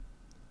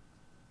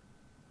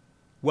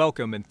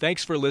Welcome and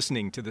thanks for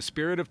listening to the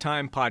Spirit of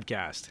Time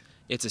podcast.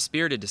 It's a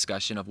spirited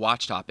discussion of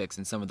watch topics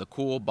and some of the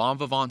cool bon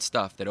vivant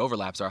stuff that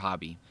overlaps our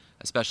hobby,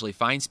 especially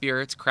fine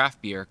spirits, craft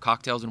beer,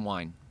 cocktails, and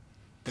wine.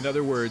 In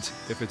other words,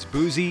 if it's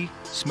boozy,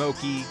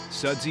 smoky,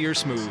 sudsy, or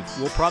smooth,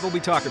 we'll probably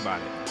talk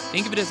about it.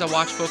 Think of it as a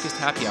watch-focused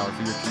happy hour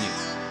for your commute.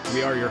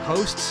 We are your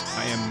hosts.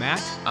 I am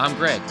Matt. I'm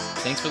Greg.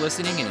 Thanks for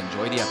listening and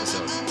enjoy the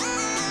episode.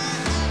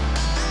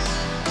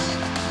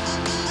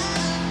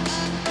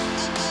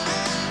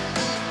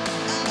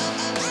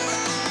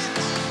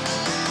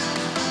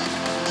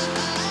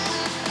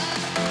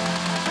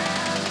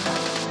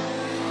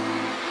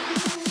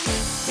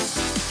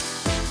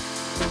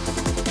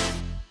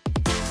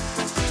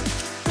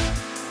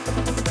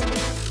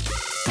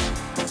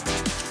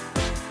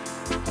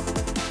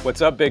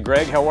 What's up, Big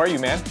Greg? How are you,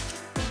 man?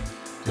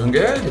 Doing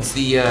good. It's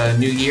the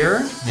new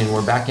year, and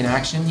we're back in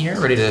action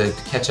here, ready to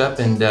catch up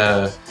and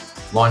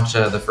launch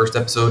the first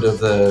episode of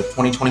the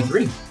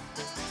 2023.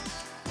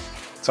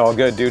 It's all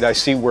good, dude. I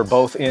see we're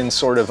both in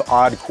sort of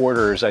odd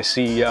quarters. I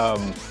see, a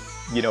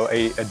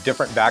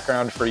different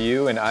background for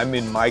you, and I'm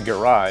in my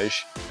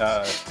garage.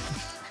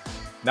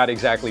 Not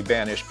exactly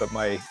banished, but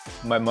my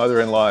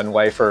mother-in-law and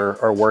wife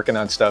are working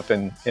on stuff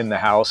in the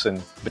house,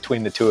 and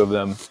between the two of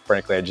them,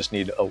 frankly, I just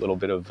need a little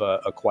bit of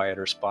a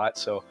quieter spot.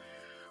 So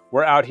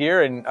we're out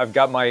here, and I've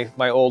got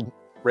my old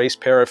race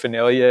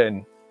paraphernalia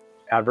and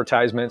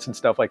advertisements and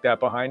stuff like that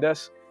behind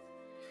us.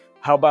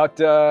 How about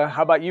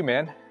you,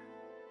 man?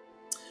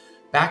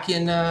 Back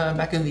in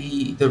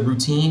the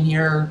routine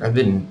here. I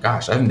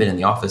haven't been in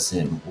the office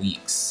in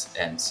weeks,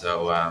 and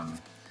so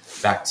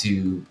back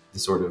to the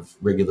sort of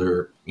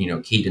regular,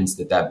 cadence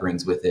that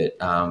brings with it.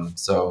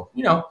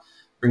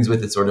 Brings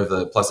with it sort of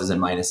the pluses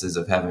and minuses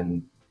of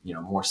having,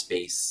 more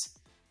space,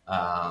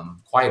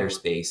 quieter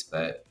space,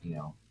 but,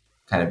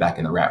 kind of back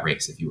in the rat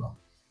race, if you will.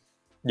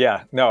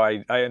 Yeah, no,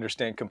 I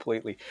understand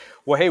completely.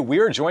 Well, hey, we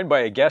are joined by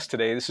a guest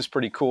today. This is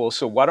pretty cool.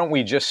 So why don't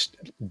we just,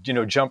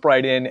 jump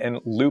right in and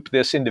loop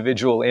this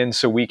individual in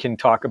so we can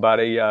talk about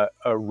a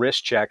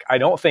wrist check. I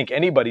don't think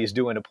anybody's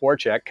doing a pour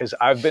check because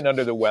I've been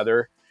under the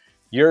weather.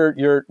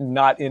 You're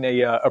not in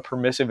a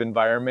permissive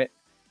environment.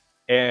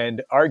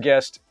 And our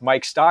guest,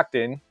 Mike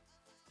Stockton,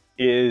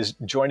 is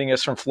joining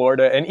us from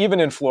Florida. And even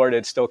in Florida,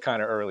 it's still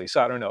kind of early.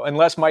 So I don't know.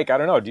 Unless, Mike, I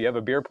don't know. Do you have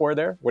a beer pour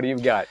there? What do you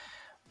got?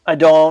 I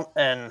don't.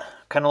 And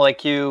kind of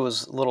like you,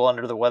 was a little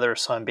under the weather.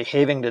 So I'm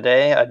behaving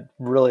today. I'd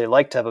really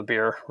like to have a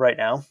beer right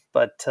now,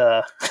 but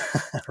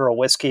or a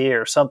whiskey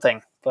or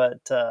something. But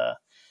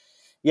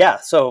yeah.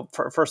 So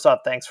first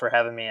off, thanks for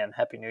having me and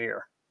Happy New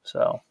Year.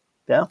 So.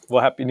 Yeah.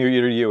 Well, Happy New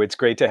Year to you. It's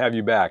great to have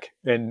you back.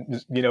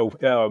 And,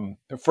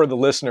 for the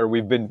listener,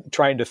 we've been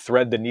trying to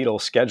thread the needle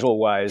schedule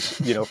wise,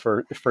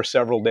 for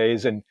several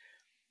days. And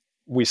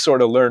we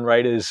sort of learn,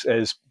 right,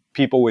 as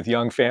people with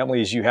young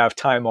families, you have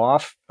time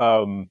off.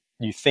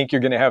 You think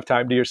you're going to have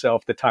time to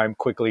yourself. The time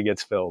quickly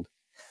gets filled.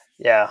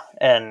 Yeah.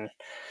 And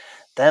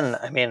then,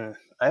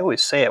 I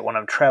always say it when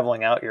I'm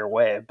traveling out your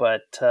way,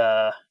 but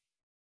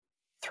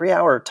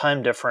 3-hour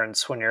time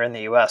difference when you're in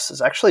the US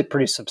is actually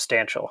pretty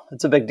substantial.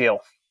 It's a big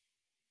deal.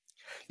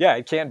 Yeah,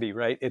 it can be,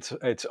 right?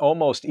 It's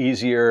almost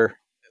easier,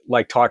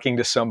 like talking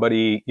to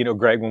somebody,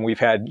 Greg, when we've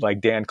had like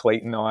Dan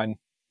Clayton on,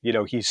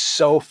 he's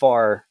so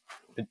far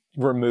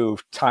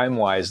removed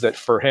time-wise that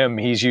for him,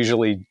 he's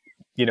usually,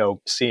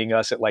 seeing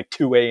us at like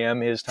 2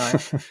 a.m. his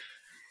time.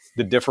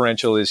 The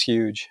differential is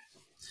huge.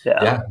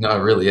 Yeah, no,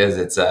 it really is.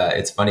 It's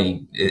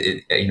funny.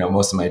 We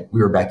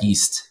were back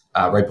east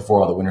right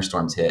before all the winter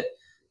storms hit.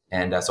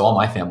 And so all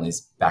my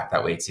family's back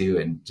that way too.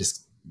 And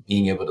just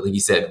being able to, like you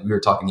said, we were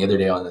talking the other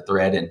day on the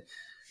thread, and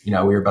we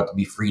were about to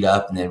be freed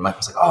up, and then Mike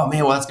was like, "Oh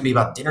man, well that's gonna be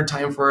about dinner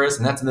time for us,"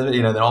 and that's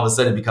then all of a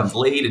sudden it becomes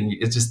late, and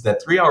it's just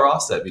that 3-hour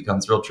offset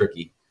becomes real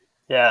tricky.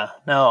 Yeah,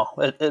 no,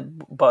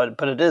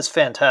 but it is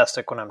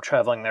fantastic when I'm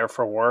traveling there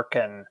for work,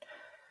 and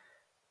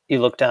you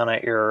look down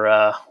at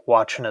your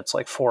watch, and it's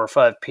like 4 or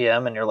 5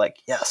 p.m., and you're like,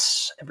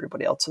 "Yes,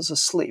 everybody else is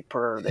asleep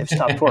or they've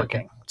stopped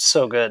working." It's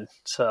so good.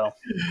 So,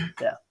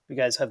 yeah, you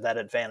guys have that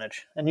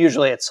advantage, and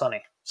usually it's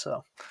sunny.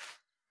 So,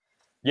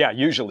 yeah,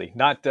 usually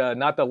not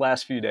the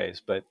last few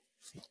days, but.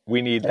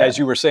 We need, as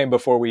you were saying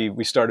before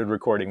we started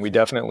recording, we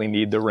definitely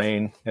need the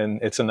rain, and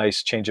it's a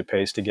nice change of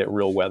pace to get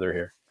real weather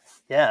here.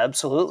 Yeah,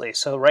 absolutely.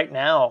 So right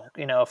now,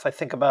 if I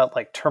think about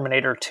like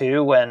Terminator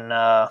 2, when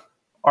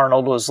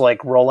Arnold was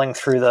like rolling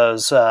through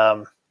those,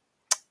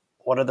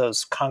 what are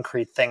those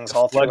concrete things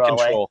all through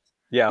control.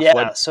 LA?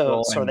 Yeah.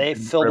 So are they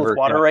filled with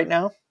water right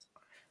now?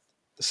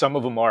 Some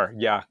of them are.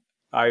 Yeah.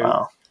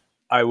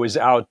 I was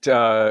out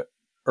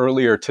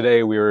earlier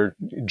today. We were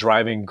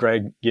driving,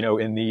 Greg,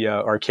 in the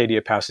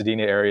Arcadia,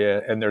 Pasadena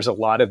area, and there's a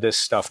lot of this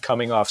stuff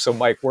coming off. So,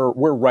 Mike,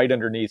 we're right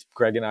underneath,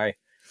 Greg and I,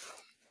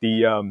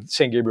 the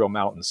San Gabriel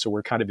Mountains. So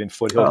we're kind of in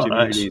foothill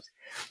communities, nice.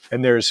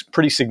 And there's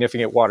pretty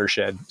significant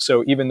watershed.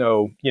 So even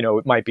though,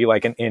 it might be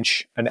like an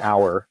inch an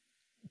hour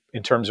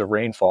in terms of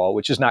rainfall,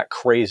 which is not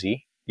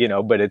crazy,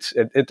 but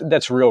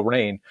that's real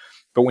rain.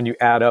 But when you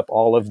add up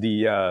all of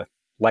the,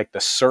 like the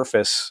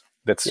surface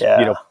that's,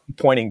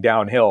 pointing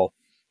downhill,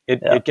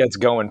 it gets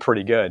going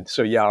pretty good.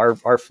 So yeah,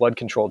 our flood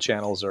control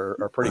channels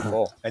are pretty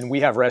full, and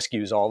we have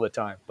rescues all the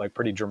time, like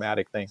pretty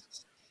dramatic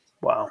things.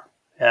 Wow.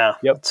 Yeah.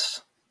 Yep.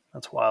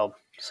 That's wild.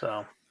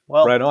 So,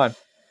 well, Right on.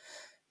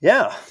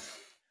 yeah.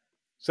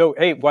 So,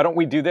 hey, why don't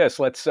we do this?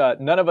 Let's,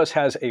 none of us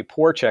has a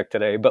pour check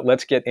today, but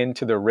let's get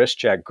into the risk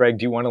check. Greg,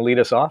 do you want to lead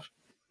us off?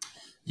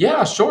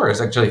 Yeah, sure.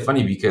 It's actually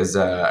funny because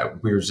I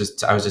was just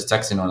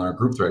texting on our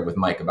group thread with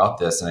Mike about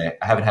this, and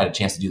I haven't had a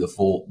chance to do the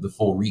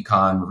full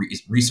recon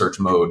research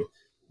mode.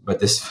 But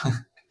this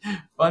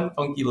fun,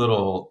 funky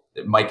little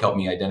Mike helped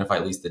me identify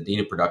at least the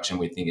data production.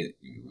 We were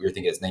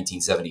thinking it's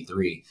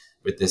 1973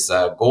 with this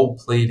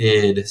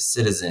gold-plated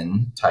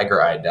Citizen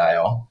Tiger Eye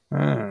dial.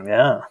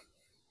 Yeah.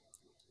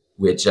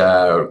 Which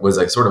was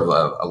like sort of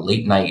a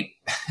late night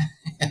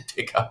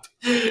pickup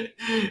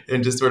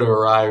and just sort of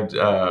arrived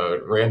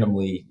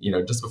randomly,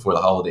 just before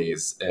the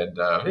holidays. And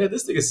man,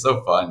 this thing is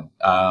so fun.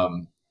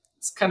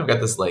 It's kind of got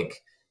this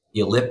like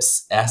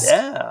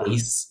ellipse-esque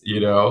face,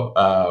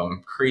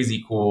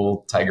 crazy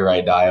cool Tiger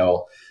Eye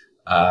dial,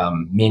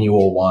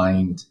 manual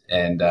wind.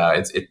 And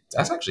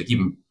that's actually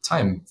keeping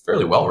time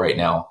fairly well right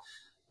now.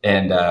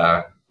 And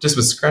just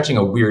was scratching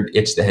a weird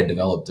itch that had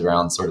developed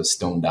around sort of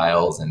stone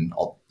dials and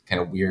all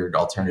kind of weird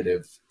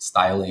alternative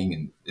styling,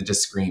 and it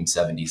just screamed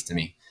 70s to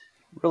me.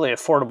 Really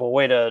affordable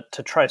way to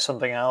try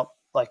something out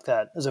like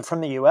that. Is it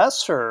from the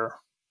US or?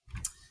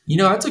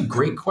 That's a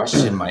great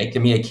question, Mike. I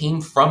mean, it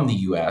came from the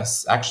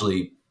US,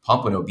 actually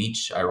Pompano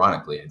Beach,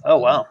 ironically. Oh,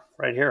 wow.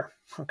 Right here.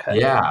 Okay.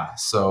 Yeah.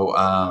 So,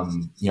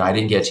 I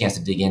didn't get a chance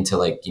to dig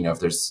into if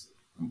there's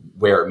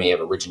where it may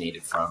have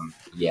originated from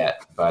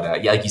yet,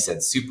 but yeah, like you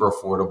said, super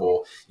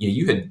affordable.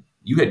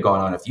 You had gone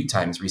on a few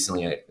times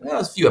recently, it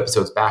was a few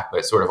episodes back,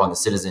 but sort of on the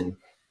Citizen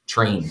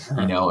train,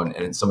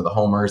 and some of the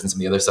homers and some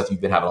of the other stuff.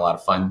 You've been having a lot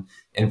of fun.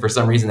 And for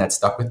some reason that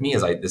stuck with me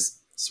as this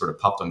sort of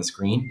popped on the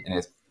screen, and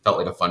it felt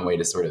like a fun way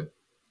to sort of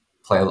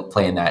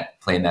play in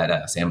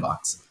that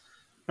sandbox.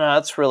 No,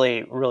 that's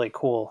really, really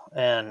cool.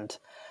 And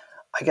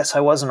I guess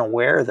I wasn't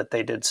aware that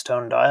they did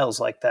stone dials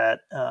like that.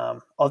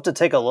 I'll have to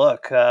take a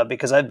look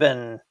because I've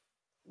been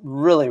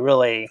really,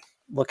 really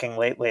looking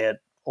lately at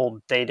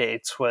old day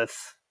dates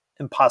with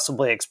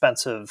impossibly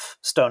expensive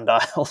stone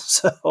dials.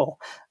 So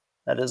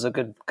that is a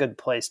good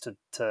place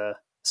to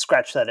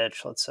scratch that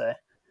itch, let's say.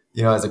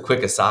 As a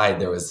quick aside,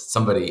 there was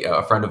somebody,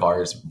 a friend of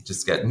ours,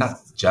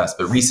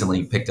 but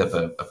recently picked up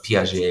a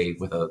Piaget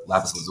with a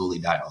lapis lazuli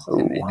dial.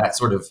 And that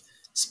sort of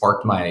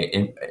sparked my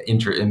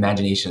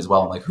imagination as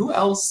well. I'm like, who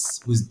else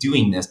was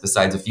doing this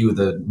besides a few of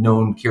the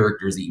known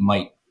characters that you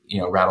might,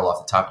 rattle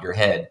off the top of your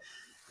head?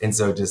 And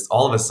so just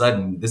all of a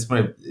sudden,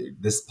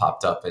 this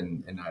popped up,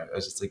 and I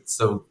was just like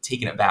so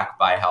taken aback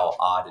by how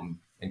odd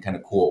and kind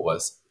of cool it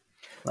was.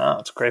 No,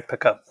 it's a great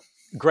pickup.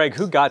 Greg,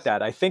 who got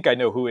that? I think I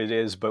know who it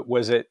is, but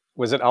was it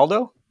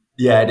Aldo?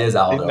 Yeah, it is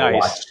Aldo.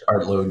 Nice. Watched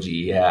Art Logi.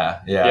 Yeah.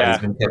 He's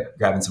been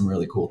grabbing some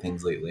really cool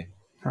things lately.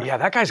 Yeah,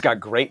 that guy's got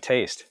great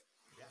taste.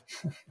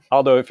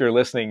 Aldo, if you're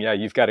listening, yeah,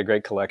 you've got a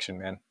great collection,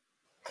 man.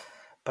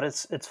 But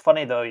it's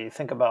funny though. You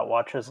think about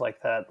watches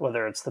like that,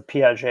 whether it's the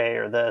Piaget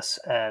or this,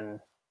 and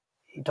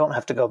you don't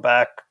have to go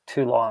back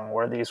too long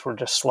where these were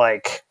just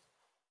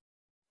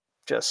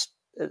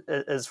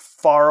as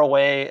far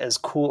away as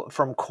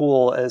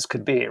cool as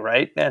could be,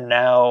 right? And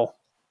now,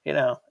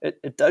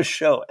 it does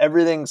show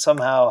everything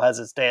somehow has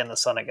its day in the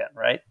sun again,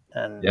 right?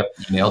 And yep,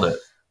 you nailed it.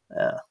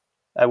 Yeah,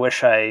 I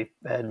wish I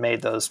had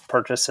made those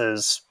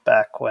purchases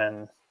back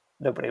when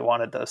nobody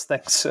wanted those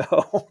things.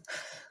 So,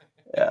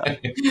 yeah,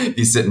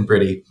 he's sitting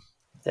pretty.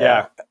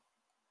 Yeah.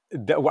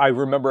 I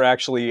remember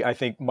actually, I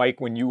think, Mike,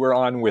 when you were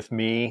on with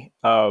me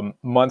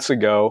months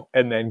ago,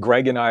 and then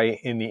Greg and I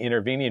in the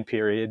intervening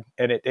period,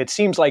 and it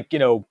seems like,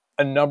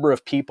 a number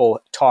of people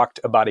talked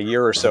about a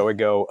year or so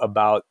ago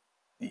about,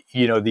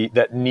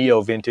 that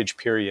neo vintage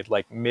period,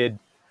 like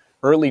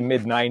early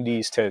mid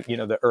 90s to,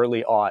 the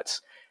early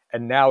aughts.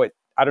 And now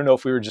I don't know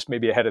if we were just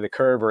maybe ahead of the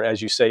curve, or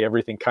as you say,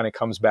 everything kind of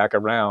comes back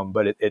around,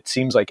 but it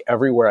seems like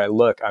everywhere I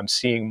look, I'm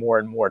seeing more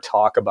and more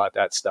talk about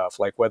that stuff,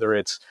 like whether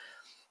it's,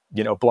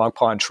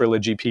 Blancpain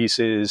trilogy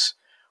pieces,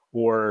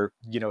 or,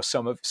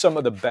 some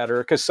of the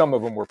better, because some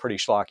of them were pretty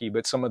schlocky,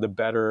 but some of the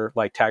better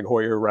like Tag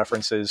Heuer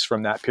references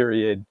from that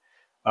period.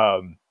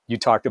 You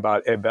talked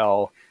about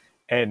Ebel,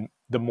 and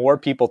the more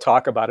people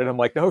talk about it, I'm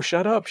like, no,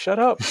 shut up.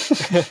 You're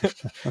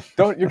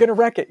going to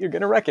wreck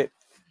it.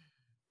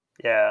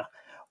 Yeah.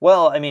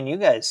 Well, I mean, you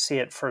guys see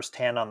it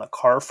firsthand on the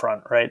car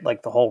front, right?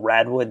 Like the whole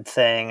Radwood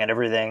thing and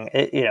everything.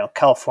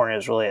 California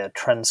is really a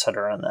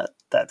trendsetter on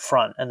that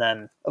front. And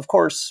then, of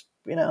course,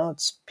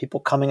 it's people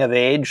coming of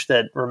age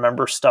that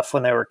remember stuff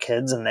when they were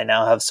kids and they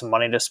now have some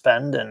money to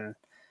spend. And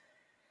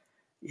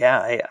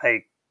yeah,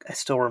 I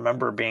still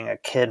remember being a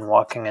kid and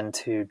walking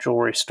into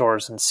jewelry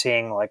stores and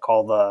seeing like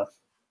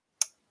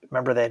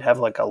remember they'd have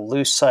like a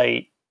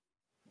lucite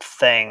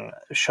thing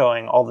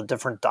showing all the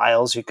different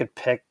dials you could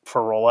pick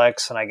for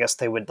Rolex. And I guess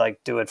they would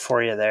like do it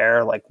for you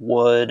there, like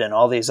wood and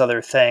all these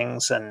other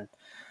things. And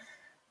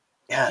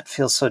yeah, it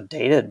feels so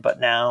dated, but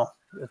now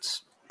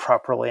it's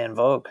properly in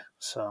vogue.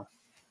 So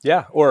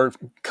Yeah, or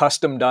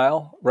custom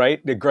dial, right?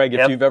 Greg, if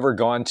Yep. you've ever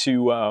gone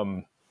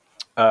to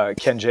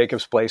Ken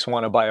Jacobs' place,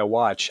 want to buy a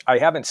watch, I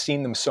haven't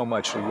seen them so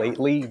much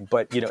lately,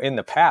 but in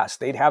the past,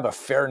 they'd have a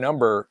fair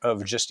number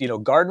of just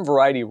garden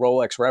variety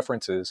Rolex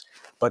references,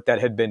 but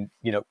that had been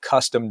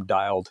custom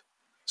dialed,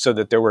 so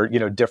that there were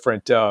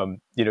different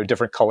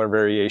different color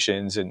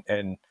variations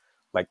and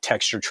like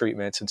texture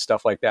treatments and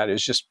stuff like that. It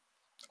was just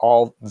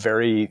all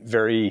very,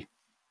 very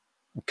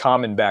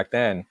common back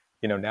then.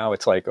 Now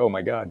it's like, oh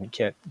my God, you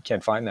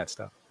can't find that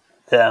stuff.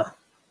 Yeah.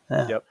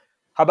 Yeah. Yep.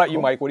 How about you,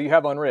 Cool. Mike? What do you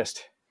have on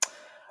wrist?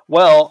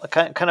 Well,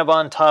 kind of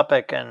on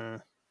topic,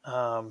 and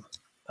I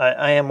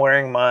am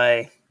wearing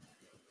my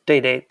day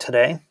date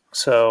today.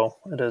 So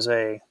it is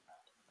a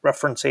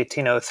reference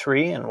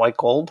 1803 in white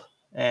gold.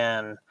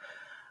 And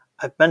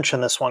I've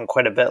mentioned this one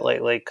quite a bit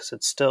lately because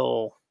it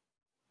still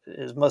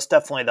is most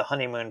definitely the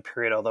honeymoon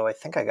period, although I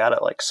think I got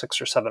it like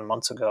 6 or 7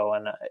 months ago.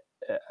 And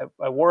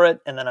I wore it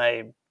and then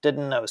I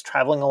didn't. I was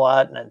traveling a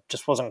lot and I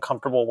just wasn't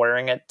comfortable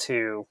wearing it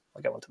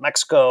I went to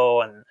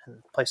Mexico and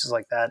places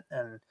like that.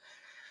 And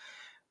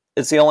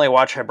it's the only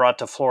watch I brought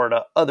to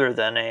Florida other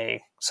than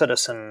a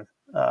Citizen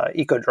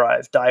Eco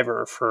Drive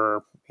diver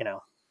for,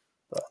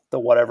 the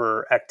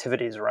whatever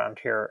activities around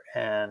here.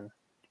 And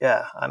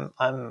yeah,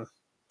 I'm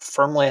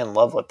firmly in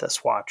love with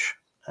this watch.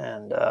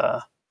 And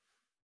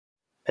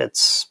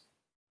it's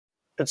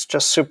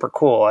just super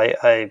cool.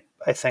 I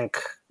think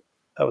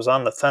I was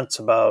on the fence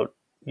about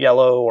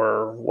yellow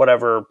or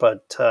whatever,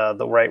 but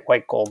the right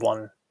white gold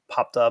one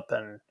popped up,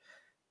 and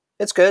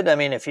it's good. I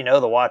mean, if you know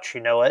the watch,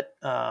 you know it,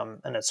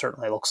 and it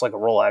certainly looks like a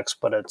Rolex,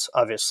 but it's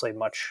obviously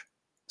much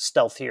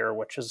stealthier,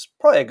 which is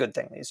probably a good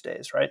thing these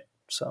days, right?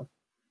 So,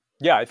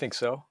 Yeah, I think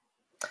so.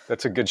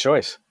 That's a good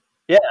choice.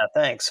 yeah,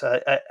 thanks.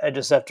 I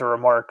just have to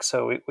remark.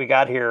 So we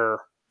got here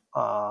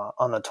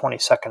on the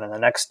 22nd, and the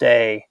next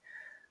day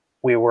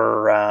we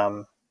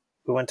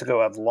we went to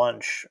go have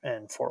lunch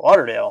in Fort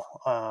Lauderdale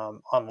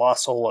on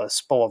Las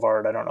Olas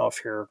Boulevard. I don't know if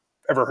you've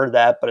ever heard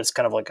that, but it's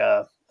kind of like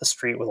a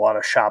street with a lot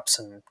of shops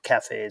and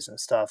cafes and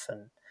stuff,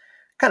 and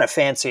kind of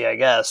fancy, I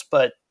guess.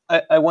 But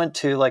I went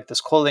to like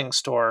this clothing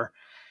store,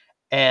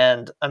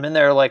 and I'm in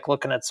there like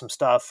looking at some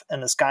stuff,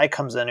 and this guy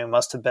comes in who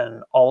must have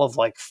been all of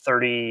like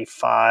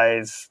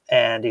 35,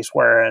 and he's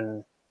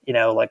wearing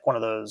like one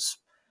of those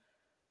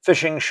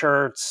fishing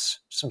shirts,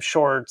 some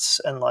shorts,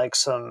 and like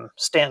some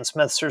Stan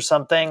Smiths or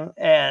something.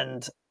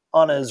 And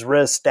on his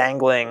wrist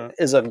dangling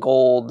is a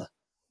gold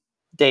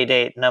day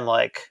date. And I'm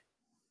like,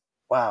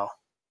 wow,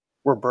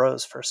 we're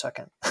bros for a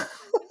second.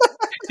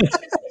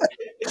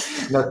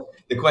 Now,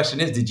 the question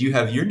is, did you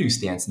have your new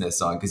Stan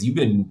Smiths on? Because this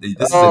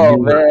is a Oh,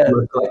 new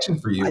man. collection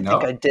for you, I think no?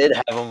 I did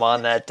have him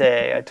on that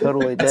day. I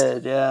totally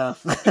did. Yeah.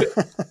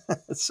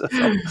 So,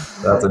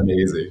 That's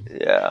amazing.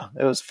 yeah,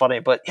 it was funny.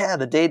 But yeah,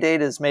 the day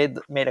date has made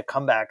a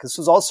comeback. This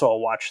was also a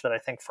watch that I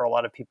think for a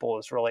lot of people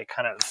was really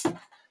kind of,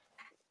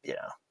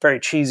 very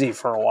cheesy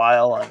for a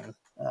while. And,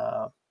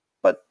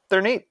 but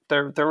they're neat.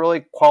 They're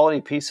really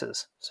quality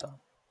pieces. So,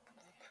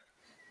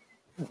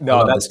 I No,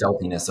 love the that's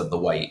stealthiness of the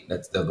white.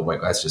 That's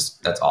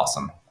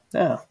awesome.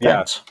 yeah, yeah,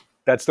 thanks.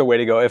 that's the way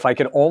to go. If I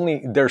could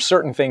only, there's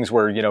certain things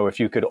where if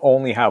you could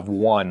only have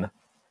one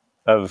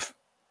of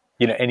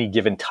any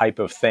given type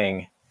of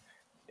thing,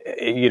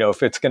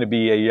 if it's going to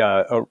be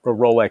a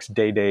Rolex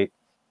day date,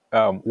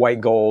 white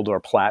gold or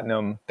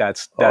platinum,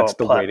 that's Oh,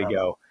 the way to platinum.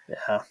 go.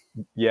 Yeah.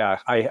 Yeah,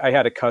 I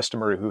had a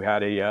customer who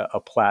had a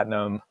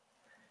platinum,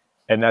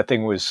 and that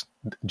thing was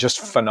just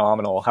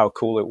phenomenal. How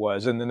cool it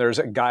was. And then there's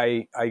a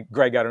guy,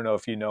 Greg, I don't know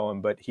if you know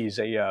him, but he's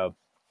a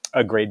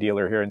gray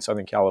dealer here in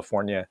Southern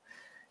California,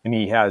 and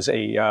he has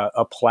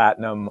a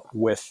platinum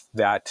with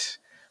that.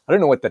 I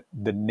don't know what the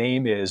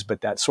name is,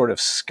 but that sort of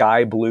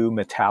sky blue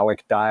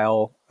metallic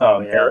dial, Oh,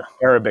 yeah.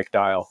 Arabic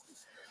dial,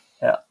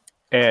 Yeah.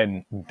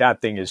 and that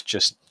thing is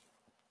just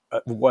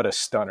what a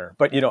stunner.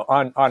 But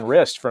on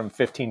wrist from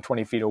 15,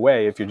 20 feet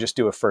away, if you just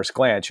do a first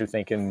glance, you're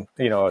thinking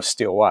a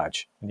steel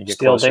watch, and you get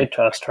Steel closer. date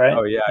trust, right?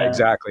 Oh yeah,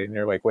 exactly. And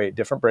you're like, wait,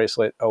 different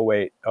bracelet. Oh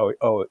wait,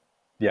 oh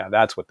yeah,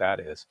 that's what that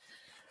is.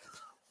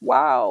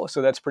 Wow,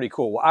 so that's pretty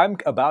cool. Well, I'm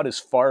about as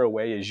far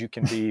away as you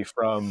can be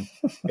from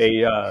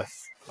a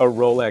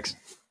Rolex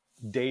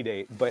day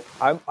date, but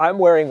I'm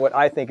wearing what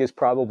I think is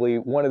probably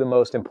one of the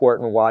most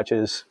important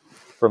watches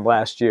from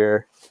last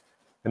year,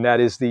 and that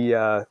is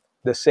the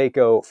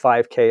Seiko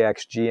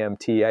 5KX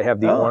GMT. I have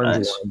the orange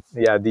nice. one.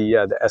 Yeah,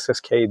 the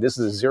SSK. This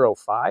is a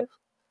 05.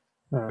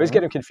 I always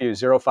get them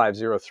confused.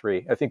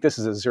 0503. I think this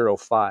is a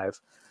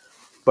 05.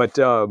 But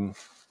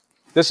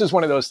this is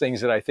one of those things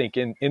that I think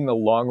in the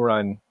long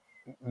run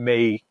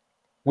we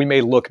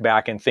may look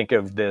back and think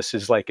of this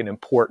as like an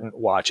important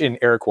watch in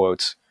air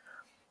quotes.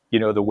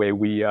 The way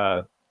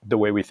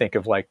we think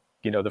of like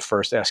the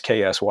first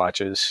SKS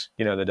watches.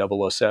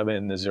 The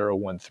 007, the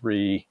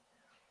 013,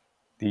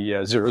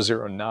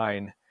 the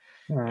 009,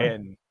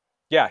 and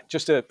yeah,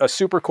 just a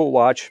super cool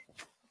watch.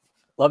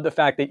 Love the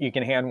fact that you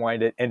can hand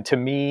wind it, and to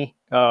me,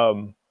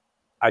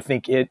 I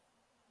think it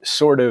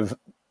sort of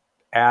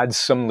adds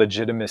some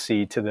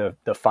legitimacy to the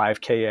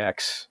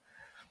 5KX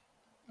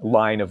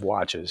line of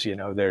watches.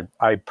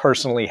 I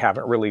personally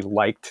haven't really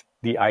liked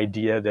the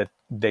idea that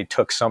they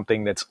took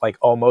something that's like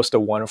almost a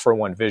one for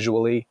one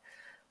visually,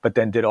 but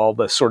then did all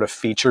the sort of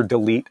feature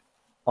delete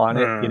on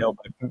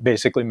it,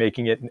 basically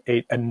making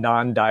it a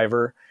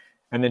non-diver.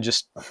 And then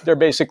they're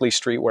basically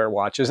streetwear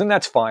watches, and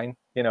that's fine,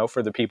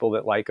 for the people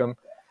that like them.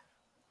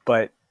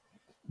 But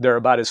they're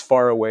about as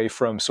far away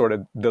from sort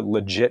of the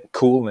legit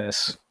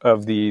coolness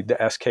of the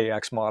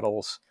SKX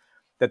models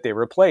that they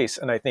replace.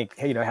 And I think,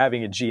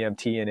 having a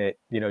GMT in it,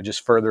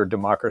 just further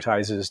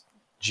democratizes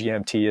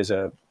GMT as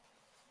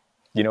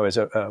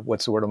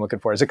what's the word I'm looking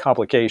for? As a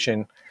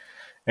complication.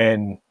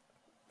 And,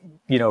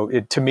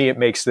 to me, it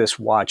makes this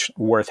watch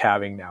worth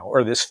having now,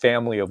 or this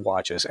family of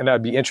watches. And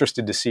I'd be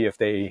interested to see if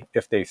they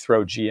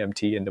throw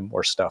GMT into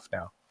more stuff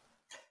now.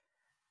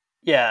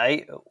 Yeah,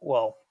 I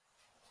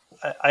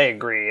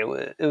agree.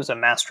 It was a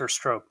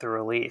masterstroke, the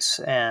release.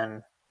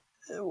 And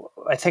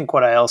I think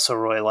what I also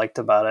really liked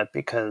about it,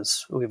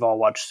 because we've all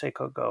watched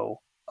Seiko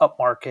go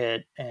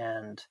upmarket,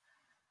 and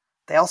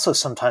they also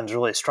sometimes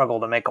really struggle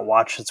to make a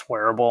watch that's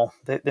wearable.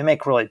 They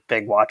make really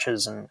big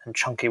watches and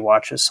chunky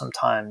watches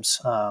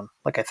sometimes.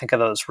 Like I think of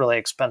those really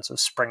expensive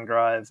Spring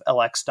Drive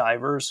LX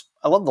divers.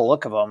 I love the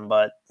look of them,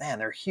 but man,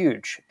 they're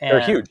huge. They're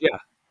huge, yeah.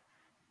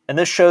 And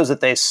this shows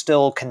that they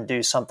still can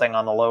do something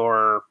on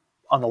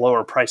the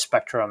lower price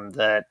spectrum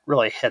that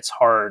really hits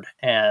hard.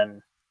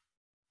 And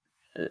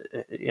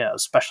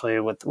especially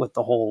with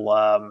the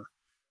whole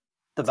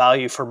the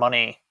value for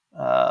money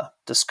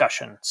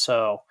discussion.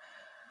 So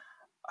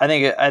I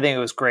think it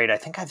was great. I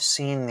think I've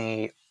seen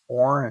the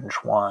orange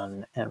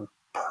one in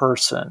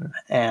person,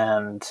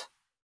 and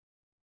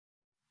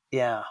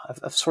yeah,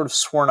 I've sort of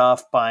sworn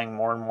off buying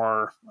more and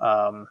more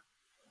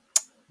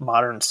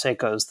modern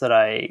Seikos that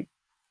I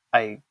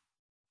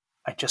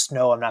just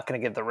know I'm not going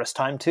to give the wrist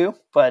time to.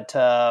 But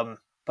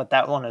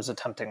that one is a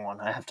tempting one,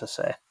 I have to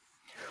say.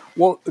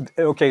 Well,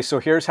 okay, so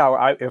here's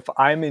how if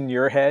I'm in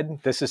your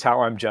head, this is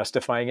how I'm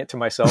justifying it to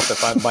myself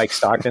if I'm Mike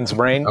Stockton's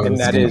brain, and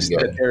that is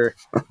that there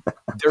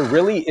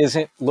really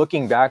isn't,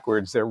 looking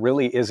backwards, there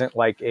really isn't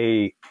like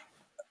a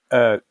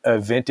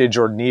vintage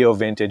or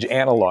neo-vintage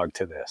analog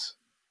to this.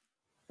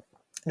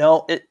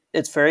 No,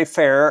 it's very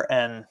fair,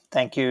 and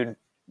thank you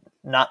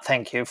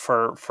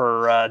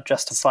for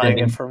justifying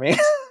it for me.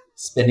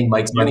 Spending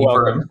Mike's money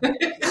for him.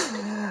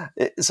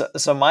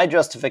 So my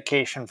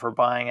justification for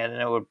buying it,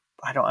 and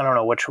I don't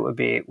know which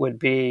it would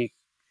be,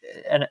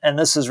 and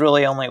this is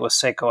really only with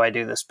Seiko I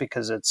do this,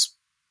 because it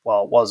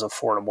was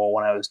affordable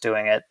when I was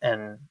doing it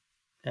in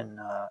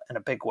a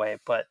big way.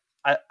 But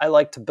I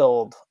like to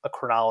build a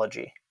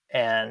chronology,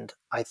 and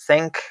I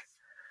think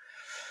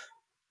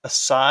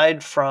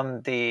aside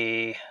from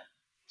the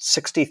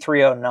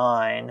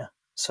 6309,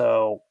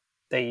 so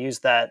they use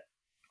that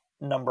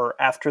number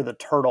after the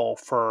turtle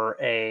for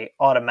a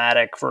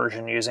automatic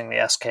version using the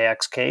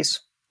SKX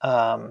case.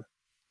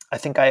 I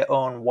think I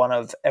own one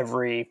of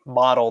every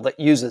model that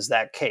uses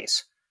that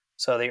case.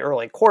 So the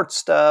early quartz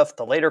stuff,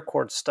 the later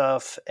quartz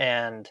stuff,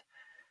 and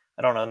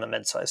I don't own the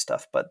mid-size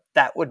stuff, but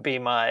that would be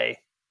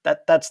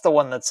that's the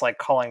one that's like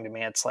calling to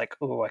me. It's like,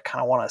 ooh, I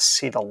kind of want to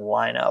see the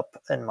lineup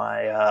in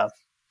my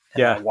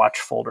my watch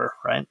folder,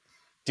 right?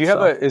 Do you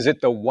have is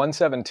it the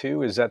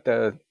 172? Is that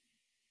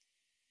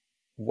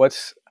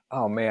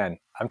oh man,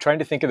 I'm trying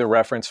to think of the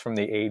reference from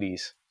the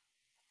 80s.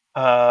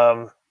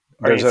 Are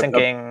you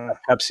thinking a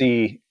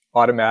Pepsi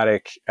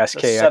automatic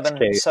SKX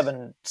case?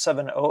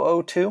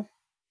 7002?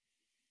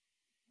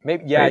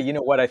 Maybe, yeah. Right. You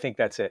know what? I think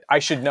that's it. I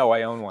should know.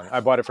 I own one.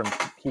 I bought it from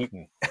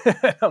Keaton.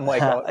 I'm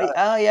like,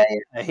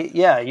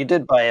 yeah. You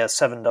did buy a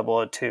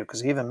 7002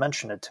 because he even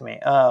mentioned it to me.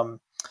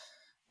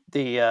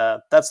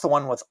 That's the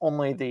one with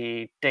only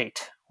the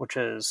date, which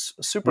is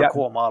a super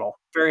cool model.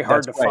 Very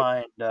hard to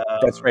find.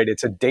 That's right.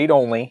 It's a date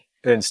only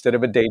instead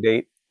of a day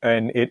date,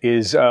 and it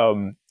is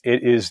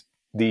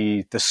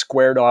the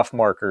squared off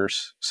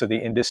markers. So the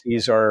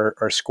indices are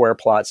square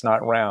plots,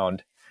 not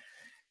round.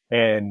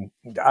 And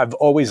I've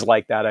always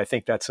liked that. I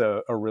think that's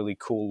a really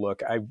cool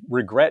look. I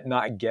regret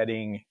not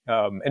getting,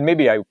 and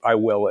maybe I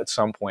will at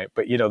some point,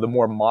 but the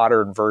more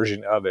modern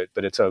version of it,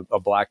 but it's a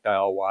black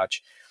dial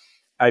watch.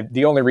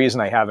 The only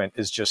reason I haven't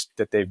is just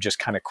that they've just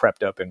kind of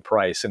crept up in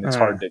price, and it's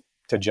hard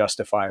to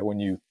justify when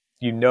you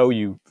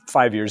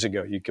 5 years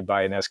ago you could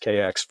buy an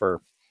SKX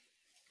for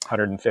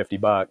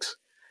 $150.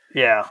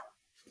 Yeah.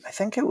 I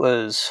think it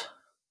was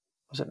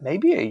it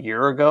maybe a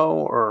year ago,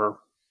 or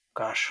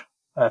gosh,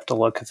 I have to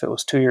look if it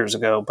was 2 years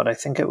ago, but I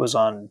think it was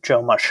on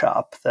Joma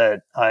Shop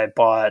that I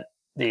bought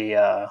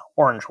the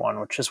orange one,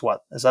 which is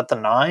is that the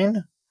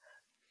 9?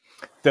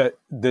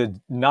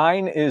 The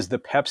 9 is the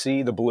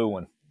Pepsi, the blue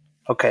one.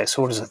 Okay,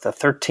 so what is it, the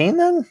 13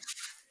 then?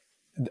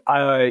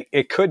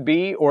 It could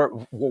be,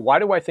 or why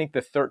do I think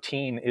the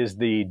 13 is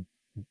the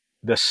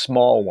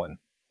small one?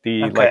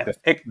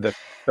 The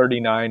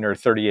 39 or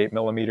 38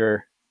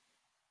 millimeter.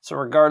 So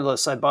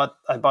regardless, I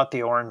bought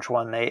the orange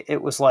one.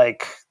 It was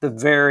like the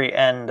very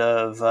end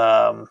of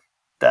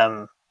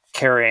them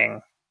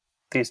carrying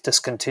these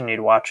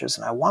discontinued watches,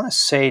 and I want to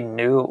say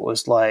new. It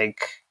was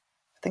like,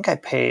 I think I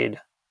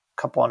paid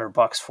couple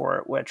 $100 for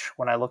it, which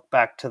when I look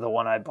back to the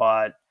one I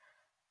bought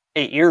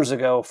 8 years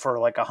ago for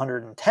like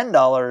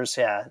 $110,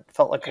 yeah, it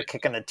felt like a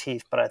kick in the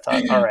teeth, but I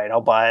thought, all right,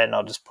 I'll buy it and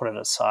I'll just put it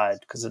aside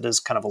because it is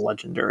kind of a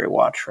legendary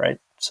watch, right?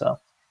 So,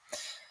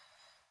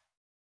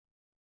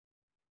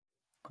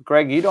 but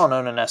Greg, you don't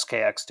own an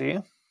SKX, do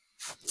you?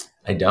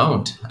 I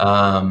don't.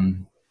 I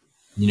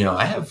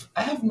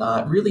have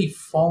not really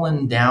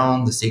fallen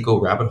down the Seiko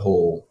rabbit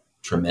hole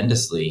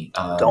tremendously.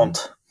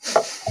 Don't.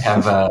 I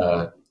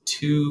have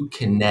two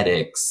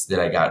Kinetics that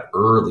I got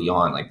early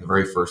on, like the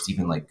very first,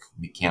 even like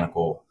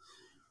mechanical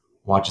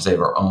watches I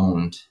ever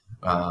owned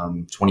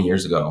 20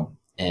 years ago,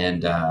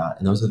 and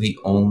those are the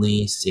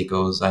only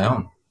Seikos I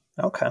own.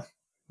 Okay,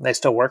 they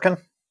still working?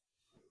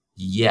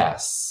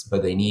 Yes,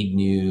 but they need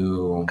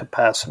new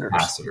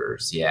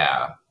capacitors.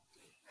 Yeah,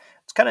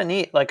 it's kind of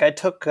neat. Like I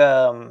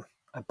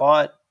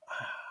bought,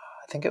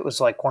 I think it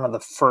was like one of the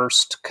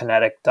first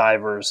kinetic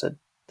divers.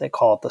 They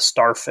call it the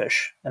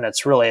Starfish, and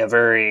it's really a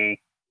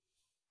very,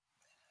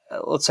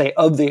 let's say,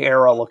 of the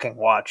era looking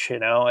watch.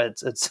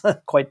 It's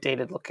quite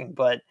dated looking,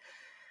 but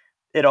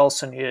it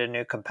also needed a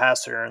new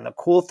capacitor. And the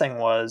cool thing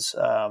was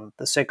the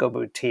Seiko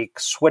boutique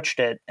switched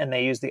it, and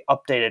they used the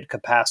updated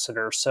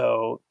capacitor,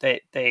 so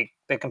they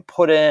can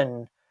put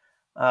in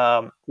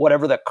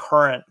whatever the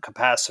current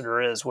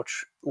capacitor is,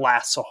 which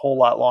lasts a whole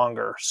lot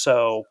longer.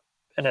 So,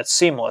 and it's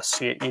seamless.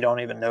 You don't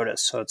even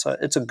notice. So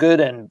it's a good,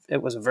 and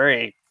it was a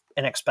very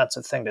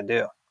inexpensive thing to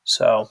do.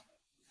 So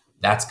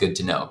that's good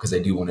to know, because I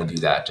do want to do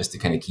that just to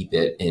kind of keep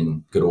it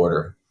in good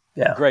order.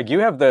 Yeah. Greg, you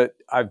have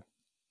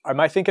am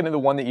I thinking of the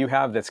one that you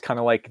have that's kind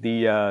of like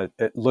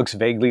it looks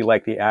vaguely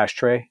like the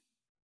ashtray?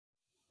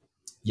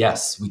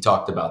 Yes, we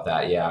talked about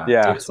that. Yeah.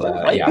 Yeah. So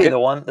it might be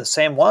the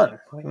same one.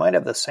 We might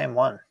have the same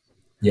one.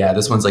 Yeah,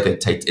 this one's like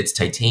it's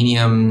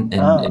titanium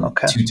and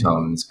two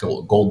tones,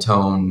 gold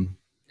tone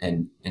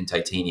and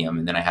titanium.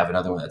 And then I have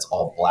another one that's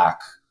all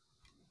black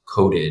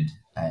coated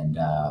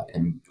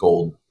and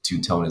gold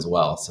two-tone as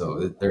well.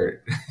 So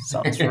they're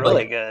sounds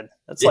really good.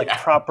 It's like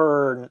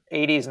proper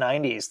 80s,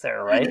 90s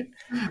there, right?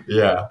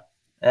 Yeah.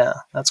 Yeah,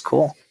 that's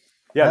cool.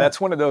 Yeah,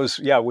 that's one of those.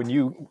 Yeah, when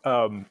you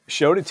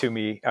showed it to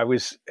me,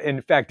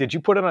 in fact, did you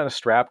put it on a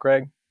strap,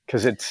 Greg?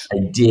 Because I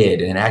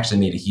did, and it actually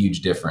made a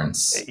huge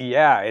difference.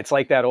 Yeah, it's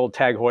like that old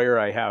Tag Heuer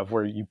I have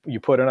where you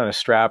put it on a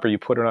strap or you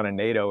put it on a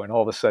NATO, and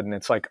all of a sudden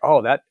it's like,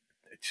 oh,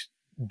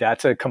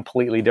 that's a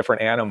completely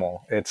different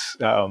animal. It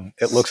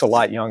looks a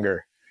lot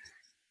younger.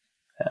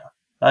 Yeah,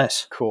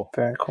 nice, cool,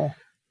 very cool.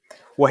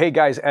 Well, hey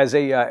guys, as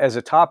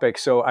a topic,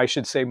 so I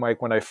should say,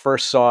 Mike, when I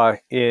first saw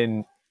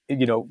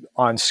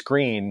on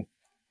screen,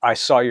 I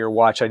saw your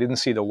watch. I didn't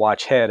see the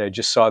watch head. I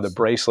just saw the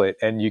bracelet,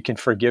 and you can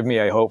forgive me,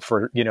 I hope,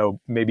 for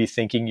maybe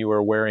thinking you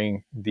were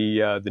wearing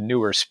the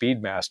newer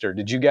Speedmaster.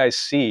 Did you guys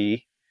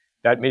see?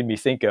 That made me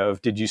think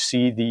of. Did you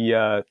see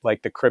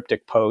the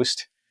cryptic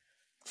post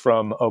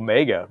from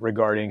Omega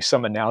regarding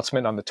some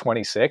announcement on the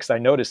 26th? I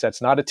noticed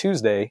that's not a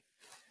Tuesday,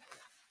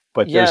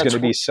 but there's going to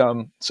be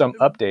some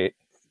update.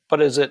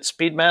 But is it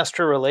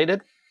Speedmaster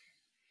related?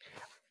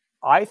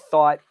 I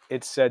thought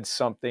it said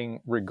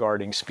something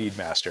regarding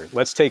Speedmaster.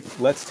 Let's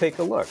take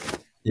a look.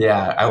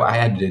 Yeah, I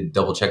had to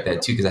double check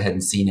that too because I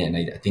hadn't seen it, and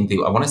I think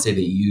I want to say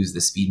they use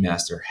the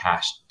Speedmaster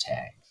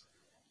hashtag.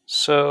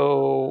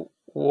 So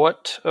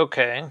what?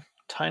 Okay,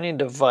 tiny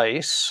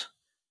device.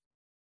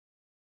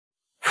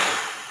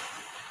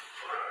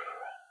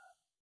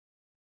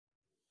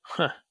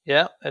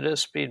 Yeah, it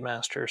is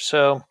Speedmaster.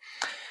 So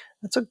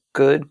that's a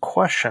good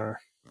question.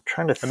 I'm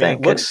trying to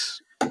think.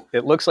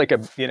 It looks like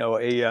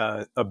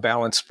a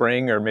balance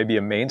spring or maybe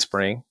a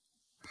mainspring.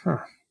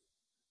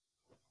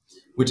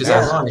 Which is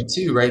ironic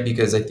too, right?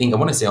 Because I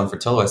want to say on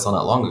Fratello I saw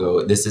not long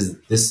ago, this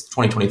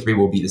 2023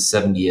 will be the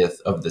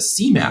 70th of the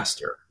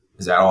Seamaster.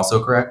 Is that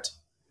also correct?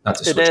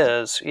 It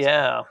is,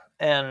 yeah.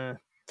 And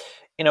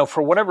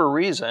for whatever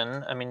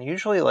reason,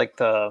 usually like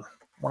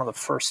one of the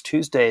first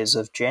Tuesdays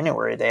of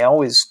January, they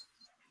always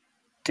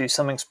do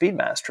something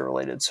Speedmaster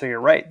related. So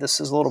you're right.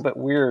 This is a little bit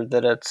weird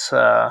that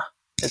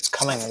it's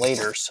coming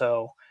later.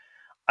 So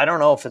I don't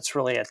know if it's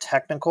really a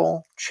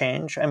technical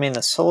change.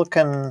 The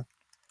silicon,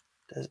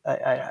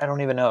 I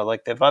don't even know.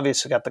 Like they've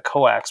obviously got the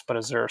coax, but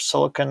is there a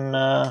silicon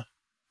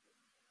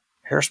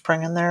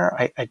hairspring in there?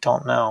 I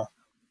don't know.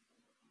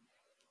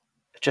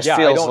 It just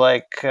feels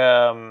like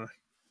a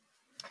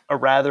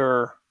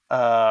rather,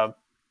 how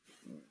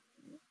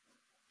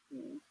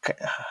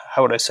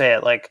would I say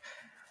it? Like,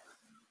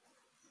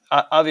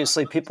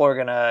 obviously people are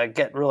going to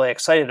get really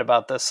excited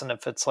about this. And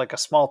if it's like a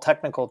small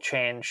technical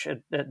change,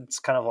 it's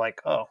kind of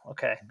like, oh,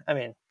 okay.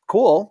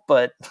 Cool,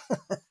 but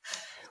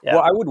yeah.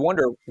 Well, I would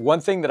wonder, one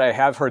thing that I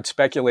have heard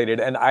speculated,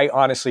 and I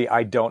honestly,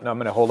 I don't know, I'm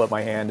going to hold up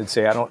my hand and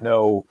say, I don't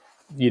know,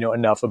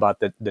 enough about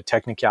the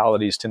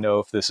technicalities to know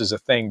if this is a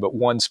thing. But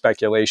one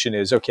speculation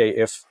is, okay,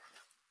 if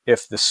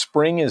the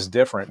spring is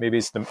different, maybe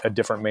it's a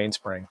different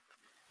mainspring.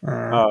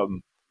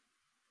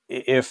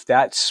 If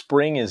that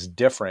spring is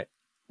different,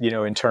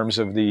 in terms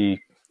of the,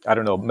 I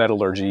don't know,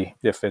 metallurgy,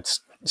 if it's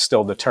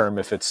still the term,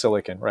 if it's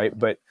silicon, right?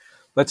 But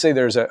let's say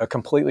there's a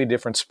completely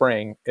different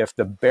spring. If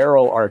the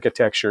barrel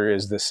architecture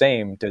is the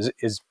same,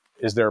 is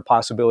there a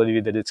possibility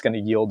that it's going to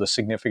yield a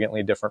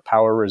significantly different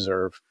power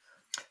reserve?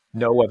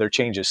 No other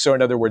changes. So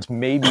in other words,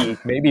 maybe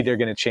they're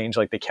going to change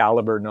like the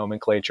caliber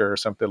nomenclature or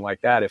something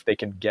like that if they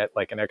can get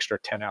like an extra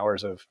 10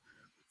 hours of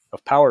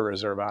power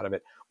reserve out of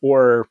it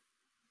or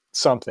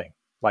something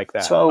like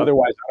that. So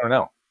otherwise, I don't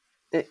know.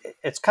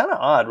 It's kind of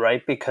odd,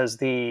 right? Because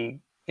the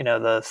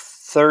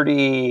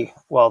 30,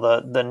 well,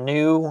 the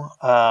new,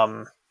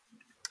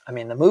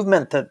 the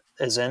movement that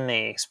is in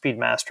the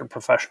Speedmaster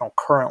Professional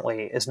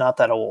currently is not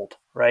that old,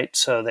 right?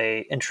 So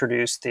they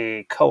introduced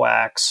the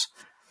coax.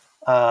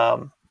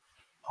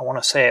 I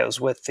want to say it was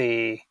with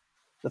the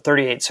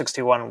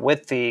 3861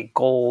 with the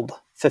gold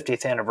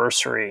 50th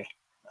anniversary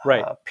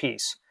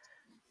piece.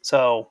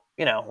 So,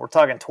 we're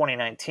talking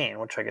 2019,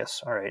 which I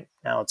guess, all right,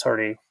 now it's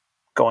already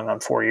going on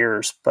 4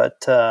 years.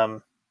 But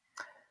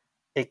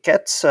it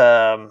gets,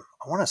 I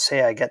want to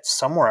say I get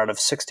somewhere out of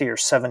 60 or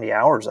 70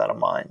 hours out of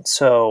mine.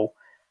 So,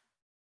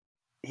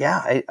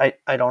 yeah,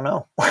 I don't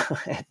know.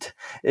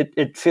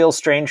 It feels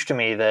strange to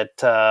me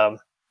that,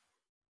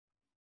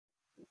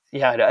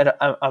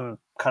 I'm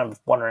kind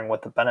of wondering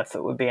what the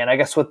benefit would be. And I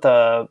guess with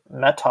the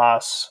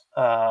METAS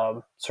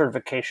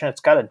certification, it's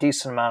got a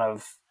decent amount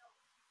of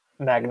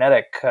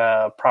magnetic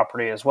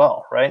property as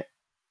well, right?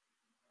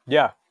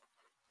 Yeah.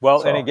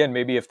 Well, and again,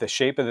 maybe if the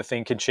shape of the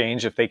thing can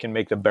change, if they can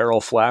make the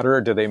barrel flatter,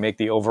 do they make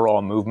the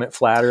overall movement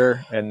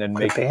flatter and then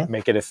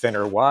make it a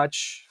thinner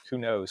watch? Who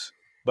knows?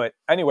 But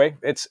anyway,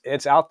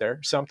 it's out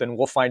there. Something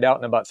we'll find out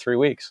in about 3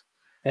 weeks.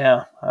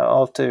 Yeah,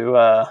 I'll have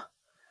to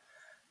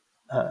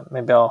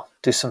maybe I'll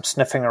do some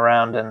sniffing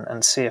around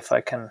and see if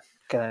I can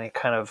get any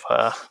kind of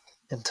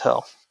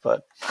intel.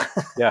 But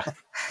yeah,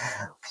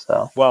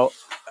 so well,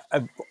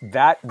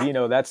 that's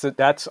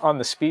on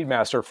the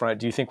Speedmaster front.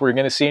 Do you think we're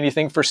going to see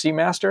anything for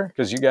Seamaster?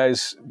 Because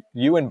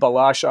you and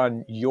Balazs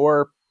on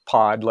your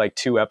pod like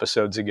 2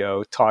 episodes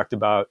ago talked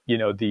about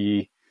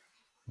I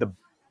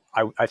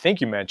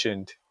think you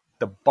mentioned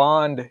the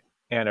Bond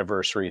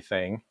anniversary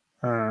thing,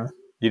 the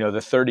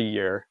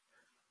 30-year,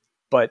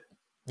 but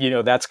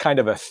that's kind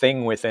of a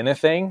thing within a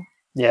thing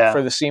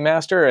for the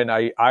Seamaster. And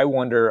I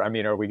wonder,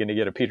 are we going to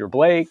get a Peter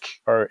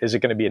Blake, or is it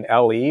going to be an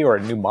LE or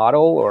a new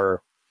model,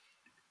 or?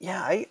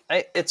 Yeah,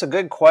 it's a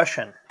good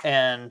question.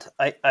 And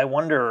I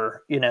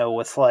wonder,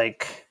 with I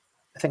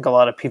think a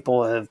lot of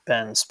people have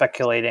been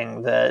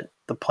speculating that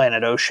the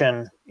Planet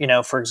Ocean,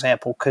 for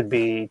example, could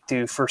be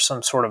due for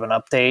some sort of an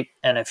update.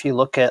 And if you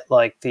look at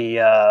the,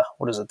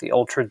 the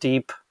Ultra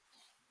Deep,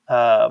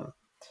 I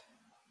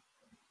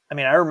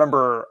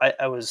remember I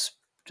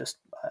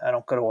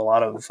don't go to a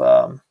lot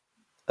of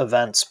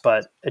events,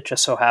 but it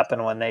just so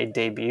happened when they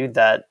debuted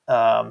that,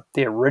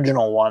 the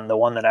original one, the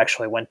one that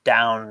actually went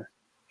down,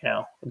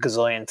 a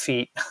gazillion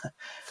feet,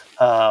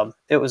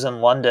 it was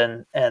in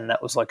London, and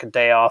that was like a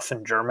day off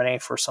in Germany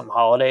for some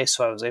holiday.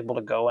 So I was able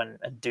to go and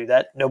do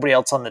that. Nobody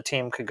else on the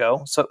team could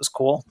go. So it was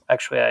cool.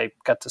 Actually, I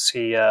got to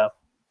see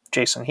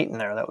Jason Heaton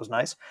there. That was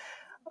nice.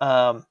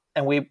 And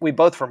we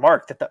both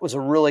remarked that was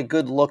a really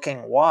good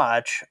looking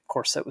watch. Of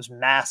course, it was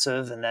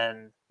massive. And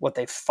then what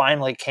they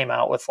finally came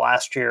out with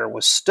last year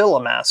was still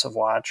a massive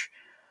watch.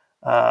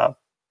 I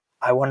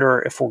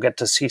wonder if we'll get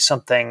to see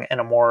something in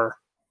a more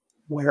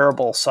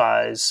wearable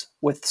size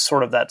with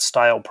sort of that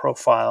style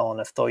profile, and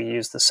if they'll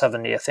use the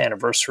 70th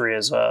anniversary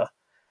as a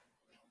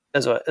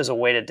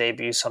way to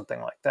debut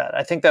something like that.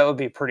 I think that would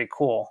be pretty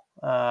cool,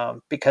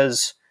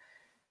 because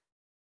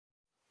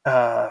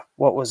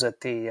what was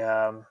it,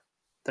 the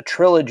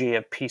trilogy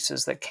of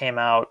pieces that came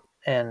out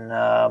in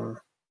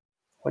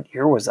what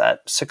year was that?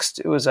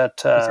 It was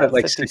at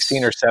like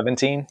 16 or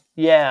 17.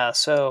 Yeah,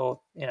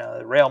 so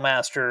the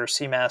Railmaster,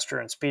 Seamaster,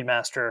 and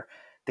Speedmaster,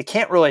 they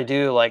can't really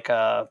do like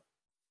a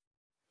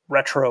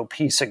retro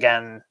piece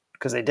again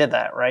because they did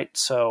that, right?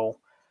 So,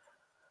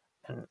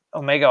 and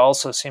Omega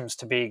also seems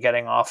to be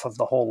getting off of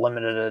the whole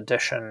limited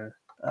edition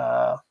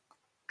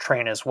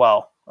train as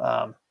well.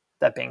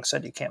 That being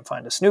said, you can't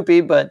find a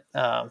Snoopy, but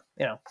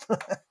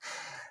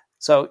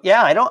so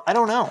yeah, I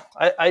don't know.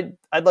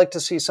 I'd like to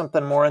see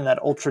something more in that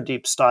ultra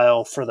deep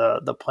style for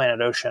the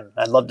Planet Ocean.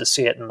 I'd love to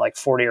see it in like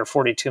 40 or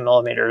 42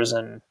 millimeters,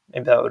 and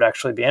maybe that would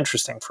actually be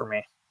interesting for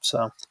me.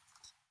 So,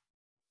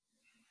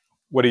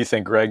 what do you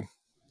think, Greg?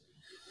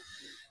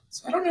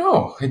 So I don't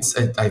know.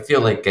 I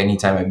feel like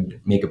anytime I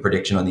make a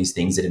prediction on these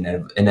things, it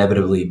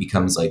inevitably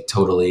becomes like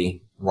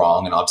totally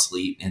wrong and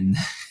obsolete in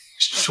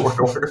short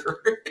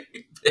order. But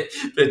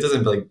it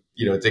doesn't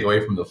take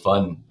away from the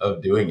fun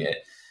of doing it.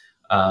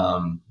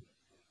 I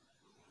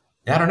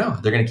don't know.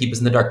 They're going to keep us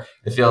in the dark.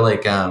 I feel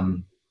like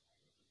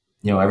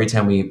every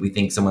time we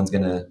think someone's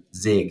going to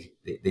zig,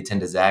 they tend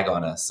to zag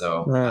on us.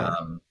 So I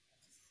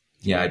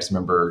just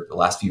remember the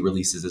last few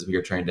releases as we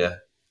were trying to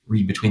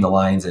read between the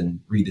lines and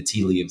read the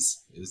tea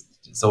leaves.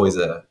 It's always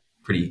a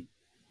pretty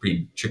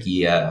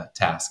tricky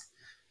task.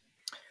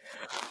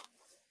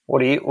 What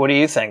do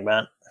you think,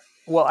 Ben?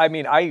 Well,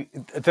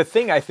 the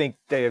thing I think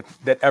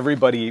that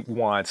everybody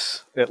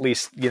wants, at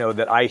least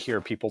that I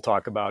hear people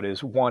talk about,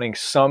 is wanting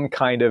some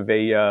kind of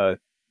a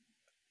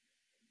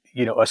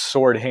a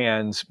sword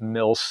hands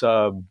mill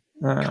sub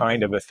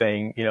kind of a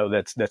thing,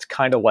 that's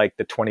kind of like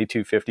the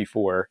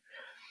 2254.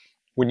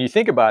 When you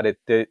think about it,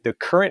 the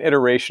current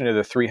iteration of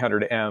the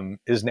 300M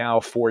is now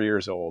 4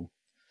 years old.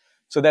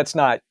 So that's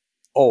not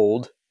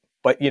old,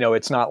 but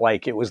it's not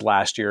like it was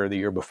last year or the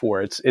year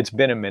before. It's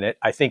been a minute.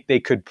 I think they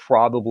could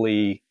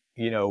probably,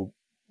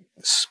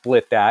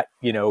 split that,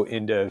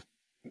 into,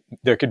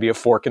 there could be a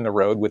fork in the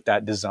road with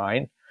that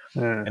design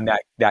and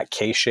that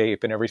K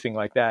shape and everything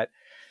like that.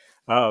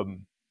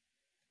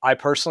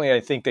 I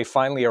think they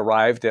finally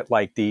arrived at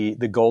like the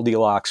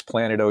Goldilocks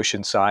Planet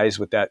Ocean size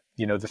with that,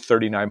 the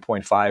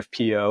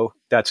 39.5 PO.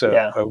 That's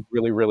a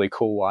really, really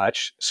cool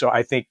watch. So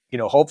I think,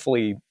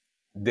 hopefully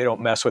they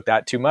don't mess with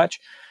that too much.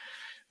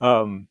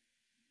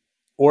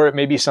 Or it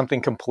may be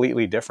something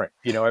completely different.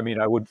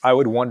 I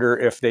would wonder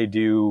if they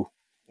do,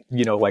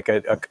 like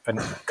a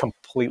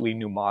completely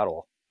new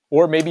model,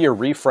 or maybe a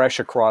refresh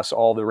across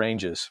all the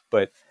ranges.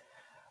 But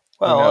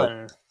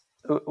and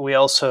we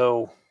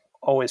also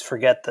always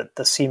forget that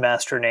the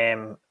Seamaster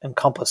name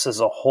encompasses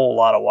a whole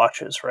lot of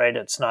watches, right?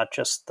 It's not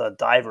just the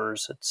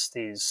divers; it's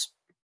these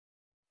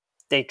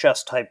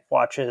Datejust type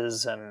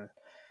watches and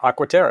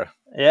Aquaterra.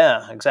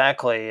 Yeah,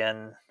 exactly.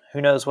 And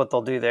who knows what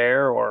they'll do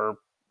there, or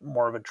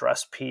more of a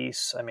dress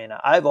piece. I mean,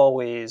 I've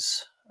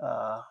always,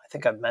 I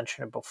think I've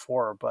mentioned it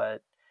before,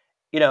 but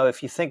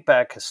if you think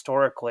back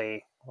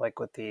historically, like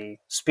with the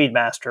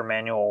Speedmaster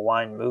manual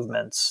wind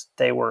movements,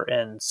 they were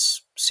in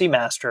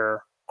Seamaster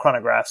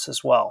chronographs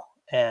as well.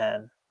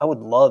 And I would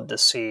love to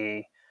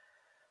see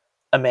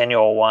a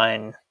manual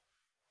wind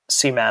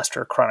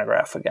Seamaster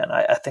chronograph again.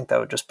 I think that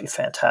would just be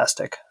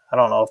fantastic. I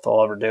don't know if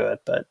they'll ever do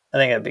it, but I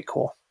think it'd be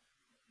cool.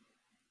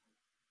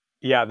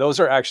 Yeah, those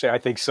are actually, I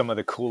think, some of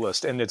the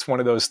coolest. And it's one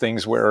of those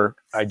things where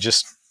I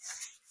just,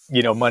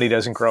 money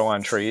doesn't grow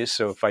on trees.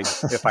 So if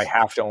I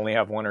have to only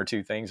have one or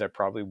two things, I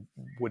probably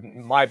wouldn't.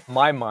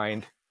 My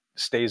mind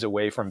stays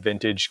away from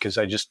vintage because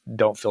I just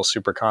don't feel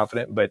super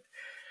confident. But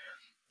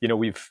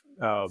we've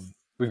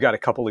got a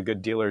couple of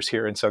good dealers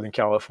here in Southern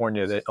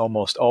California that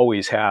almost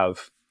always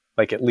have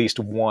like at least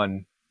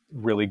one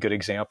really good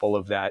example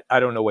of that. I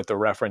don't know what the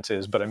reference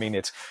is, but I mean,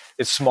 it's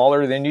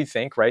smaller than you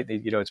think, right?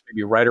 It's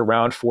maybe right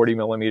around 40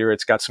 millimeter.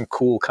 It's got some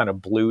cool kind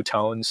of blue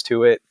tones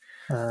to it,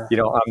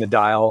 on the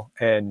dial,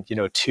 and,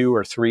 2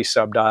 or 3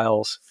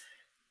 subdials,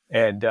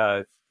 and,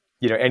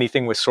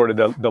 anything with sort of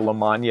the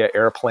Lamagna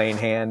airplane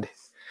hand.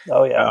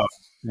 Oh yeah.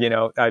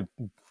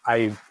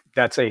 I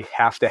that's a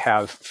have to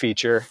have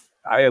feature.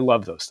 I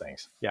love those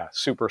things. Yeah.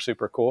 Super,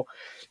 super cool.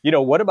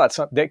 What about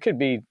something that could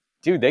be,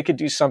 dude, they could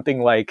do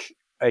something like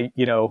a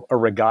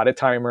regatta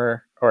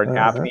timer or an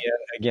apnea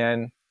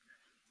again.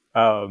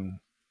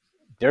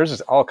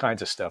 There's all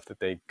kinds of stuff that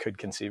they could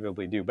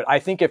conceivably do. But I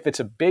think if it's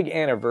a big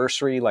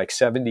anniversary, like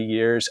 70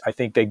 years, I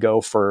think they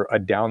go for a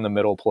down the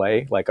middle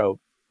play, like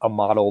a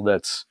model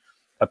that's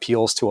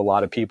appeals to a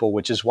lot of people,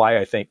 which is why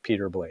I think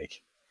Peter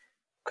Blake.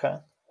 Okay.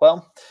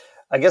 Well,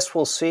 I guess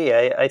we'll see.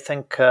 I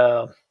think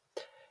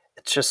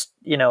it's just,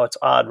 it's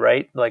odd,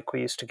 right? Like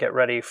we used to get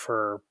ready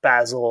for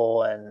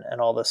Basel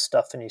and all this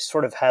stuff, and you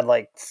sort of had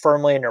like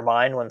firmly in your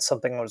mind when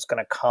something was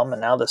going to come,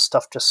 and now this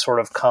stuff just sort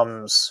of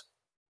comes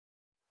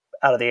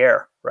out of the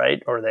air,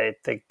 right? Or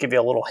they give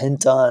you a little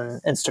hint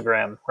on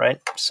Instagram, right?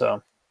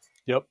 So.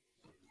 Yep.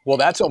 Well,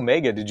 that's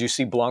Omega. Did you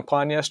see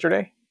Blancpain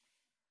yesterday?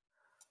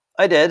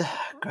 I did.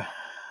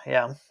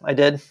 Yeah, I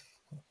did.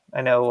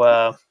 I know.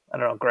 I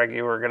don't know, Greg,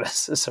 you're going to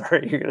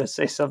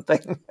say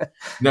something.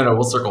 No,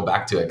 we'll circle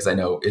back to it because I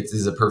know it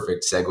is a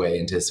perfect segue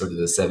into sort of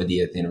the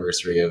 70th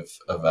anniversary of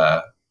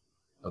the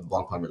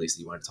Blancpain release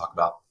that you wanted to talk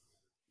about.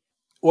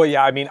 Well,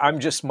 yeah, I mean, I'm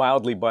just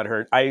mildly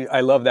butthurt. I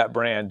love that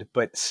brand,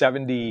 but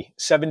 70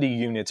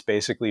 units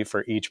basically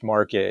for each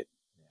market.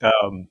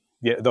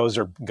 Those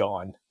are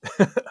gone.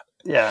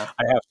 Yeah.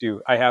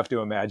 I have to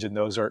imagine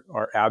those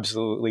are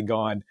absolutely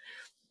gone.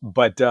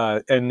 But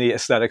and the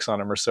aesthetics on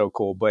them are so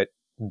cool. But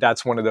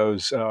that's one of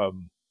those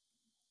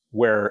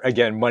where,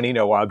 again, money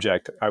no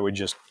object. I would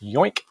just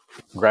yoink,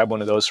 grab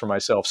one of those for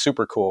myself.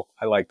 Super cool.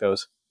 I like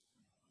those.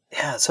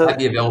 Yeah. So had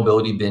the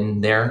availability been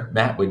there,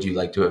 Matt, would you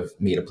like to have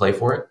made a play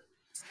for it?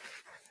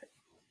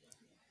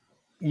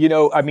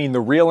 I mean,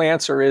 the real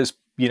answer is,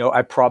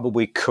 I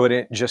probably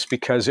couldn't, just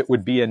because it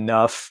would be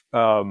enough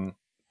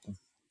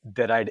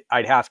that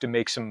I'd have to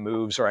make some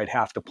moves, or I'd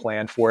have to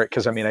plan for it.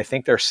 Because I mean, I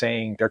think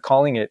they're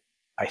calling it,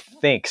 I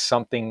think,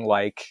 something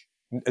like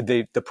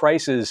the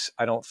price is,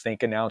 I don't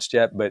think, announced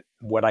yet, but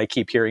what I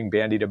keep hearing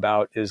bandied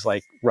about is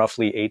like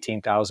roughly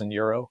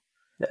 €18,000.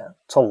 Yeah,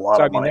 it's a lot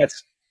of money.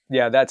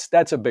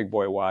 That's a big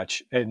boy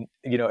watch, and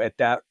at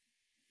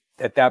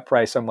that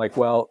price, I'm like,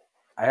 well,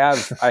 I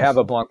have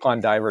a Blancpain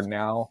diver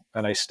now,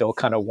 and I still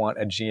kind of want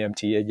a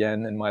GMT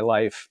again in my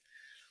life.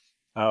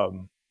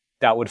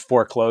 That would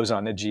foreclose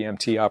on the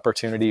GMT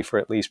opportunity for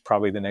at least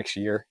probably the next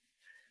year.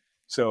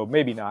 So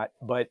maybe not.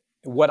 But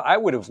what I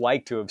would have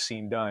liked to have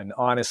seen done,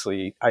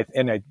 honestly, I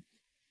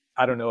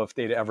don't know if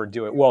they'd ever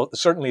do it. Well,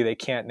 certainly they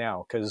can't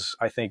now, because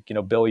I think,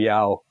 Bill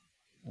Yao,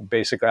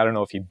 basically, I don't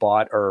know if he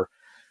bought or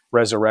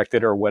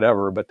resurrected or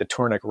whatever, but the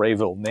Tournique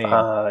Rayville name.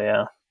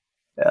 Yeah.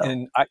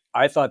 And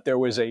I thought there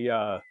was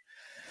a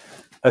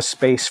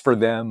space for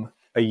them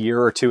a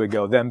year or two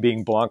ago, them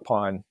being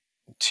Blancpain,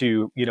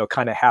 to, you know,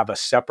 kind of have a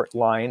separate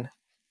line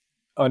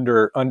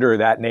under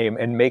that name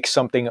and make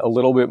something a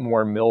little bit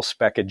more mil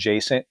spec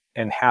adjacent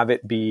and have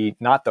it be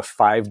not the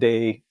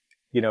 5-day,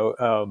 you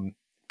know,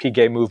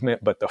 Piguet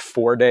movement, but the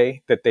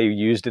 4-day that they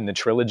used in the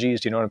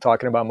trilogies. Do you know what I'm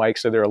talking about, Mike?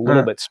 So they're a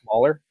little bit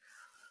smaller,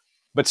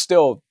 but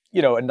still,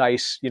 you know, a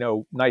nice, you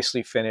know,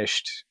 nicely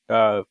finished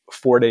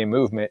 4-day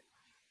movement.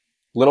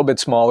 A little bit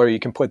smaller. You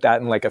can put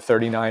that in like a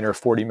 39 or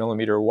 40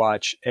 millimeter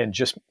watch and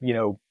just, you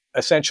know,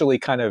 essentially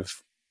kind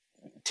of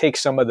take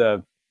some of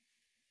the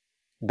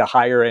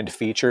higher end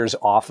features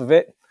off of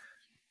it,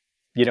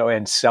 you know,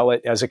 and sell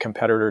it as a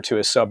competitor to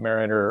a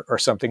Submariner or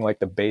something like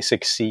the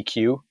basic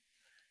CQ.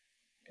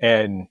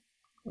 And,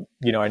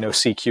 you know, I know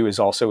CQ is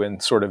also in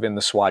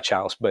the Swatch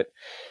house, but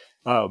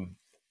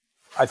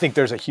I think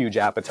there's a huge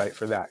appetite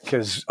for that,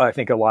 because I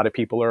think a lot of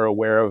people are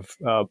aware of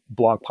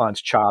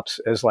Blancpain's chops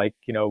as like,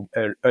 you know,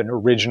 an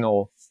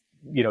original,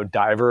 you know,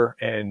 diver.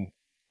 And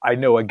I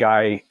know a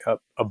guy,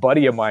 a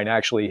buddy of mine,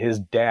 actually, his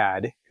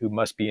dad, who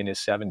must be in his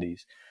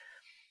 70s,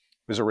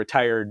 was a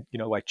retired, you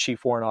know, like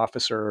Chief Warrant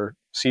Officer,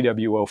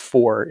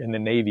 CW04 in the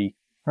Navy.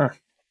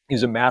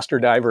 He's a master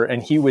diver,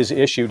 and he was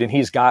issued, and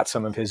he's got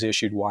some of his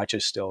issued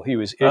watches still. He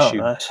was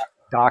issued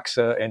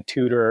Doxa and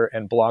Tudor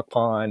and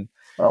Blancpain.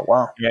 Oh,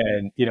 wow.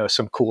 And, you know,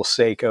 some cool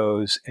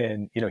Seikos,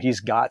 and, you know, he's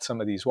got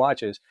some of these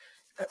watches.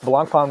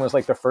 Blancpain was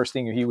like the first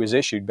thing he was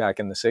issued back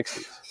in the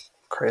 60s.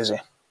 Crazy.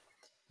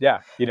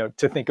 Yeah. You know,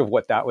 to think of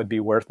what that would be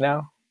worth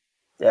now.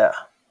 Yeah.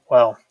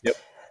 Well, yep.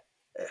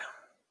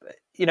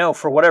 You know,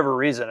 for whatever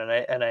reason,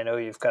 and I know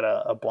you've got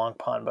a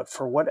Blancpain, but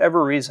for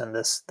whatever reason,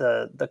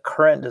 the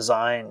current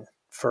design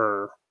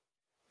for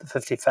the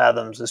 50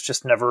 Fathoms has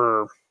just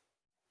never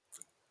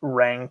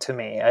rang to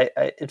me.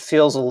 It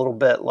feels a little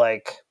bit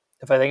like,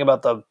 if I think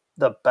about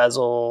the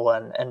bezel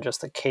and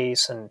just the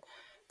case, and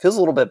it feels a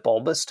little bit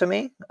bulbous to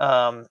me.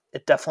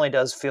 It definitely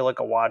does feel like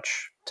a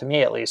watch, to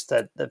me at least,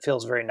 that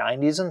feels very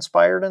 90s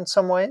inspired in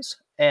some ways.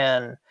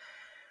 And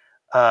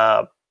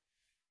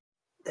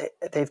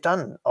they've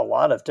done a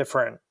lot of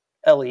different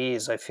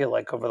LEs, I feel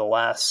like, over the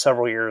last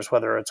several years,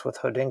 whether it's with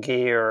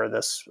Hodinkee or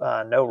this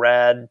No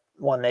Rad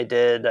one they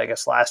did, I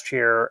guess, last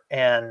year.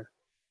 And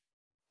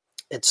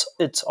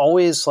it's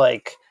always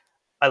like,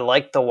 I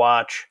like the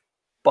watch,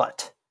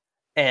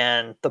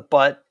 and the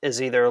but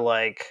is either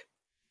like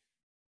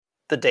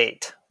the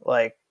date,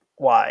 like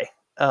why,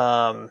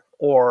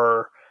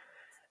 or,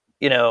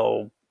 you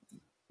know,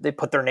 they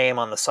put their name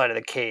on the side of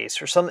the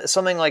case or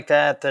something like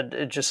that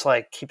it just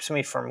like keeps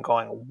me from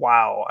going,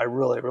 wow, I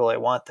really, really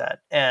want that.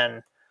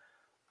 And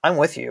I'm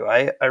with you.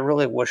 I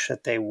really wish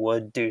that they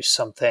would do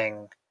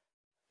something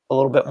a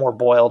little bit more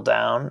boiled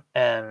down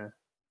and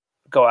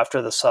go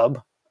after the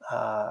sub.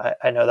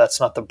 I know that's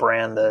not the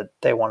brand that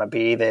they want to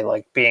be. They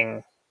like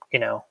being, you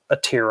know, a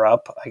tier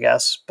up, I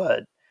guess,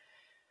 but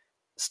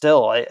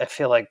still, I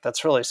feel like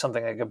that's really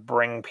something that could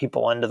bring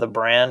people into the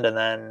brand, and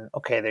then,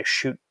 okay, they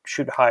shoot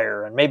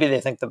higher, and maybe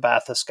they think the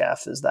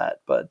Bathyscaphe is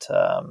that, but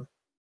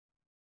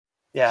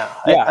yeah.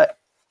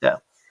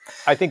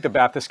 I think the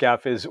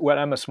Bathyscaphe is, when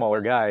I'm a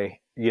smaller guy,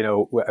 you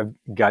know,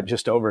 I've got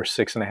just over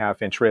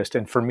 6.5 inch wrist,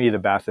 and for me, the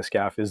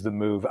Bathyscaphe is the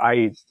move.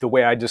 The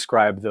way I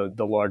describe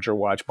the larger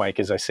watch, Mike,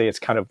 is I say it's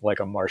kind of like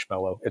a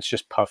marshmallow. It's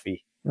just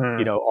puffy.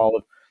 You know,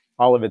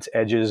 all of its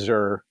edges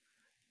are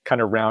kind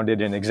of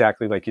rounded, and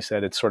exactly like you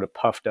said, it's sort of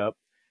puffed up.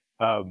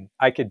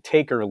 I could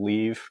take or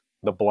leave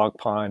the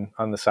Blancpain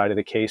on the side of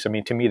the case. I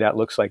mean, to me, that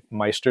looks like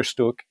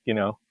Meisterstück, you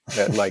know,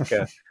 that like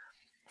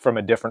from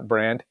a different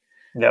brand.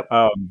 Yep.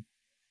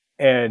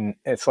 And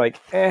it's like,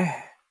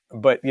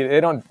 but you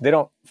know, they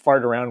don't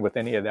fart around with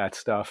any of that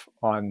stuff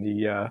on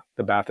the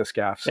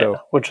Bathyscaphe. So,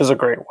 which is a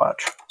great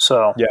watch.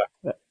 So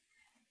yeah.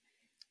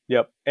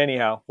 Yep.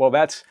 Anyhow, well,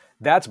 that's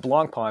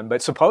Blancpain,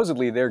 but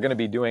supposedly they're going to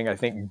be doing, I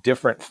think,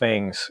 different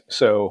things.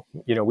 So,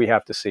 you know, we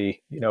have to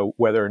see, you know,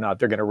 whether or not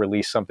they're going to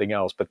release something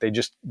else. But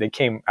they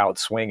came out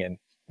swinging,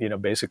 you know,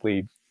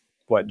 basically,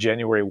 what,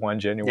 January 1,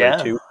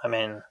 January 2? I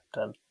mean,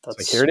 that's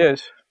like, here it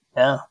is.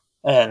 Yeah.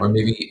 And or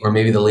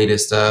maybe the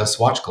latest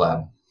Swatch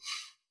collab.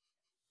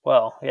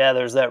 Well, yeah,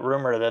 there's that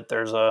rumor that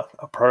there's a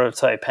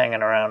prototype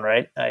hanging around,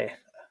 right? I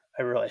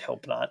really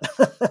hope not.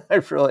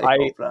 I really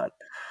hope not.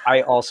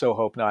 I also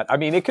hope not. I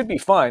mean, it could be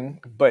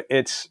fun, but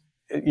it's,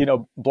 you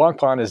know,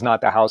 Blancpain is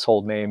not the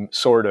household name,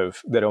 sort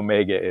of, that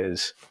Omega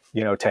is,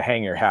 you know, to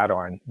hang your hat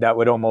on. That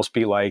would almost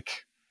be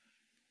like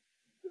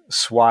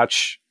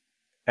Swatch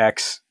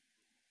X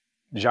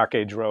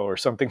Jacques Dro or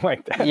something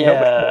like that.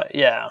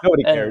 Yeah.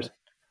 Nobody cares.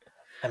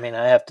 I mean,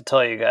 I have to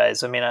tell you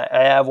guys, I mean,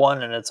 I have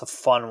one and it's a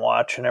fun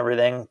watch and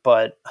everything,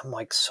 but I'm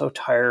like so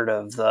tired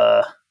of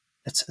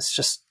it's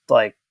just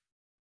like,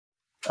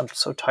 I'm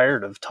so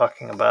tired of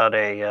talking about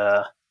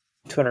a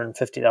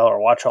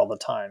 $250 watch all the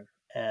time.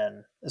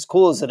 And as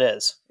cool as it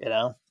is, you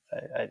know,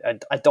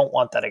 I don't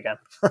want that again.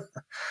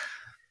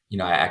 You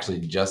know, I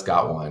actually just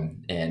got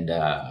one, and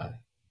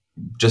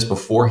just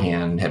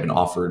beforehand had been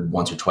offered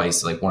once or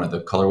twice, like one of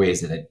the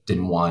colorways that I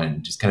didn't want,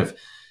 and just kind of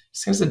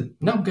said,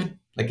 no, I'm good.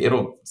 Like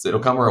it'll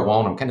come or it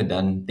won't. I'm kind of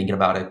done thinking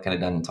about it, kind of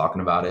done talking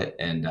about it.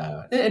 And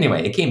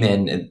anyway, it came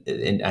in,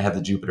 and I have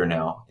the Jupiter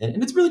now,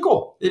 and it's really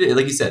cool.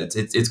 Like you said,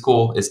 it's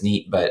cool, it's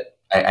neat, but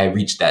I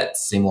reached that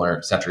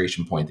similar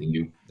saturation point that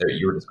you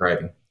were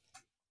describing.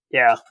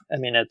 Yeah, I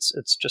mean it's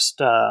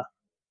just I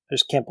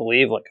just can't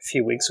believe like a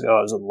few weeks ago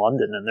I was in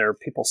London and there are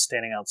people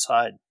standing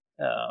outside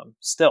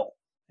still,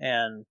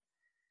 and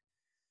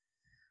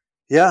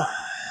yeah,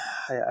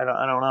 I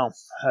don't know.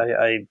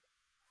 I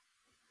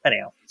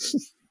anyhow,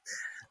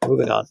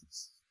 moving on.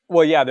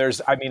 Well, yeah,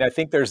 I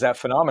think there's that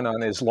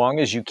phenomenon as long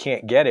as you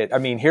can't get it. I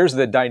mean, here's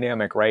the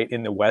dynamic, right?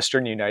 In the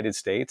Western United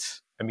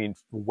States, I mean,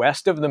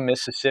 west of the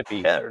Mississippi,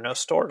 Yeah, there are no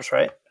stores,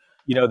 right?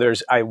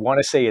 I want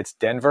to say it's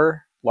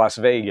Denver, Las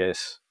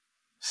Vegas,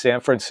 San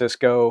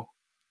Francisco,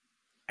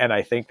 and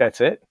I think that's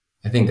it.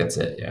 I think that's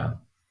it. Yeah.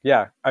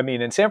 Yeah. I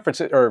mean, in San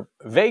Francisco or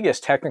Vegas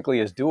technically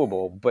is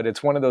doable, but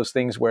it's one of those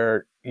things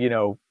where,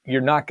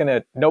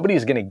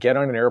 nobody's going to get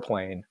on an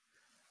airplane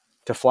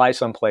to fly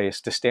someplace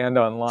to stand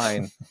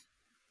online,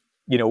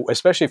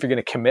 especially if you're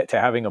going to commit to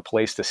having a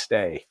place to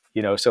stay,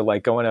 so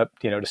like going up,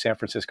 to San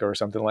Francisco or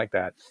something like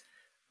that,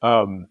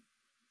 and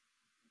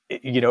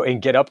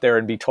get up there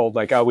and be told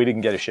like, oh, we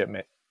didn't get a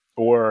shipment,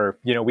 or,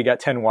 we got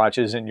 10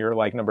 watches and you're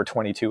like number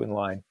 22 in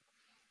line.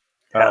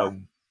 Yeah.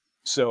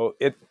 So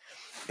it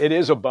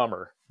is a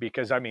bummer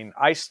because I mean,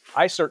 I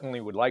certainly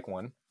would like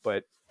one,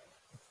 but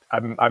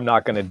I'm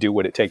not going to do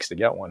what it takes to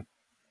get one.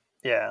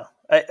 Yeah.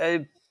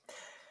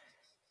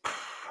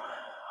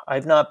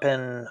 I've not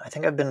been. I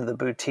think I've been to the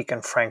boutique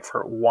in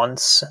Frankfurt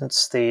once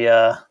since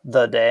the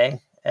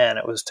day, and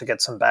it was to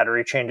get some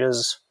battery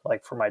changes,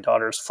 like for my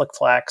daughter's Flick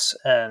Flacks,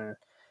 and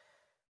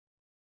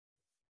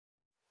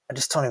I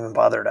just don't even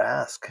bother to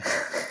ask.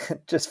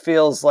 It just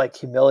feels like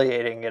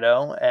humiliating,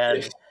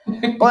 And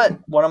but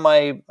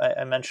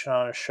I mentioned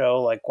on a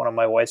show, like one of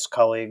my wife's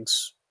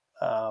colleagues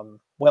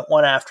went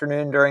one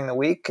afternoon during the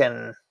week,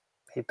 and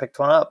he picked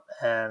one up,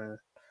 and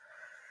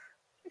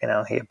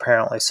he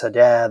apparently said,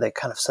 yeah, they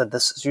kind of said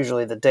this is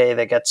usually the day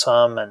they get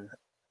some, and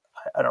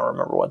I don't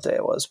remember what day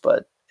it was,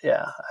 but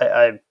yeah,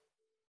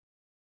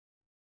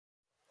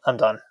 I'm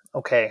done.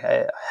 Okay,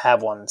 I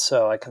have one,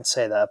 so I can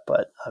say that,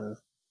 but I'm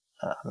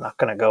not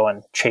going to go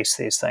and chase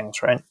these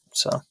things, right?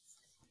 So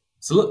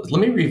let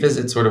me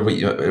revisit sort of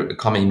a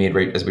comment you made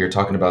right as we were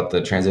talking about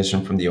the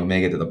transition from the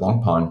Omega to the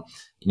Blancpain.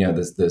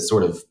 The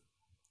sort of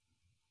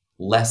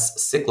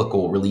less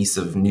cyclical release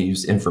of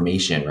news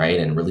information, right?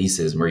 And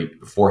releases where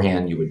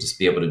beforehand you would just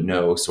be able to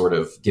know sort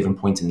of given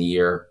points in the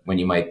year when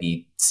you might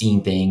be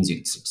seeing things, you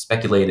could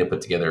speculate and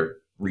put together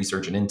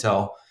research and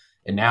intel.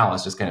 And now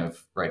it's just kind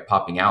of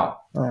popping out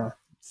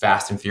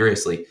fast and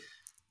furiously.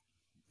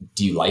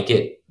 Do you like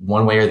it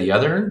one way or the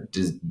other?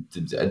 Does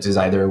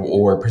either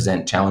or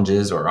present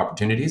challenges or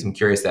opportunities? I'm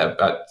curious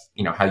about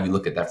how you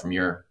look at that from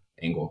your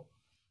angle.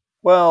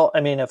 Well, I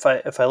mean, if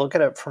I look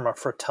at it from a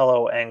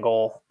Fratello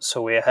angle,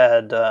 so we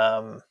had,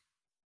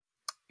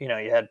 you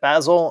had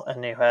Basel,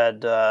 and you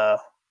had what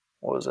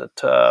was it?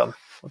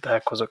 What the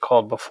heck was it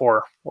called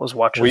before? What was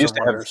Watches and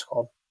Wonders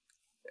called?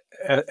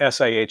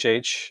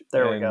 SIHH.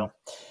 There we go.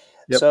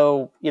 Yep.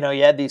 So you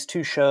had these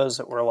two shows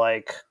that were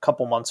like a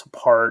couple months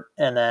apart,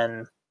 and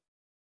then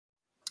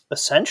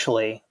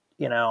essentially,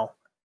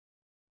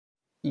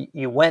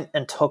 you went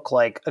and took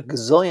like a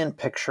gazillion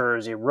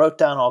pictures. You wrote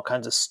down all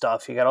kinds of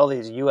stuff. You got all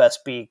these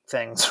USB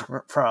things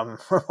from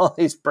all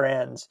these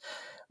brands,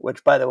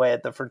 which, by the way,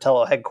 at the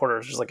Fratello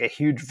headquarters, there's like a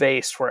huge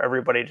vase where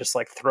everybody just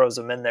like throws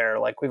them in there.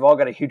 Like we've all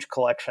got a huge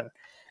collection.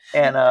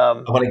 And I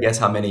want to guess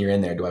how many are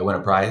in there. Do I win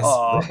a prize?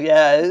 Oh,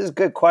 yeah, it is a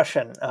good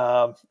question.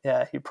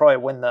 Yeah, you probably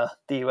win the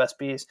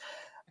USBs.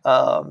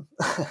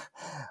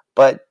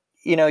 But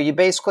you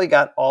basically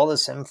got all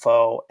this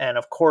info, and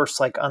of course,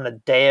 like on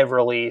the day of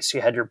release, you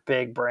had your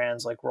big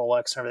brands like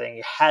Rolex and everything.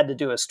 You had to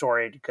do a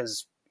story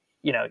because,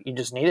 you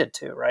just needed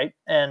to, right?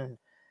 And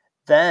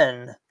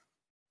then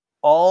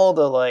all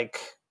the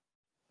like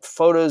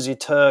photos you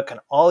took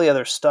and all the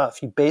other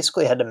stuff, you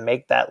basically had to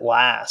make that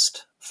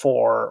last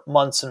for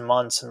months and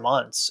months and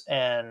months.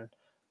 And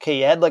okay,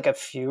 you had like a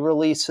few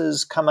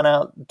releases coming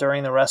out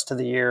during the rest of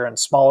the year and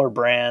smaller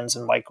brands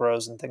and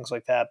micros and things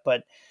like that,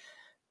 but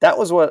that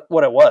was what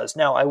it was.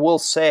 Now, I will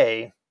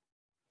say,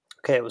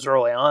 okay, it was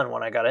early on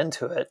when I got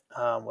into it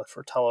with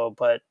Fratello,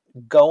 but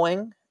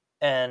going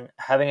and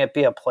having it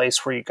be a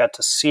place where you got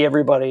to see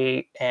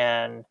everybody,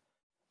 and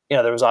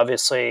there was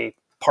obviously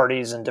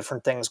parties and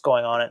different things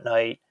going on at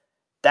night.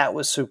 That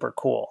was super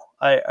cool.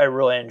 I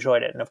really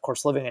enjoyed it. And of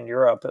course, living in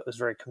Europe, it was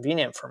very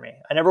convenient for me.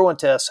 I never went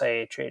to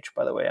SIHH,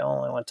 by the way. I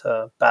only went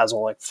to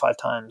Basel like 5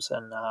 times.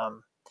 And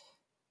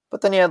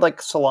but then you had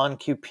like Salon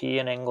QP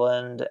in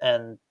England,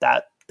 and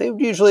that they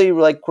would usually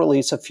like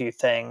release a few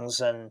things.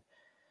 And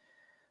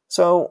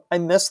so I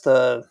missed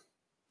the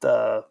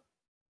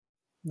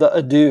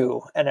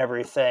ado and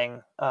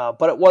everything.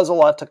 But it was a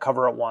lot to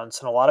cover at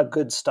once, and a lot of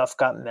good stuff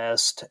got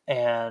missed.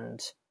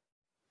 And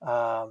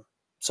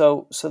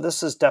So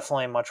this is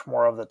definitely much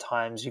more of the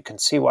times. You can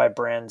see why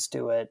brands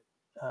do it,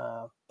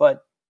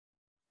 but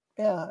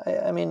yeah,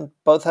 I mean,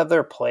 both have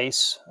their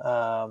place.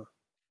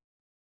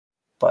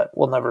 But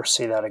we'll never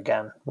see that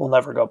again. We'll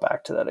never go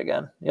back to that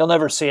again. You'll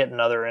never see it in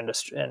other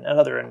industry. In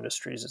other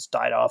industries, it's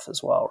died off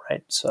as well,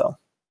 right? So,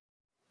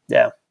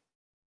 yeah,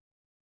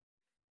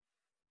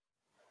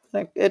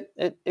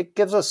 it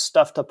gives us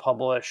stuff to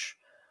publish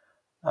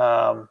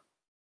on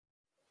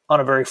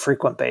a very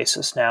frequent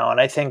basis now, and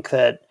I think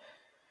that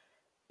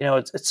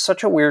it's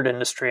such a weird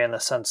industry in the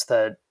sense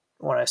that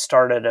when I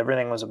started,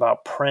 everything was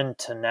about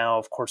print, and now,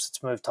 of course,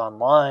 it's moved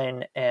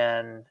online,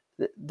 and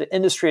the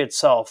industry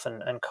itself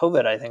and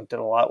COVID, I think, did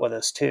a lot with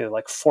this too,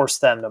 like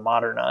forced them to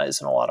modernize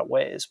in a lot of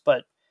ways.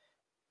 But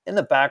in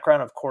the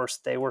background, of course,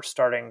 they were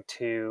starting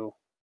to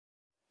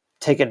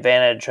take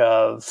advantage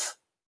of,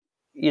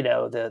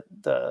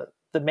 the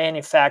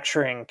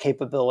manufacturing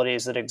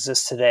capabilities that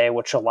exist today,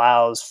 which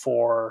allows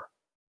for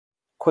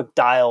quick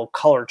dial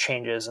color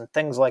changes and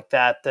things like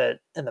that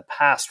in the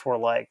past were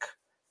like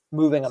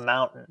moving a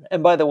mountain.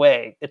 And by the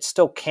way, it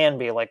still can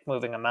be like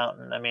moving a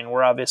mountain. I mean,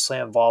 we're obviously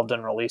involved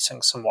in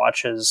releasing some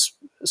watches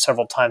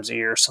several times a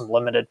year, some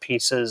limited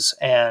pieces,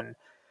 and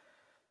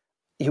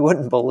you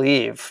wouldn't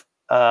believe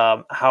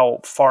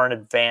how far in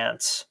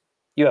advance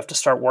you have to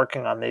start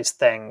working on these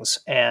things.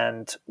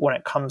 And when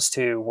it comes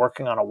to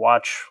working on a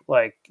watch,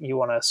 like you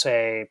want to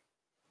say,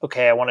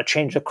 okay, I want to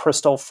change the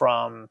crystal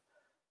from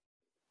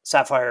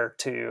sapphire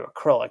to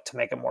acrylic to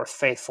make it more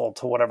faithful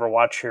to whatever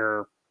watch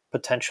you're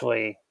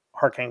potentially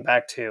harkening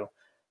back to.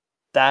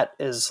 That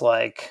is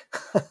like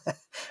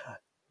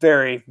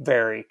very,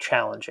 very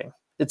challenging.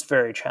 It's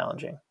very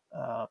challenging.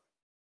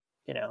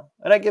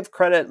 And I give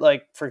credit,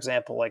 like, for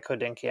example, like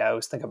Hodinkee, I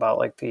always think about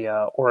like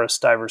the Oris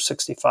Diver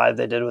 65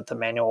 they did with the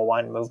manual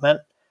wind movement.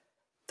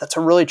 That's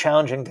a really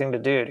challenging thing to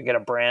do, to get a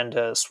brand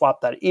to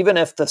swap that, even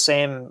if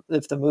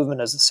the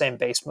movement is the same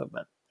base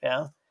movement.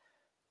 Yeah.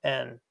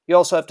 And you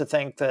also have to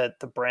think that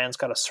the brand's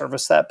got to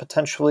service that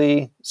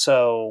potentially.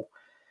 So,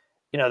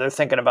 they're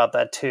thinking about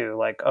that too.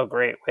 Like, oh,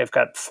 great, we've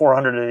got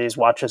 400 of these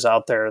watches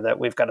out there that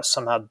we've got to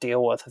somehow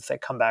deal with if they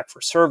come back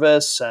for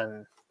service,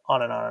 and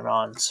on and on and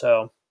on.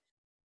 So,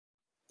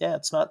 yeah,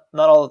 it's not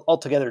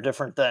altogether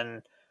different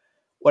than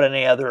what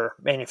any other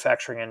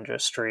manufacturing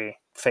industry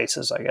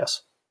faces, I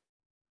guess.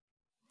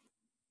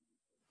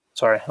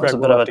 Sorry, that was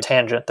Greg, a bit of a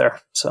tangent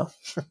there. So,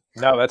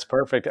 no, that's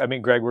perfect. I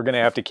mean, Greg, we're going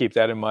to have to keep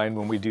that in mind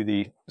when we do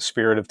the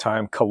Spirit of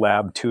Time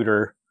collab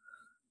Tudor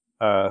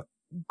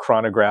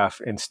chronograph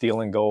in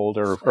steel and gold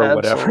or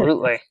whatever.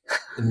 Absolutely.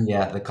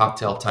 Yeah, the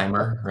cocktail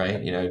timer, right?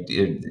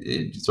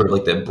 It's sort of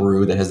like the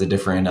brew that has the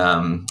different,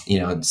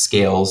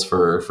 scales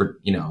for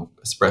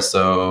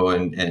espresso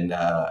and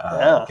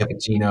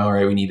cappuccino,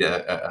 right? We need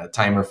a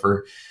timer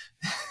for.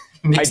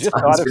 I just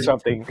thought of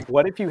something.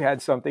 What if you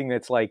had something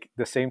that's like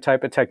the same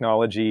type of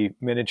technology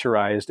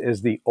miniaturized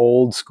as the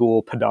old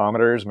school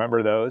pedometers?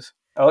 Remember those?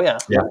 Oh, yeah.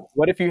 Yeah.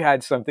 What if you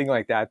had something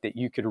like that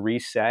you could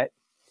reset,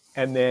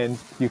 and then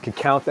you could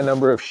count the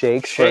number of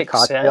shakes for a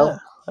cocktail? Yeah.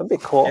 That'd be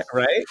cool. Yeah,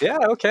 right? Yeah,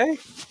 okay.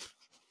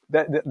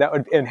 That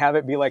would, and have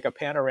it be like a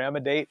panorama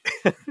date.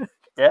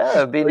 Yeah,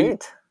 it'd be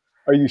neat.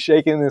 Are you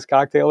shaking this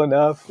cocktail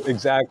enough?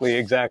 Exactly.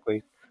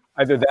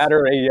 Either that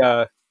or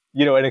an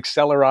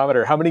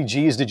accelerometer. How many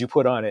G's did you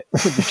put on it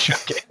when you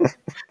shook it?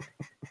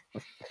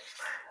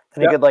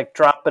 And you could like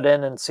drop it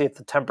in and see if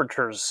the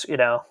temperature's,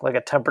 like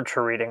a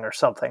temperature reading or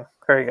something.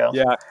 There you go.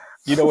 Yeah.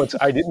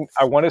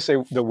 I want to say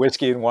the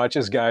Whiskey and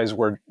Watches guys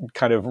were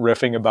kind of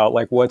riffing about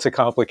like, what's a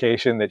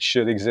complication that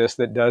should exist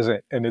that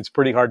doesn't? And it's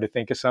pretty hard to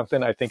think of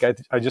something. I think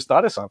I just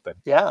thought of something.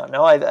 Yeah,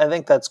 no, I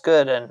think that's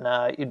good.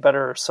 And you'd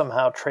better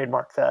somehow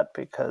trademark that,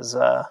 because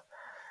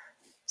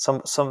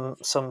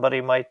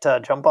somebody might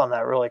jump on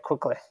that really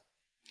quickly.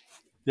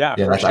 Yeah,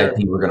 that's sure.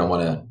 IP we're going to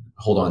want to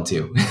hold on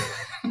to.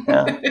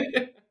 Yeah.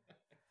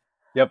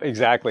 Yep,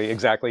 exactly.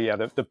 Yeah,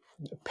 the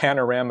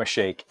panorama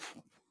shake.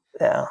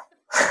 Yeah.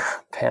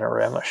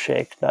 Panorama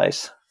shake.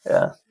 Nice.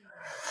 Yeah.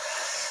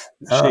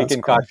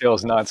 Shaken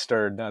cocktails, not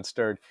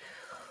stirred.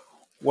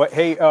 What?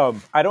 Hey,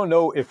 I don't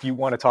know if you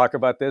want to talk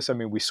about this. I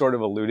mean, we sort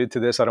of alluded to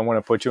this. I don't want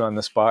to put you on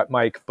the spot,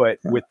 Mike, but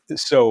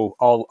so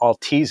I'll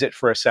tease it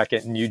for a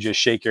second, and you just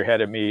shake your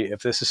head at me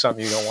if this is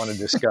something you don't want to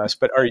discuss.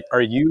 But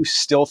are you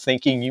still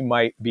thinking you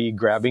might be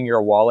grabbing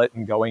your wallet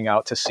and going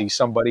out to see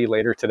somebody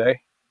later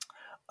today?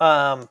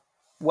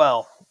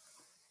 Well,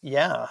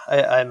 yeah,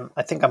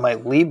 I think I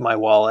might leave my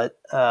wallet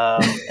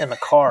in the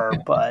car,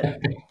 but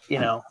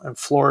in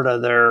Florida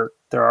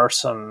there are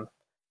some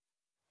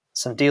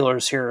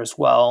dealers here as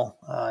well.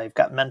 You've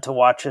got Menta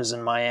watches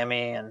in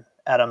Miami, and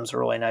Adam's a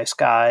really nice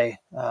guy.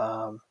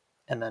 And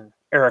then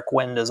Eric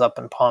Wind is up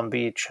in Palm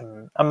Beach,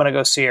 and I'm going to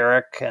go see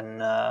Eric.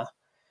 And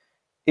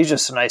he's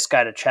just a nice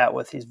guy to chat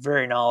with. He's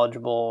very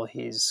knowledgeable.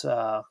 His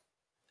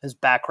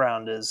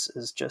background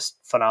is just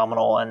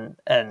phenomenal.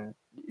 And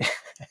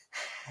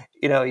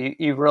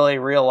you really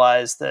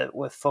realize that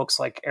with folks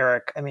like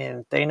Eric, I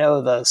mean, they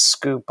know the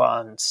scoop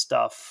on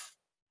stuff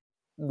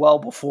well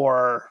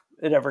before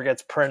it ever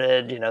gets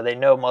printed. They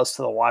know most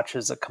of the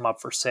watches that come up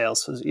for sale.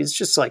 So it's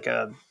just like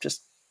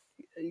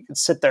you can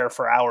sit there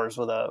for hours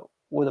with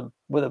a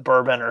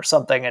bourbon or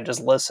something and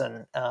just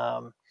listen.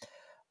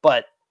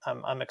 But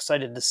I'm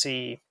excited to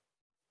see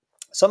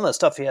some of the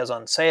stuff he has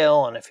on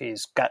sale, and if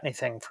he's got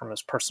anything from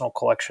his personal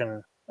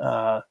collection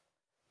to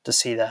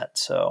see that.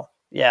 So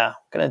yeah,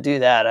 gonna do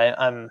that.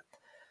 I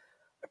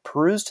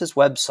perused his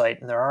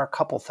website, and there are a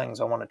couple things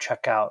I want to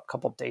check out, a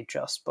couple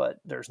Datejusts, but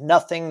there's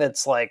nothing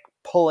that's like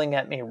pulling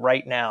at me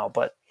right now.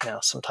 But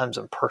sometimes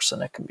in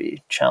person it can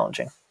be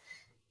challenging.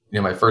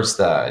 My first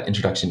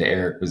introduction to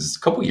Eric was a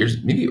couple years,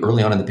 maybe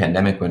early on in the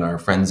pandemic, when our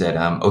friends at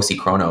OC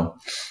Chrono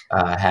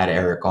had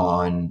Eric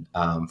on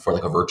for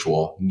like a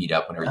virtual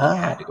meetup when everything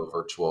had to go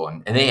virtual.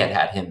 And they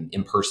had him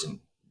in person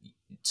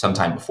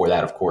sometime before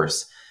that, of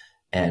course.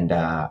 And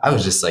I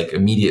was just like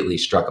immediately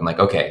struck. I'm like,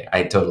 okay,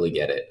 I totally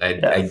get it.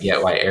 I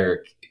get why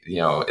Eric,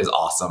 is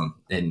awesome.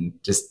 And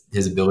just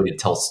his ability to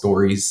tell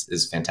stories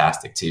is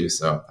fantastic too.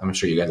 So I'm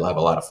sure you guys will have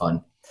a lot of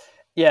fun.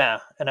 Yeah.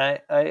 And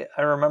I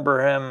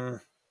remember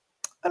him.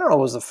 I don't know if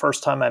it was the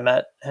first time I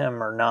met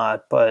him or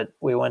not, but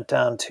we went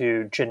down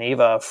to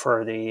Geneva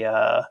for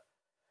the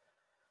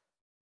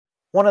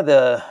one of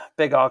the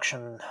big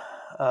auction.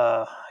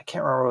 I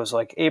can't remember if it was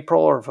like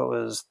April or if it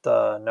was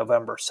the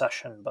November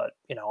session, but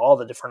all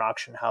the different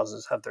auction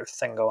houses have their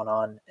thing going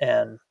on,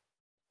 and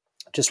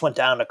just went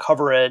down to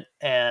cover it.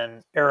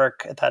 And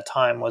Eric at that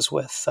time was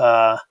with,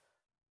 I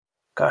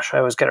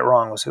always get it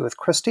wrong. Was he with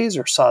Christie's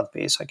or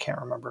Sotheby's? I can't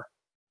remember.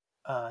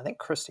 I think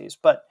Christie's,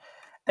 but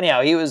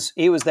anyhow, he was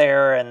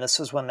there, and this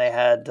is when they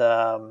had,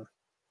 I'll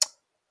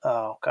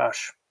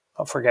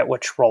forget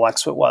which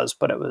Rolex it was,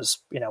 but it was,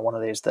 one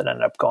of these that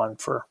ended up going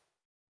for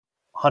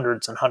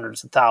hundreds and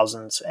hundreds of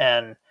thousands.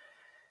 And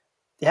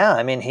yeah,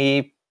 I mean,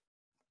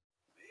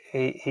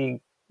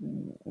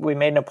 we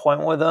made an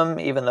appointment with him,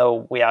 even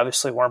though we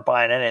obviously weren't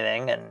buying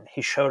anything. And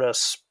he showed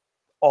us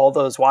all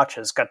those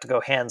watches, got to go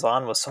hands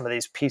on with some of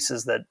these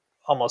pieces that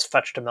almost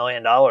fetched $1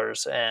 million.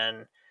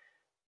 And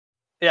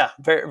yeah,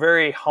 very,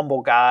 very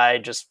humble guy,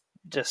 just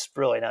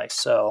really nice.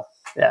 So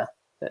yeah,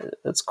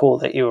 it's cool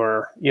that you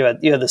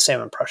had the same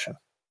impression.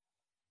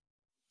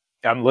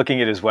 I'm looking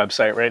at his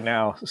website right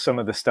now. Some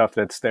of the stuff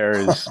that's there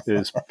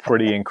is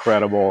pretty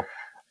incredible.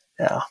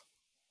 Yeah.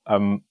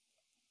 And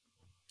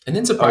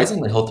then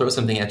surprisingly, he'll throw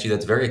something at you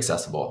that's very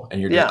accessible. And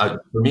you're just,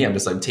 for me, I'm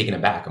just like taken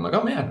aback. I'm like,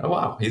 oh man, oh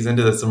wow, he's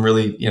into some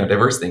really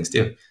diverse things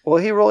too.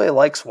 Well, he really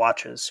likes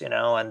watches,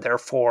 and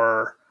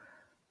therefore,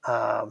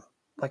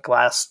 like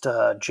last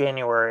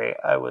January,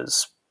 I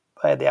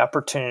had the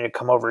opportunity to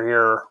come over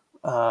here,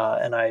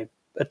 and I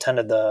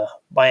attended the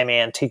Miami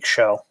Antique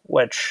Show,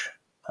 which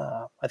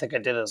I think I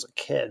did as a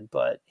kid,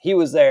 but he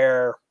was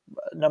there,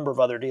 a number of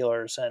other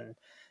dealers. And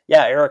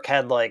yeah, Eric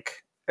had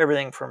like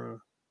everything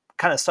from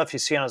kind of stuff you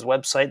see on his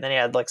website. And then he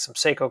had like some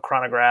Seiko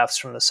chronographs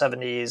from the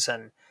 70s.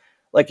 And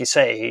like you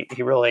say,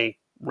 he really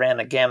ran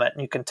the gamut.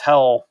 And you can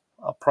tell,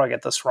 I'll probably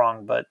get this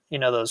wrong, but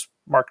those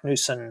Mark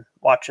Newson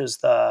watches,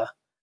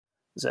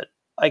 is it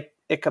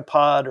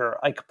Ichabod or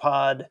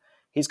Ichabod?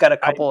 He's got a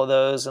couple of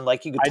those, and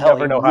like you could tell,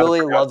 he really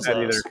loves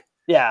those. Either.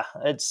 Yeah,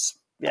 it's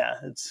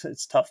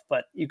tough,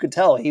 but you could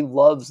tell he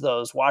loves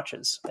those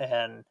watches,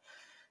 and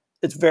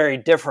it's very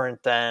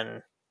different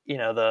than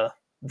the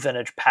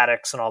vintage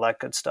Pateks and all that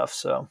good stuff.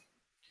 So,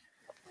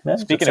 yeah,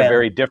 speaking of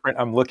very different,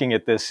 I'm looking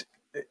at this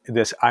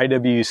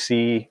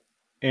IWC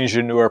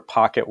Ingenieur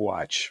pocket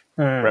watch,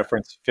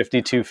 reference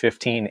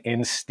 5215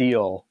 in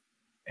steel,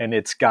 and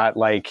it's got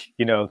like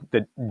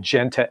the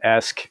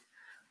Genta-esque.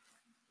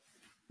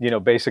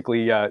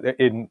 Basically,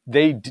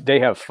 they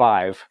have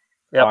 5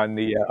 on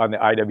the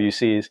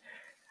IWCs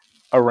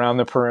around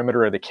the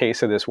perimeter of the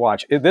case of this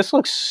watch. This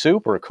looks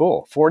super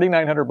cool.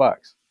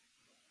 $4,900.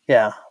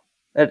 Yeah,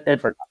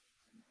 for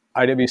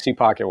IWC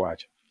pocket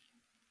watch.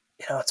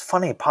 It's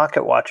funny,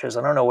 pocket watches.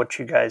 I don't know what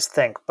you guys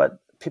think, but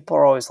people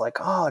are always like,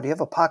 "Oh, do you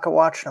have a pocket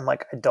watch?" And I'm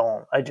like, I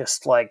don't. I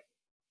just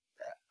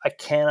I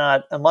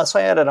cannot, unless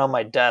I had it on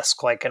my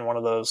desk, like in one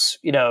of those,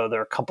 there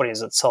are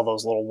companies that sell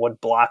those little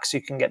wood blocks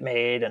you can get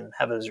made and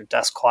have it as your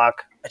desk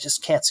clock. I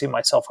just can't see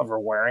myself ever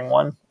wearing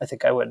one. I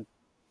think I would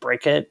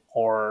break it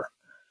or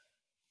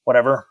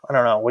whatever. I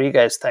don't know. What do you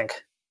guys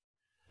think?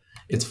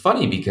 It's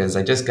funny because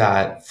I just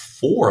got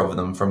 4 of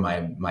them from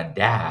my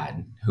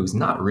dad, who's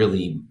not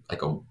really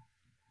like a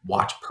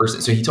watch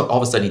person. So all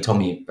of a sudden he told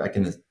me back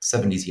in the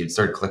 70s he had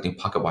started collecting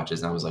pocket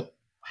watches, and I was like,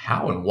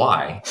 how and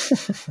why?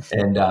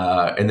 and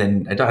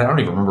then I don't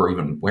even remember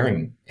even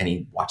wearing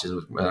any watches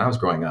when I was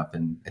growing up.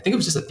 And I think it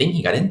was just a thing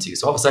he got into.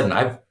 So all of a sudden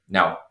I've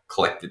now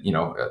collected,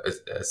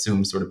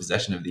 assumed sort of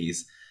possession of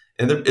these,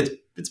 and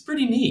it's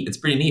pretty neat. It's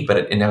pretty neat.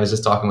 And I was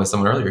just talking with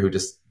someone earlier who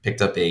just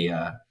picked up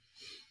a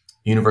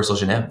Universal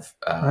Genève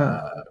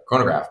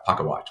chronograph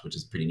pocket watch, which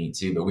is pretty neat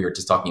too. But we were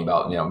just talking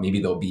about,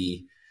 maybe there'll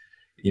be,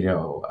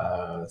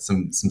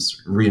 some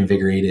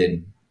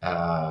reinvigorated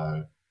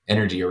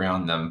energy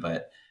around them.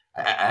 But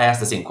I asked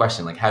the same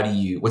question, like,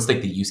 what's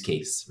like the use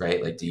case,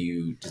 right? Like,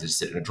 does it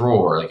sit in a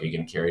drawer? Like, are you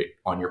going to carry it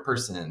on your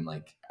person?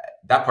 Like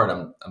that part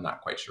I'm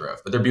not quite sure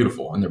of, but they're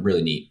beautiful and they're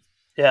really neat.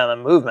 Yeah, the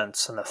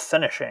movements and the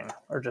finishing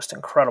are just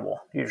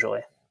incredible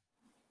usually.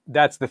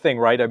 That's the thing,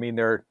 right? I mean,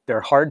 they're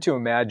hard to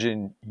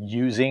imagine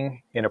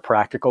using in a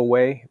practical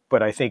way,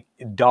 but I think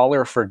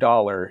dollar for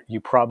dollar,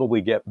 you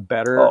probably get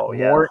better, Oh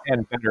yeah, more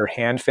and better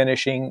hand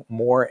finishing,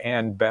 more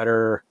and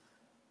better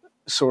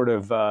sort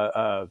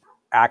of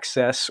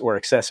access or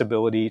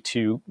accessibility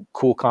to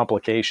cool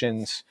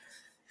complications.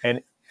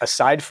 And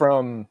aside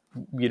from,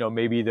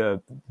 maybe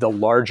the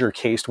larger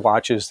cased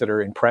watches that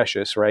are in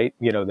precious, right?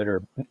 That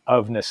are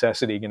of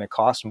necessity going to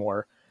cost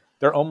more,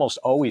 they're almost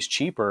always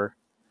cheaper,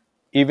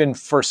 even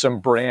for some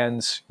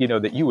brands,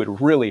 that you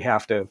would really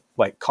have to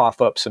like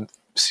cough up some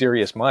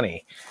serious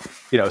money,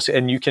 so,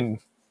 and you can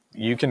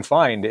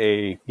find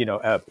a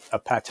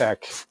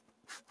Patek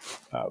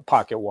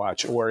pocket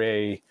watch, or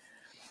a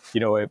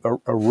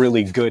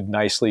really good,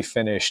 nicely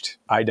finished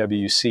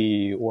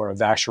IWC or a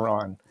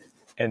Vacheron,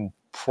 and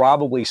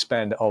probably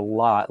spend a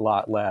lot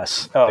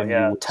less oh than you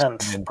yeah, would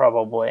tenth spend.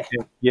 probably.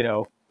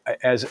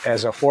 As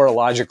a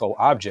horological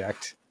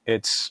object,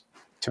 it's,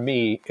 to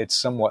me, it's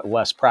somewhat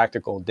less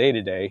practical day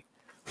to day,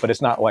 but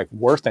it's not like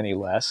worth any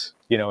less,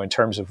 in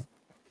terms of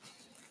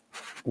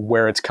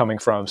where it's coming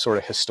from, sort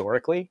of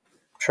historically.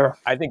 Sure.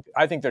 I think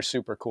they're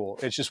super cool.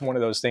 It's just one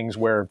of those things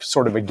where,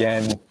 sort of,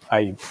 again,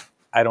 I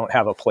don't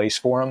have a place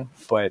for them,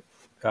 but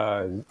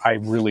I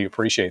really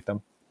appreciate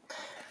them.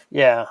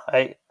 Yeah,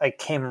 I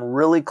came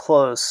really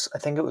close. I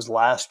think it was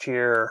last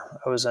year.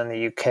 I was in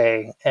the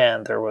UK,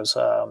 and there was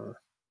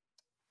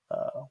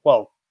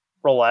well,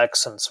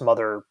 Rolex and some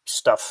other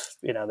stuff.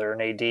 They're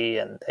an AD,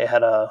 and they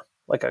had a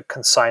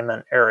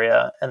consignment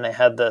area, and they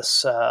had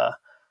this. I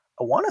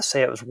want to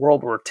say it was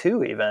World War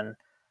II, even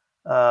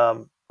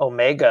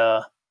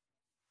Omega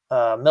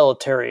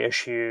military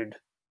issued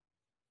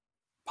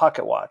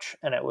pocket watch,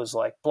 and it was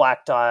like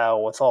black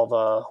dial with all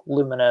the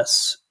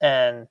luminous,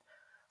 and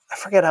I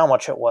forget how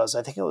much it was.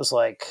 I think it was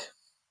like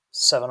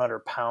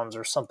 700 pounds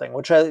or something,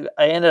 which I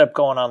ended up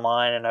going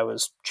online, and I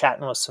was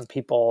chatting with some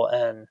people,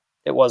 and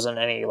it wasn't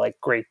any like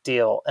great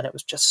deal. And it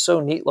was just so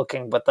neat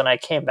looking. But then I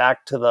came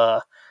back to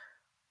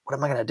what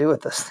am I going to do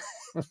with this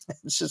thing?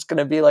 It's just going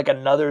to be like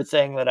another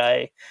thing that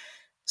I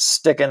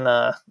stick in in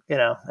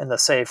the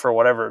safe or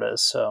whatever it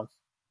is. So,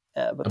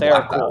 yeah, but A they are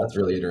black dial, cool. that's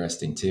really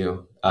interesting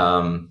too.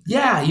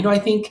 Yeah, I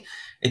think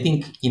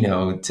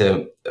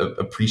to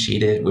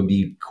appreciate it would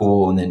be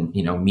cool, and then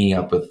meeting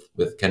up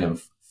with kind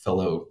of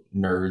fellow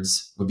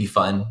nerds would be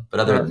fun. But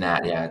other than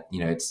that, yeah,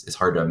 it's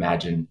hard to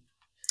imagine,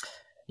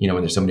 when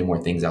there's so many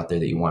more things out there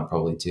that you want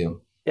probably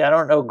too. Yeah, I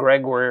don't know,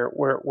 Greg,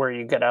 where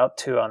you get out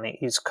to on the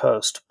East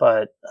Coast,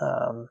 but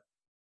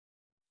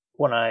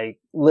when I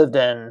lived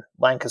in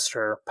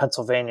Lancaster,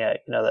 Pennsylvania,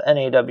 the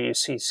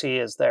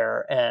NAWCC is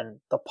there, and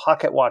the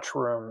pocket watch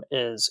room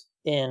is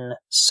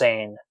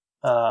insane.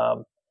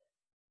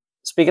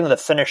 Speaking of the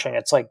finishing,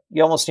 it's like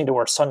you almost need to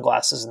wear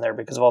sunglasses in there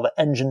because of all the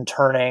engine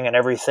turning and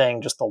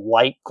everything, just the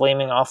light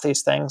gleaming off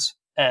these things.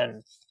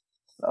 And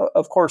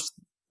of course,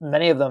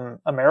 many of them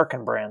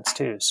American brands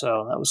too.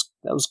 So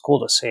that was cool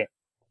to see.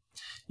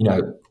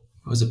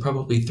 Was it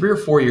probably 3 or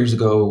 4 years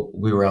ago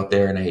we were out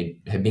there, and I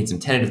had made some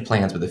tentative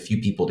plans with a few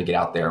people to get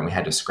out there, and we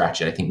had to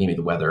scratch it. I think maybe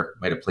the weather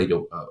might have played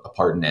a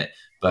part in it,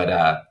 but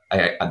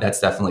that's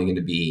definitely going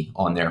to be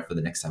on there for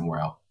the next time we're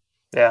out.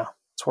 Yeah,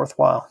 it's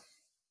worthwhile.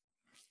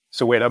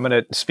 So wait,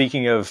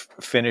 speaking of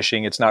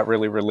finishing, it's not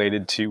really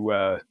related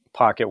to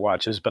pocket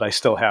watches, but I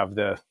still have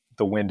the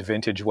Wind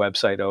Vintage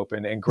website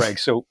open. And Greg,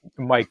 so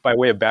Mike, by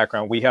way of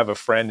background, we have a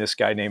friend, this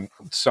guy named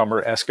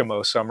Summer,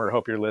 Eskimo Summer.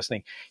 Hope you're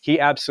listening.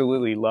 He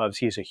absolutely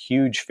he's a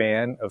huge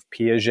fan of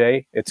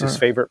Piaget. It's his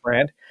favorite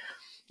brand.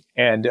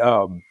 And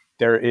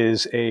there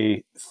is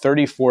a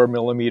 34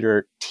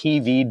 millimeter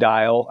TV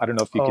dial. I don't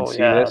know if you can see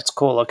this. It's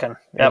cool looking.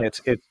 Yep. And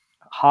it's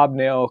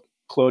hobnail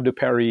Claude de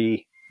Paris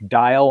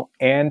dial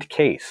and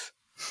case.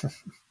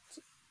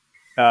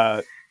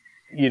 All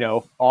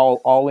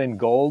in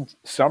gold.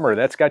 Summer,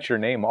 that's got your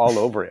name all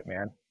over it,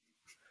 man.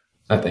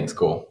 That thing's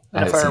cool.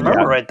 And if I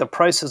remember right, the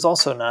price is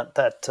also not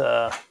that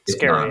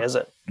scary, is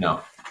it?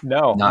 No,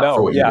 not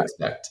for what you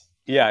expect.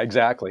 Yeah,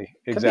 exactly.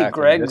 Could be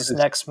Greg's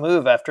next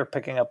move after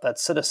picking up that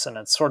Citizen.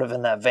 It's sort of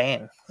in that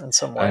vein in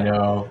some way. I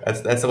know.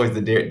 That's always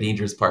the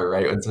dangerous part,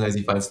 right? When sometimes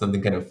you find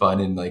something kind of fun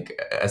and like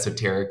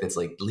esoteric that's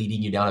like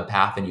leading you down a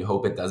path, and you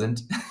hope it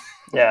doesn't.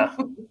 Yeah.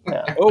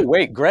 Oh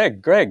wait,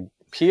 Greg,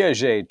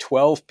 Piaget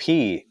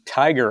 12P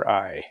Tiger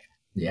Eye.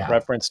 Yeah.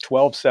 Reference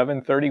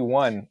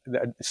 12731.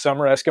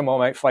 Summer Eskimo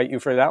might fight you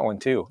for that one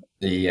too.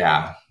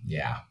 Yeah.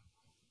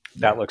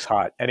 That looks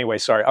hot. Anyway,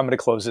 sorry, I'm going to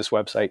close this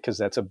website because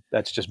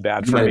that's just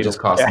bad for me. It just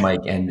cost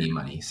Mike and me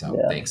money, so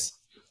thanks.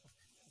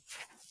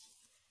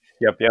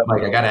 Yep.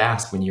 Mike, I got to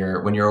ask, when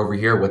you're over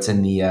here, what's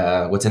in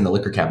the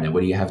liquor cabinet?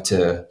 What do you have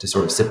to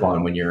sort of sip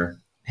on when you're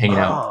hanging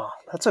out?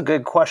 That's a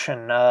good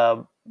question.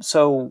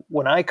 So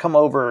when I come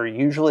over,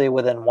 usually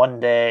within one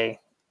day,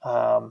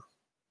 I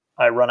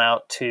run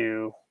out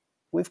to.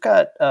 We've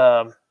got.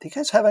 Do you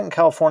guys have it in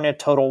California?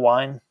 Total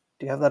Wine.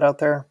 Do you have that out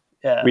there?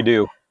 Yeah, we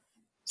do.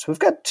 So we've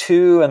got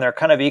two, and they're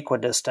kind of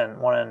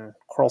equidistant. One in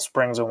Coral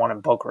Springs and one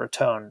in Boca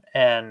Raton.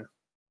 And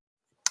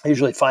I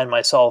usually find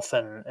myself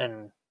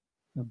in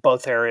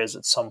both areas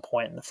at some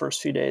point in the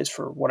first few days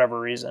for whatever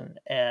reason.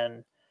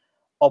 And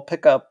I'll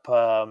pick up 2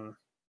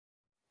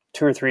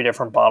 or 3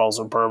 different bottles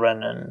of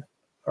bourbon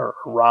or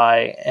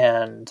rye,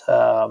 and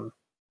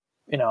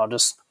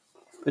just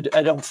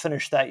I don't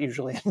finish that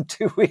usually in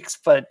 2 weeks,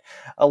 but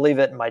I'll leave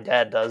it, and my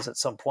dad does at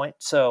some point.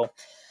 So,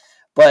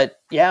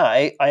 but yeah,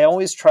 I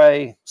always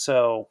try.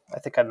 So I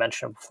think I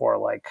mentioned before,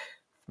 like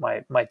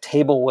my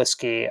table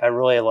whiskey, I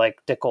really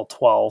like Dickel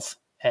 12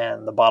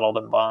 and the bottled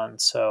in bond.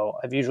 So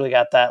I've usually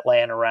got that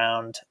laying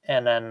around,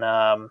 and then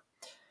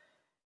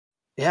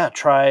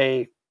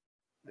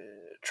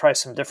try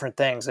some different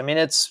things. I mean,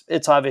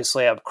 it's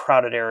obviously a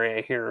crowded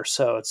area here,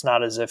 so it's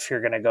not as if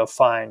you're going to go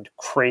find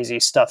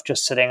crazy stuff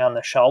just sitting on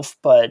the shelf.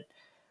 But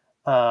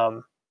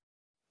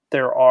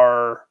there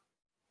are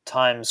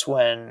times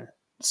when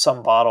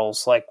some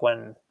bottles, like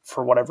when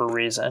for whatever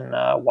reason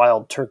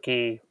Wild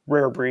Turkey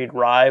rare breed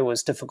rye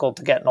was difficult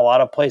to get in a lot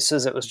of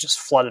places, it was just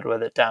flooded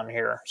with it down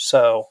here.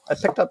 So I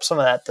picked up some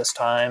of that this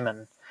time.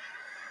 And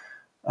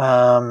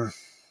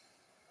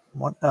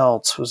what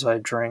else was I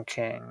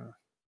drinking?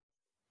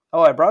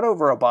 Oh, I brought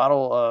over a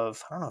bottle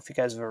of, I don't know if you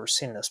guys have ever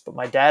seen this, but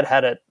my dad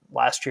had it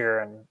last year,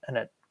 and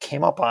it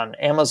came up on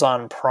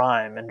Amazon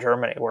Prime in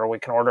Germany, where we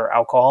can order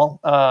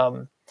alcohol.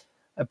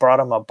 I brought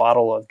him a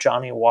bottle of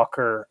Johnny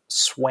Walker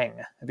Swing.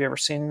 Have you ever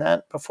seen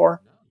that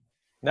before?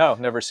 No,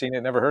 never seen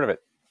it, never heard of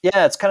it.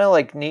 Yeah, it's kind of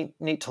like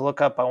neat to look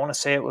up. I want to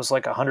say it was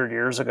like 100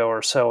 years ago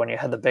or so, when you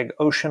had the big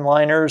ocean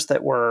liners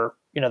that were,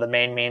 the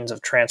main means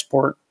of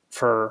transport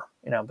for,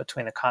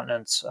 between the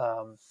continents.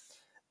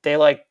 They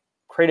like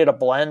created a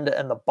blend,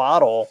 and the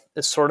bottle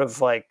is sort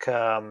of like,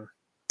 how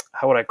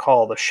would I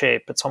call the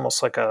shape? It's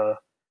almost like a,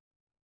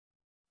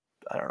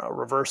 I don't know,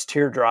 reverse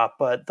teardrop,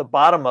 but the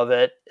bottom of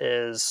it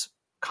is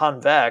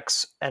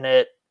convex, and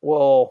it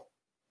will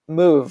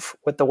move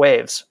with the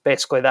waves.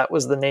 Basically, that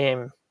was the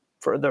name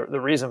for the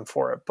reason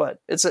for it. But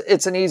it's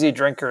an easy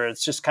drinker.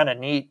 It's just kind of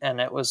neat, and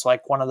it was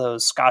like one of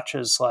those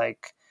scotches,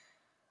 like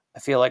I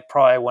feel like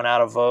probably went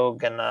out of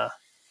vogue in the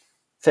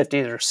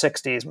 50s or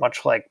 60s,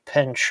 much like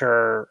Pinch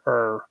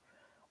or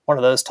one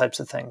of those types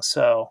of things.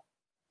 So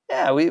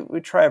yeah, we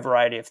try a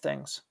variety of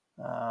things.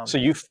 So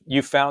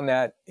you found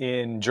that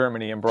in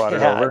Germany and brought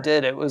it Yeah, over? I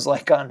did. It was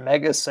like on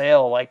mega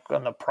sale, like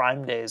on the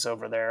Prime days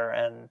over there,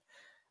 and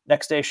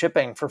next day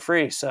shipping for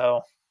free.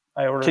 So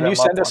I ordered. Can you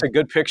send us a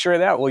good picture of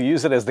that? We'll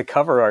use it as the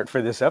cover art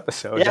for this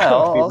episode. Yeah,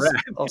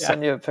 I'll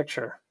send you a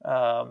picture.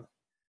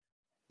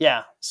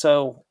 Yeah.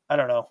 So I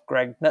don't know,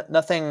 Greg.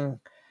 Nothing.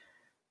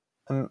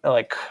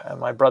 Like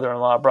my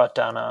brother-in-law brought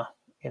down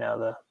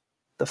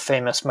the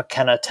famous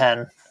McKenna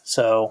 10.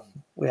 So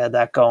we had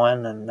that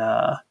going, and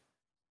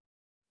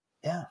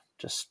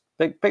just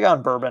big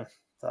on bourbon.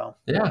 So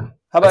yeah.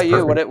 How about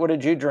you? What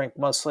did you drink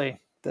mostly?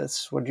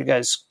 What did you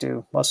guys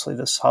do mostly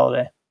this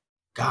holiday?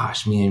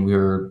 Gosh, man, we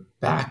were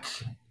back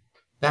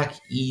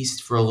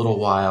east for a little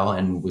while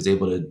and was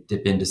able to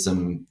dip into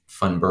some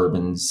fun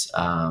bourbons.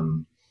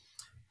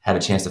 Had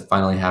a chance to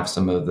finally have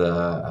some of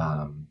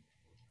the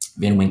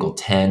Van Winkle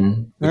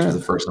 10, which was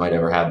the first time I'd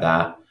ever had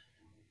that.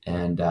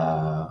 And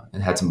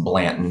had some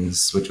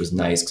Blanton's, which was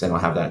nice because I don't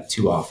have that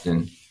too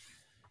often.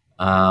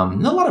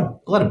 And a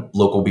lot of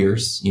local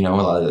beers, a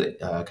lot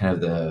of kind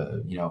of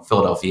the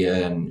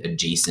Philadelphia and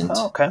adjacent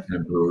kind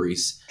of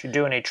breweries. Did you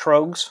do any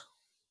Trogs?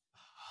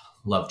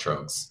 Love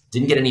Trogs.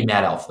 Didn't get any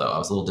Mad Elf though. I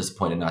was a little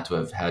disappointed not to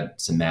have had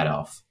some Mad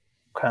Elf.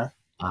 Okay.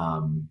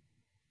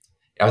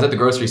 I was at the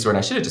grocery store and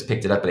I should have just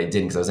picked it up, but I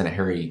didn't because I was in a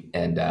hurry.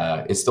 And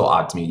it's still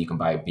odd to me you can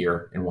buy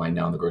beer and wine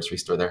now in the grocery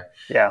store there.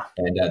 Yeah.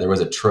 And there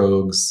was a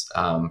Trogs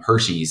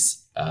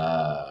Hershey's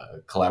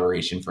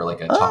collaboration for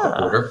like a chocolate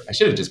porter. I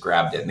should have just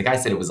grabbed it. And the guy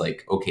said it was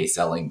like okay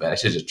selling, but I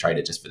should have just tried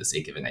it just for the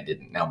sake of it. And I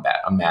didn't. Now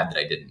I'm mad that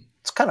I didn't.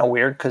 It's kind of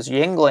weird because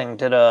Yuengling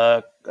did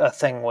a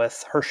thing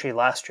with Hershey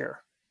last year.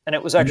 And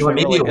it was actually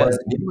really good.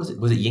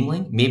 Was it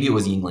Yuengling? Maybe it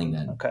was Yuengling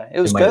then. Okay. It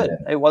was good.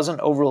 It wasn't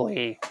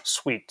overly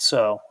sweet,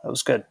 so it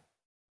was good.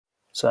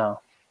 So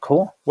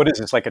cool. What is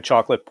this, like a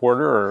chocolate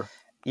porter or?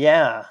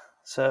 Yeah.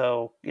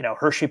 So,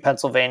 Hershey,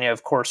 Pennsylvania,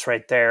 of course,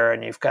 right there.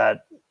 And you've got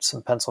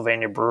some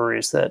Pennsylvania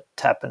breweries that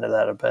tap into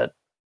that a bit.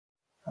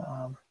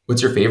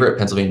 What's your favorite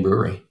Pennsylvania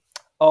brewery?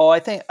 Oh, I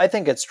think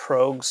it's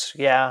Trogs.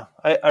 Yeah.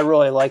 I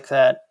really like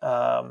that.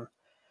 I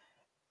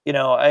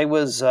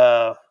was,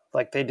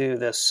 like they do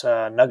this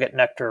Nugget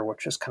Nectar,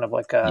 which is kind of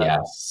like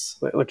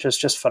which is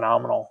just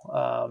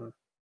phenomenal.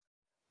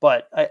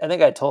 But I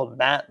think I told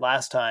Matt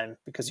last time,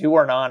 because you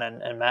weren't on,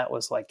 and Matt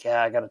was like,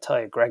 yeah, I got to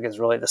tell you, Greg is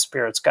really the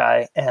spirits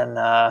guy. And,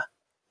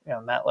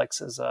 Matt likes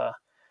his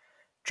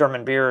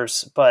German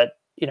beers. But,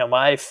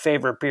 my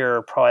favorite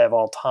beer probably of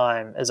all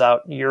time is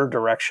out your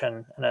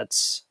direction. And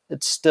it's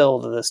still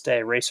to this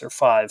day Racer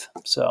 5.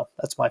 So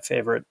that's my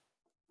favorite.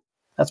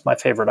 That's my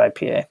favorite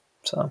IPA.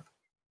 So.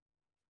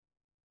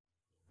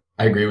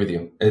 I agree with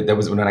you. That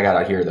was when I got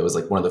out here. That was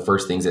like one of the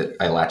first things that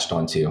I latched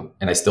onto.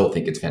 And I still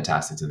think it's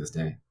fantastic to this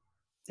day.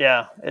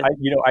 Yeah.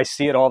 I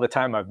see it all the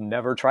time. I've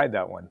never tried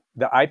that one.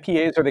 The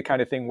IPAs are the kind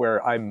of thing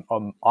where I'm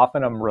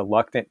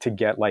reluctant to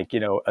get like,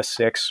 a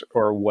 6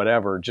 or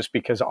whatever, just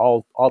because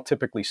I'll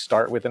typically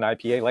start with an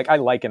IPA. Like I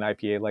like an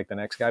IPA like the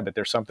next guy, but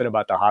there's something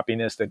about the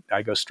hoppiness that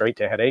I go straight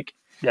to headache.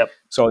 Yep.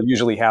 So I'll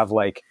usually have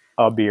like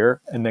a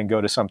beer and then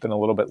go to something a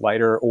little bit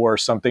lighter or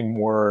something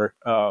more,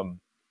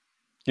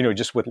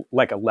 just with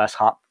like a less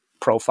hop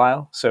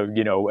profile. So,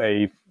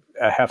 a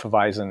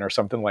Hefeweizen or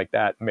something like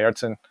that,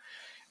 Märzen.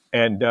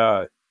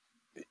 And,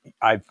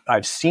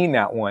 I've seen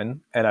that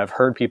one and I've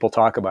heard people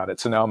talk about it.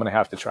 So now I'm going to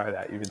have to try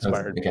that. You've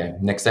inspired me. Okay.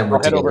 Next time we're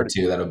together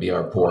too, that'll be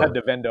our pour. I'll head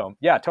to Vendome.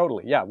 Yeah,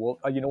 totally. Yeah. Well,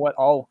 you know what?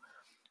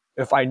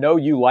 If I know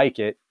you like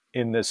it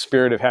in the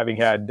spirit of having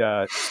had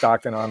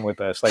Stockton on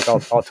with us, like I'll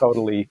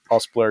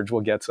splurge.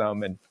 We'll get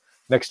some. And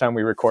next time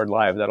we record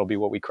live, that'll be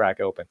what we crack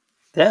open.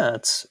 Yeah,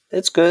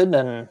 it's good.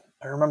 And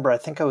I remember, I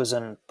think I was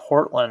in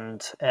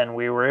Portland and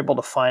we were able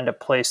to find a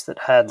place that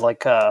had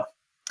like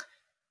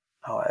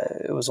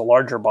it was a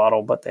larger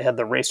bottle, but they had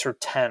the Racer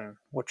 10,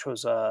 which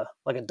was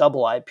like a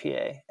double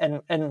IPA.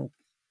 And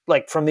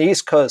like from the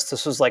East Coast,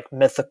 this was like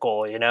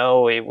mythical,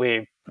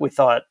 we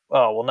thought,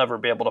 oh, we'll never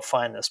be able to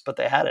find this, but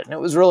they had it and it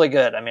was really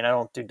good. I mean, I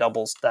don't do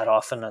doubles that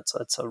often.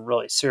 It's a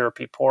really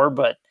syrupy pour,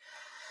 but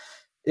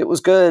it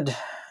was good.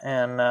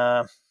 And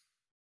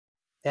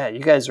yeah, you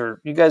guys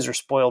are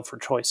spoiled for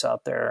choice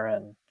out there.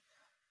 And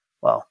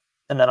well,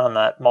 and then on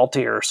that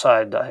maltier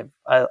side,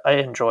 I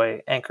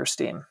enjoy Anchor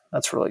Steam.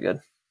 That's really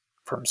good.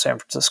 From San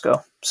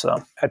Francisco.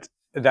 So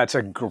that's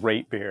a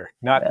great beer.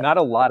 Not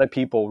a lot of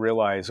people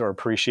realize or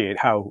appreciate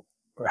how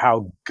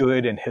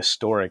good and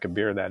historic a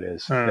beer that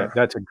is.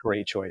 That's a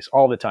great choice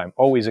all the time.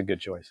 Always a good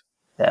choice.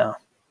 Yeah.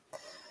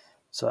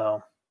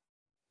 So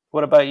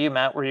what about you,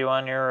 Matt? Were you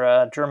on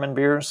your German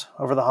beers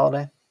over the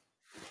holiday?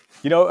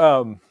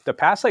 The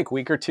past like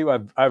week or two,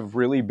 I've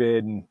really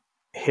been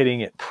hitting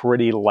it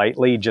pretty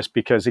lightly just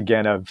because,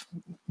 again, I've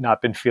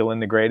not been feeling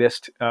the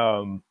greatest.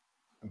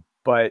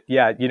 But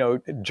yeah,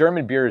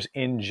 German beers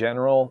in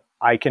general,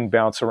 I can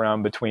bounce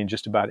around between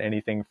just about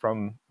anything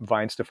from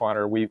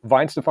Weihenstephaner.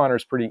 Weihenstephaner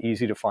is pretty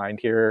easy to find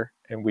here,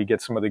 and we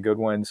get some of the good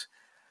ones.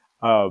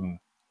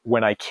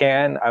 When I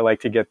can, I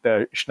like to get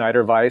the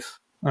Schneider Weiss.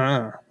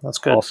 That's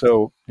good.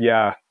 Also,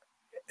 yeah,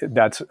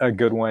 that's a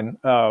good one.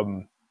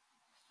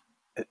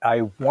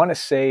 I want to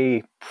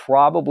say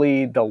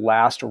probably the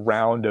last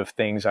round of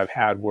things I've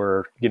had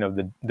were,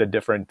 the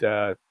different,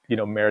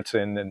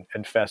 Märzen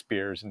and Fest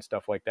beers and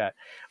stuff like that.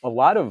 A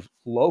lot of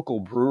local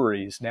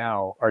breweries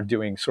now are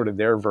doing sort of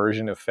their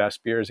version of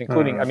Fest beers,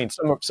 including, I mean,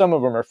 some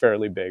of them are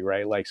fairly big,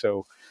 right? Like,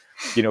 so,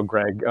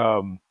 Greg,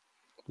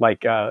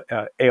 like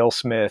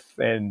AleSmith,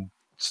 and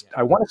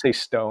I want to say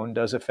Stone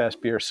does a Fest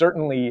beer.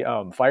 Certainly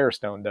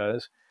Firestone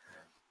does.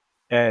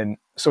 And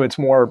so it's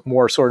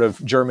more sort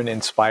of German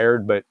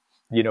inspired, but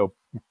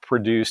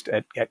produced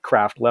at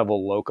craft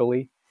level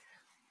locally.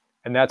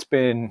 And that's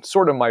been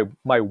sort of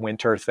my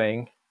winter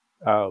thing.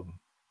 And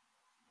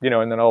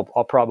then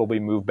I'll probably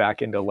move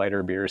back into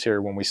lighter beers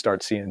here when we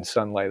start seeing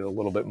sunlight a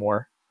little bit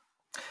more.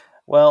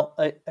 Well,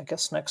 I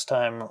guess next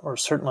time, or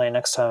certainly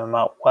next time I'm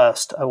out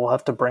west, I will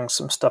have to bring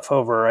some stuff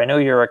over. I know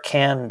you're a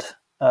canned,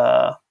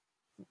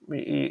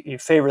 you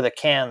favor the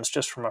cans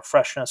just from a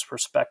freshness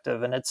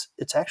perspective. And it's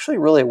actually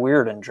really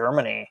weird in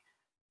Germany.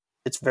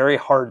 It's very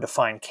hard to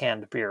find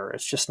canned beer.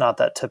 It's just not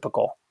that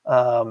typical.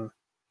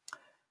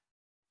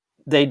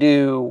 They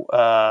do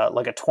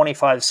like a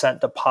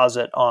 25-cent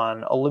deposit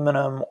on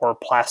aluminum or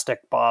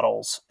plastic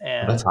bottles.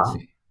 And that's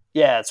high.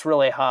 Yeah, it's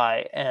really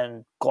high.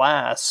 And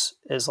glass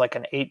is like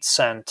an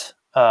 8-cent,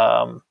 8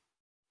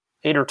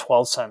 or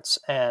 12 cents.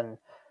 And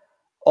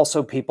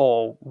also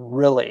people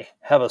really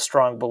have a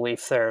strong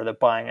belief there that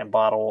buying in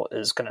bottle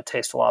is going to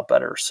taste a lot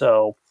better.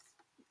 So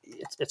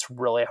it's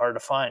really hard to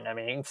find. I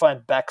mean, you can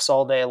find Beck's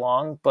all day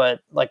long, but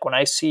like when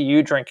I see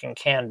you drinking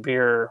canned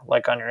beer,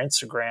 like on your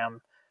Instagram,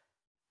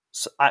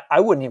 so I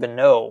wouldn't even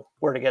know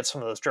where to get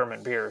some of those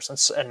German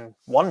beers. And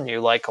one you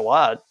like a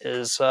lot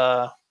is,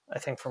 I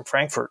think from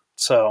Frankfurt.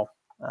 So,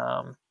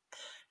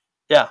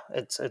 yeah,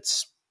 it's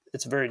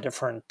a very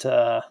different,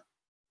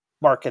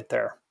 market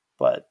there,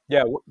 but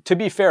yeah, to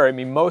be fair, I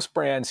mean, most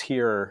brands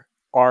here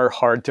are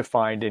hard to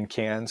find in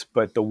cans,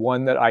 but the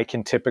one that I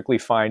can typically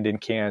find in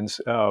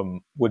cans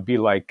would be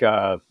like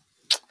Kloster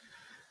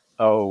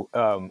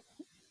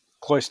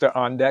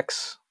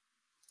Andex.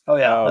 Oh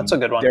yeah, that's a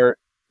good one.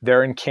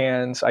 They're in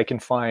cans. I can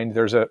find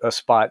there's a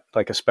spot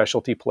like a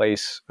specialty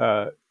place,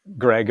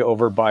 Greg,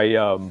 over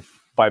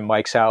by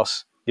Mike's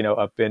house,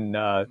 up in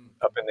the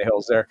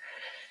hills there.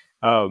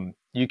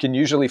 You can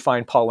usually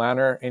find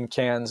Paulaner in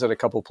cans at a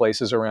couple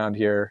places around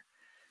here,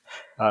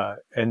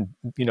 and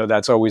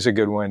that's always a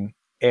good one.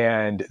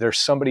 And there's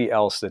somebody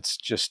else that's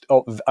just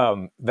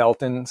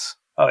Veltins.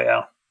 Oh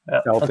yeah,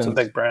 Veltins. That's a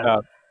big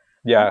brand.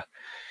 Yeah.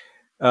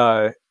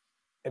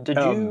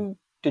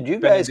 Did you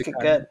guys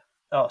get?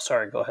 Oh,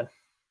 sorry. Go ahead.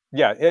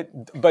 Yeah,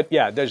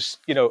 there's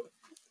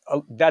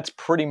that's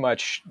pretty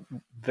much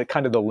the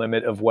kind of the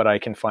limit of what I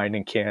can find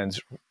in cans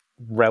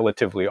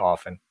relatively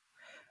often.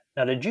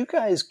 Now, did you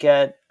guys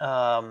get?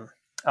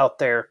 out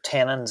there,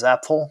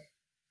 Tannenzapfel,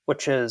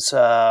 which is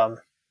the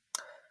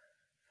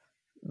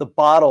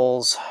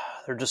bottles.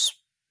 They're just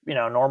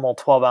normal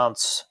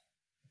 12-ounce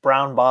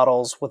brown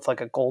bottles with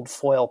like a gold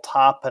foil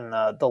top, and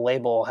the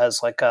label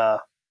has like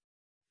a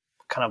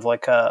kind of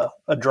like a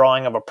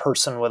drawing of a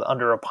person with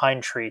under a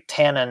pine tree.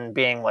 Tannin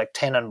being like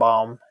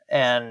Tannenbaum,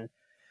 and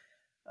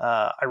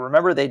I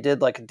remember they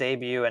did like a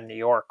debut in New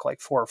York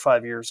like 4 or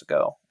 5 years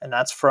ago, and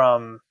that's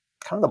from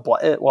kind of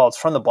it's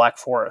from the Black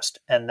Forest,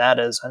 and that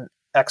is an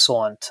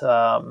excellent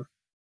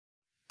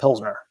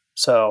Pilsner.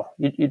 So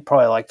you'd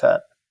probably like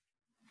that.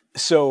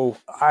 So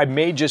I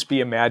may just be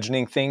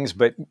imagining things,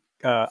 but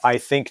I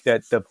think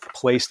that the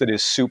place that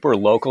is super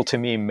local to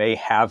me may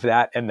have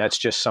that, and that's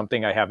just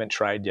something I haven't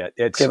tried yet.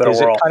 Is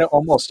it kind of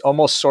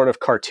almost sort of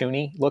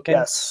cartoony looking?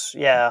 Yes,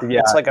 yeah.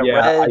 It's like a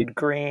red,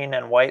 green,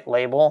 and white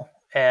label,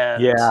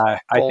 and I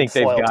think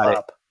they've got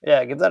top. It.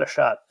 Yeah, give that a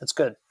shot. It's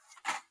good.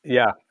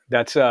 Yeah,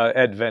 that's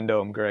Ed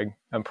Vendome, Greg.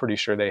 I'm pretty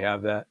sure they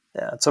have that.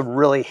 Yeah, it's a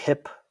really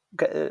hip.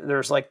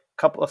 There's like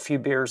a few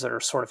beers that are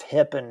sort of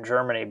hip in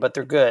Germany, but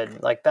they're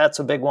good. Like that's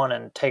a big one,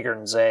 and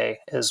Tegernsee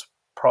is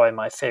probably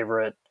my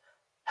favorite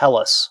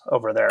Helles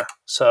over there.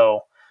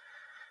 So,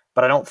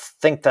 but I don't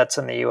think that's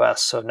in the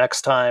U.S. So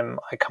next time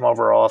I come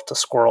over, I'll have to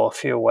squirrel a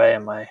few away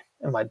in my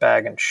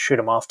bag and shoot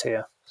them off to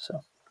you.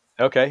 So.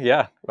 Okay,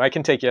 yeah, I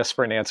can take yes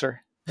for an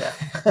answer. Yeah.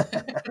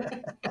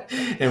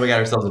 And we got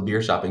ourselves a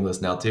beer shopping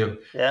list now too.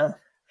 Yeah.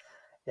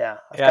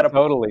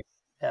 Totally.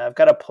 Yeah, I've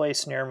got a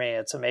place near me.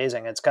 It's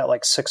amazing. It's got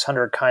like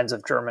 600 kinds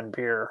of German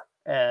beer,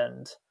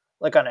 and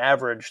like on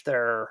average,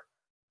 they're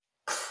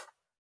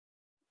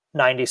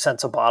 90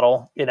 cents a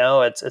bottle.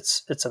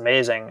 It's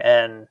amazing.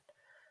 And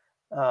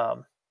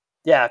kind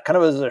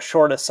of as a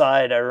short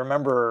aside, I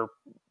remember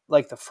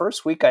like the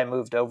first week I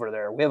moved over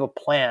there, we have a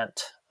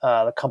plant,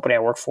 the company I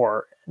work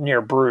for,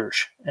 near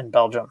Bruges in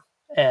Belgium,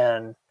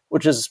 and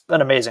which is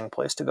an amazing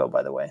place to go,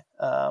 by the way.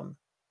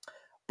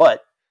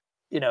 But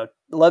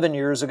 11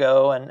 years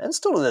ago, and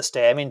still to this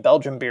day, I mean,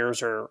 Belgian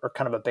beers are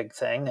kind of a big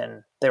thing,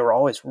 and they were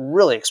always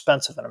really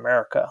expensive in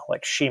America,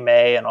 like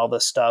Chimay and all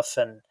this stuff.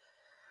 And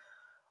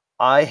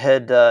I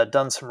had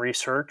done some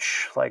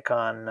research, like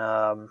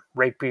on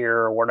Rate Beer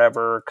or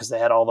whatever, because they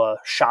had all the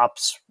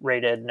shops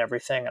rated and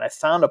everything. And I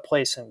found a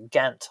place in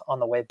Ghent on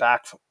the way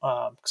back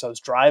because I was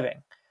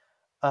driving,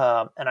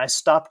 and I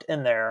stopped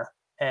in there.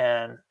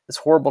 And it's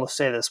horrible to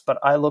say this, but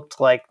I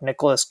looked like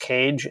Nicolas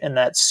Cage in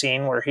that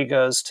scene where he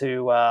goes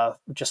to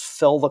just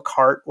fill the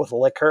cart with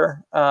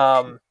liquor.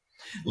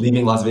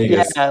 Leaving Las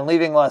Vegas. Yeah,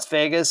 leaving Las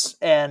Vegas.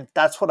 And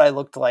that's what I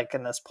looked like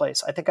in this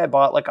place. I think I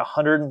bought like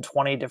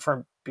 120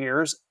 different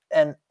beers,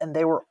 and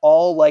they were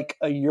all like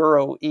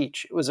 €1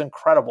 each. It was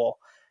incredible.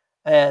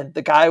 And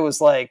the guy was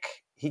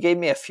like, he gave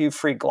me a few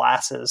free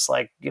glasses.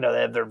 Like, they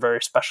have their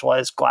very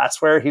specialized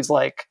glassware. He's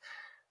like,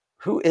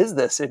 who is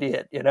this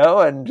idiot?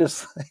 And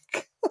just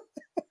like...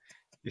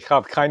 Ich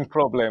habe kein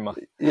Problem.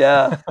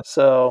 Yeah.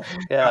 So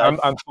yeah,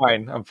 I'm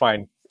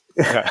fine.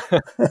 Yeah.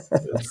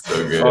 That's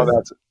so good.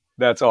 Oh,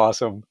 that's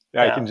awesome.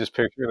 Yeah. I can just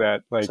picture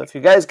that. Like, so if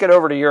you guys get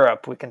over to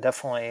Europe, we can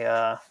definitely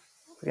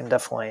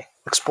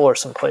explore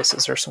some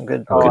places. There's some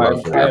good. I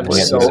am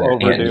so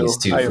overdue.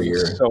 I am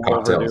so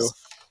overdue.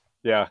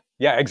 Yeah.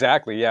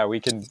 Exactly. Yeah,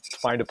 we can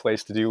find a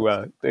place to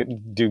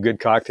do good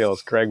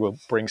cocktails. Greg will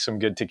bring some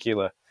good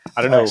tequila.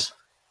 I don't know.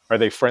 Are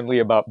they friendly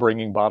about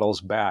bringing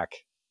bottles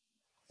back?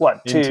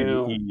 What,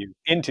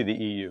 into the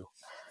EU?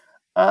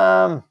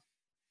 I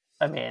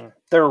mean,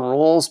 there are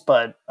rules,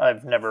 but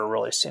I've never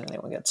really seen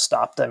anyone get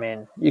stopped. I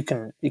mean, you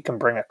can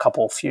bring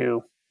a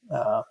few,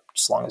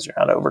 as long as you're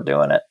not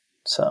overdoing it.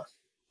 So,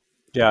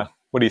 yeah.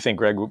 What do you think,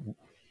 Greg?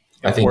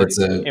 I think it's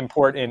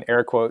import in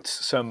air quotes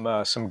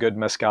some good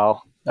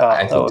mezcal.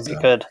 That would be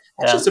good.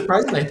 Actually,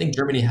 surprisingly, I think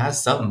Germany has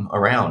some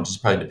around.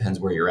 Just probably depends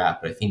where you're at.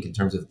 But I think in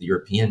terms of the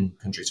European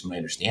countries, from what I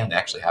understand, they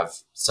actually have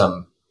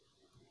some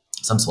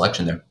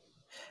selection there.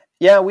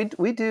 Yeah,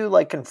 we do,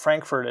 like in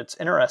Frankfurt. It's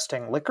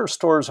interesting. Liquor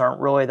stores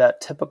aren't really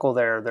that typical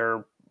there.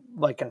 They're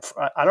like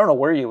I don't know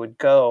where you would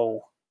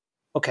go.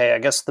 Okay, I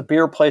guess the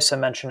beer place I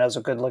mentioned has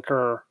a good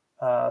liquor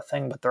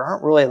thing, but there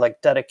aren't really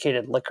like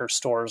dedicated liquor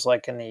stores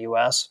like in the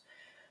U.S.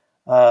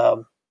 I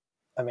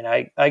mean,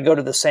 I go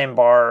to the same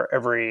bar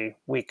every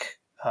week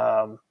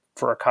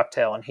for a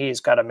cocktail, and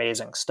he's got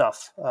amazing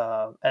stuff.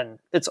 And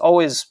it's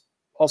always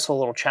also a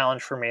little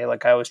challenge for me.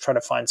 Like I always try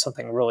to find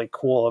something really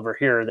cool over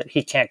here that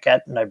he can't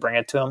get, and I bring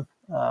it to him.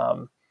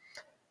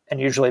 And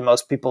usually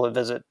most people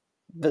that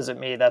visit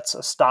me, that's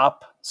a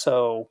stop.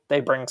 So they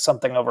bring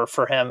something over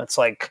for him. It's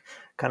like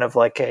kind of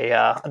like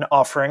an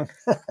offering.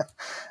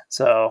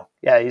 So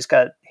yeah, he's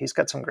got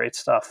some great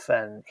stuff,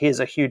 and he is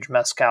a huge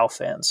mezcal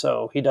fan.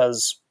 So he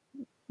does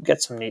get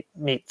some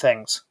neat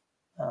things,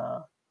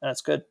 and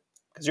it's good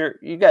because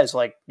you guys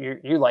like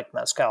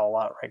mezcal a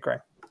lot, right,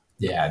 Greg?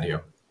 Yeah, I do.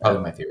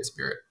 Probably my favorite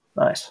spirit.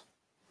 Nice.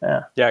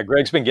 Yeah.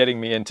 Greg's been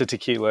getting me into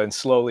tequila and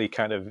slowly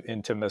kind of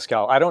into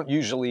mezcal.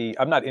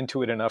 I'm not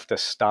into it enough to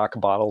stock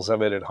bottles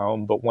of it at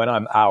home, but when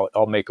I'm out,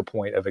 I'll make a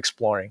point of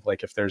exploring.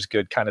 Like if there's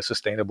good kind of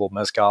sustainable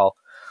mezcal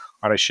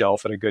on a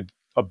shelf at a good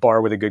a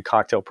bar with a good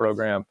cocktail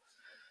program,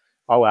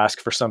 I'll ask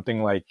for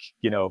something like,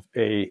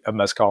 a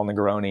mezcal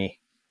Negroni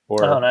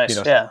Oh, or, nice.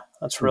 Yeah,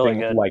 that's really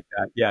something good. like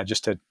that. Yeah.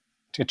 Just to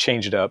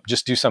change it up,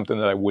 just do something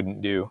that I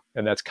wouldn't do.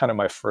 And that's kind of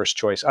my first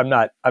choice. I'm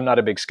not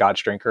a big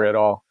Scotch drinker at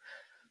all.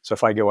 So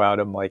if I go out,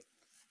 I'm like,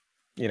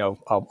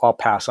 I'll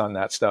pass on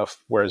that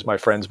stuff. Whereas my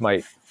friends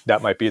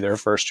that might be their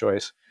first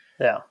choice.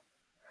 Yeah.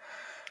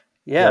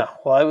 Yep. Yeah.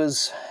 Well, I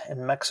was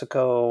in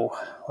Mexico,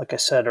 like I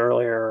said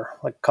earlier,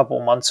 like a couple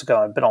of months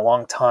ago. It's been a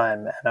long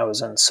time, and I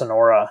was in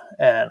Sonora,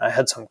 and I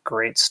had some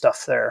great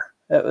stuff there.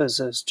 It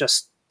was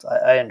just,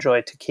 I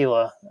enjoy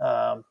tequila.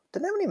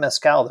 Didn't have any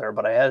mezcal there,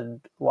 but I had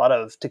a lot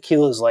of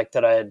tequilas like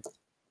that I had,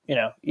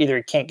 either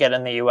you can't get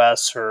in the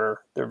US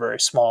or they're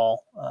very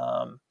small.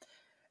 And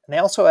they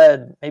also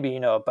had, maybe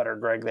better,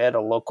 Greg, they had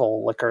a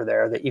local liquor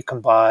there that you can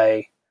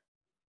buy.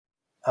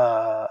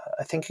 I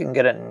think you can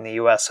get it in the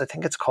US. I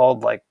think it's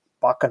called like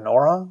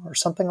Bacanora or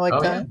something like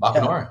Oh yeah, that.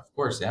 Yeah, Bacanora, of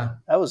course, yeah.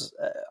 that was,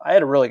 I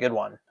had a really good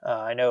one.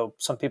 I know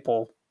some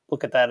people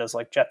look at that as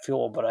like jet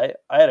fuel, but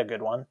I had a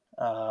good one.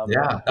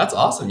 Yeah, that's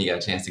awesome. You got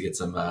a chance to get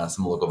some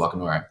local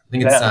Bacanora. I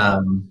think it's Yeah.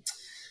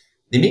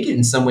 they make it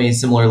in some ways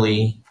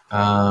similarly,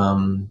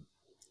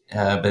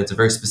 but it's a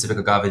very specific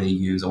agave they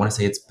use. I want to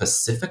say it's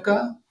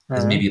Pacifica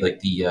is Mhm. maybe like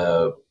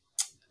the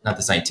not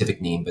the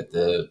scientific name, but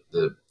the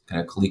kind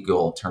of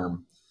colloquial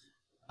term.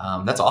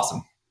 That's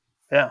awesome.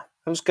 Yeah,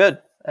 it was good.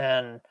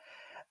 And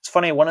it's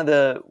funny, one of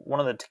the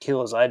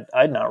tequilas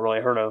I'd not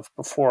really heard of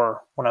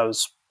before when I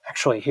was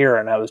actually here,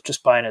 and I was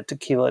just buying a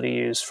tequila to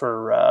use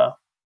for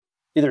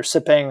either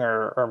sipping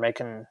or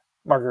making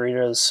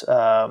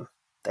margaritas.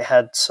 They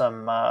had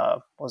some,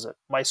 was it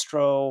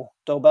Maestro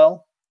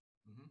Dobel,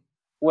 Mhm.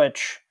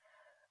 which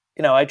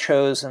I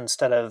chose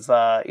instead of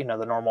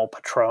the normal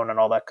Patron and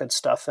all that good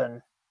stuff.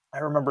 And I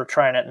remember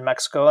trying it in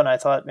Mexico, and I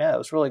thought, yeah, it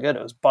was really good.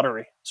 It was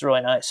buttery. It was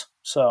really nice.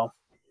 So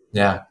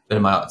Yeah,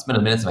 it's been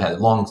a minute since I had a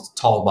long,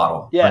 tall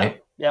bottle, yeah,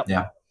 right? yep,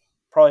 Yeah,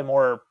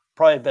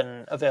 probably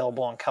been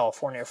available in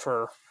California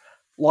for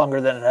longer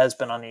than it has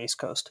been on the East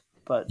Coast.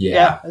 But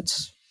yeah, yeah,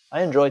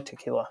 I enjoy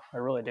tequila. I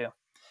really do.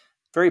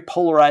 Very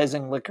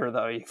polarizing liquor,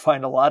 though. You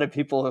find a lot of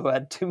people who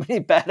had too many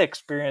bad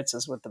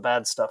experiences with the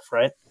bad stuff,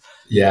 right?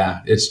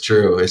 yeah. It's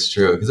true. It's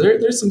true because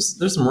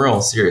there's some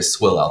real serious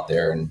swill out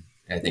there, and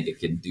I think it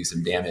can do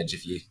some damage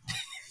if you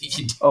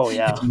Oh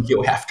yeah, if you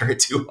go after it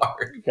too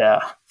hard. yeah,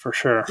 for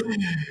sure.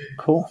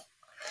 Cool.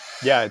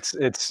 Yeah.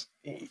 It's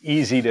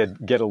easy to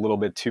get a little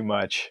bit too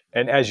much.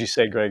 And as you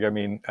say, Greg, I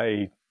mean,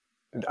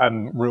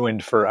 I'm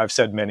ruined I've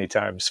said many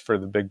times for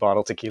the big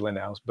bottle tequila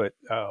now, but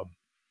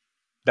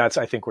that's,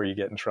 I think, where you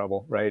get in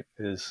trouble, right?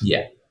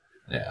 Yeah,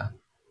 yeah.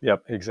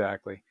 Yep,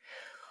 exactly.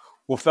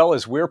 Well,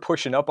 fellas, we're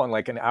pushing up on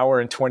like an hour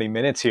and 20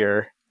 minutes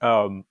here.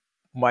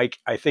 Mike,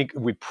 I think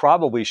we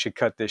probably should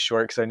cut this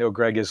short because I know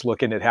Greg is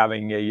looking at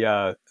having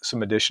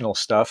some additional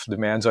stuff,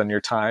 demands on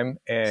your time.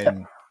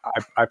 And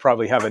I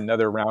probably have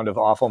another round of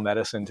awful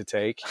medicine to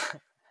take.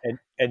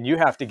 And you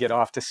have to get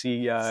off to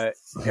see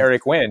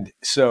Eric Wind.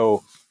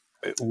 So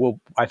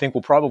I think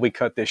we'll probably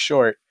cut this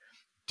short.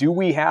 Do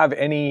we have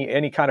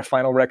any kind of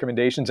final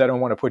recommendations? I don't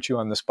want to put you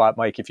on the spot,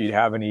 Mike, if you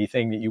have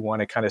anything that you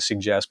want to kind of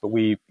suggest, but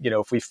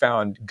if we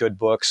found good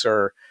books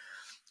or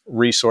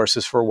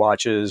resources for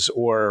watches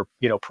or,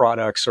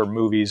 products or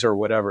movies or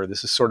whatever,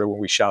 this is sort of when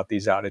we shout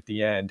these out at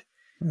the end.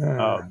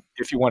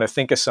 If you want to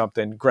think of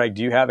something, Greg,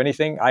 do you have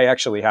anything? I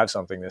actually have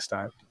something this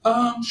time.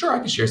 Sure, I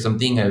can share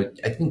something.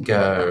 I think,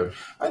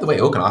 by the way,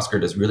 Oak and Oscar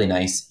does really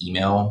nice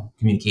email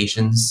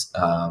communications,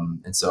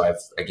 and so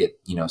I get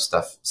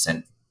stuff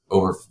sent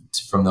over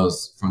from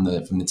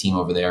the team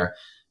over there.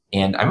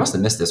 And I must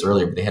have missed this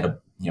earlier, but they had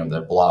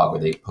their blog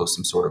where they post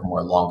some sort of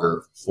more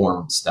longer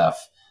form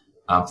stuff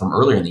from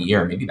earlier in the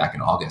year, maybe back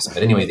in August.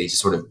 But anyway, they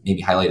just sort of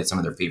maybe highlighted some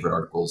of their favorite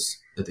articles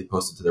that they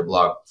posted to their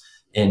blog.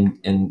 And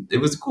it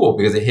was cool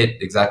because it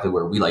hit exactly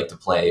where we like to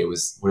play. It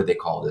was, what do they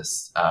call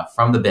this?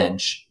 From the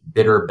bench,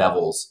 bitter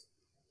bevels.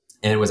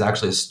 And it was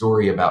actually a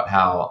story about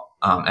how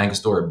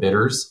Angostura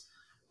bitters,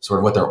 sort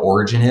of what their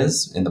origin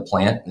is in the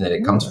plant that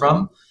it comes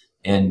from.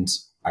 And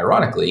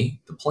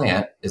ironically, the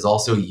plant is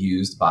also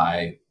used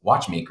by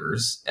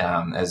watchmakers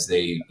as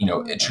they,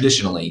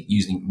 traditionally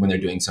using when they're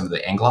doing some of the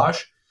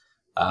anglage.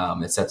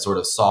 It's that sort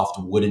of soft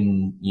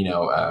wooden,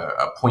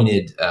 a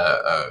pointed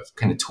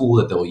kind of tool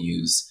that they'll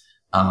use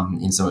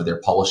in some of their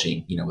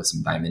polishing, with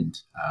some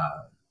diamond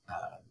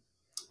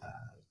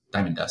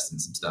dust and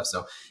some stuff.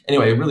 So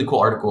anyway, a really cool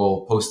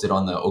article posted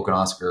on the Oak and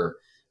Oscar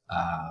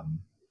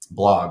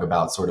blog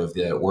about sort of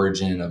the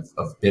origin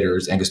of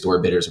bitters,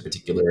 Angostura bitters in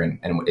particular, and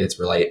its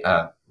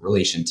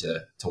relation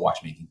to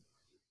watchmaking.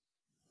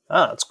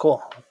 Ah, that's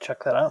cool. I'll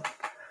check that out.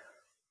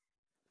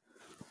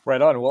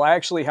 Right on. Well, I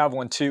actually have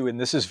one too, and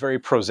this is very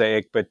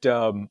prosaic, but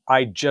and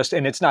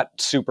it's not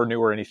super new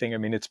or anything. I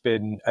mean, it's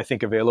been, I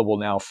think, available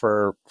now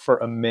for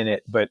a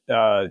minute, but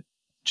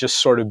just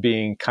sort of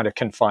being kind of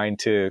confined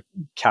to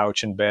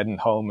couch and bed and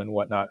home and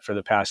whatnot for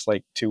the past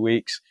like 2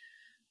 weeks.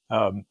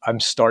 I'm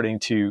starting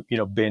to,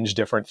 binge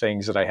different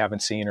things that I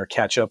haven't seen or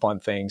catch up on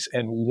things.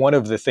 And one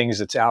of the things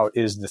that's out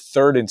is the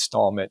third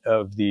installment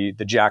of the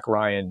Jack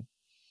Ryan.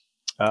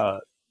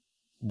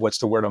 What's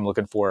the word I'm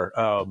looking for?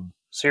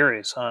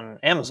 Series on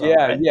Amazon.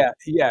 Yeah, right?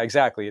 yeah,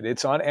 exactly.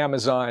 It's on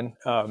Amazon.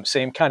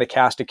 Same kind of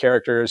cast of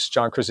characters.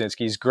 John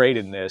Krasinski's great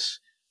in this.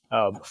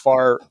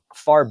 Far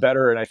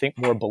better, and I think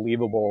more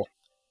believable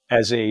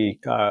as a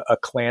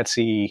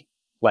Clancy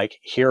like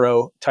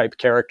hero type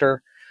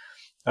character.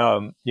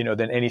 Than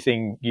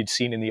anything you'd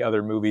seen in the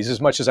other movies.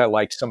 As much as I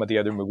liked some of the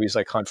other movies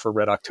like Hunt for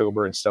Red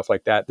October and stuff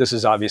like that, this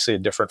is obviously a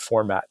different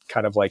format,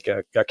 kind of like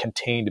a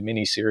contained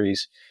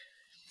miniseries.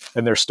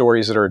 And there's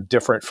stories that are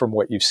different from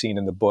what you've seen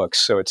in the books.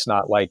 So it's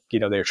not like,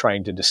 they're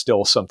trying to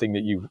distill something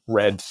that you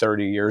read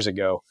 30 years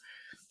ago.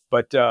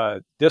 But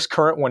this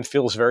current one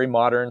feels very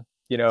modern,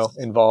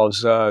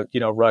 involves,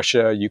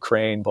 Russia,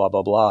 Ukraine, blah,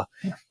 blah, blah.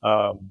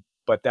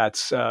 But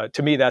that's,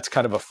 to me, that's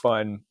kind of a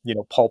fun,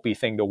 pulpy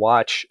thing to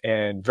watch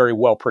and very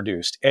well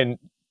produced. And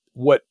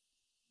what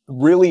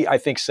really, I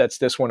think, sets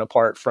this one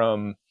apart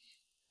from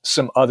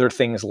some other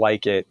things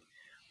like it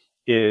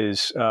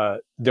is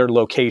their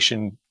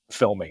location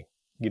filming.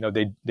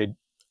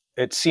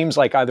 It seems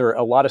like either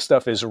a lot of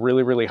stuff is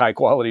really, really high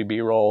quality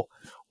B-roll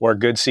or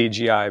good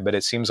CGI, but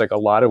it seems like a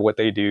lot of what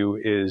they do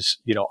is,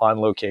 on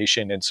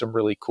location in some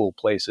really cool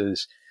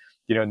places.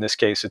 In this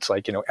case, it's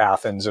like,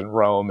 Athens and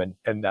Rome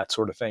and that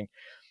sort of thing.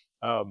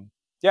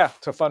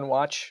 It's a fun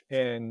watch.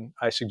 And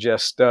I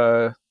suggest,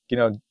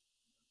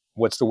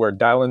 what's the word?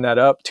 Dialing that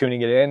up,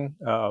 tuning it in,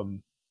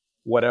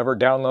 whatever,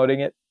 downloading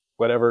it,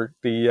 whatever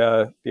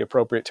the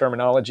appropriate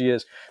terminology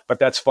is. But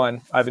that's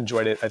fun. I've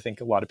enjoyed it. I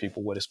think a lot of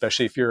people would,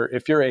 especially if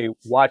you're a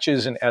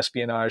watches and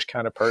espionage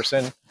kind of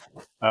person,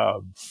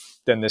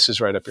 then this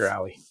is right up your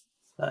alley.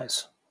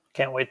 Nice.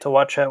 Can't wait to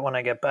watch that when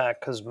I get back,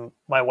 because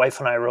my wife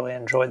and I really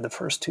enjoyed the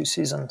first 2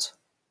 seasons.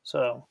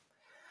 So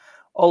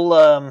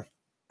I'll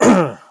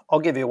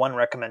I'll give you one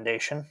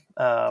recommendation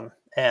and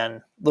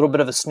a little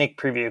bit of a sneak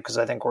preview, because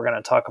I think we're going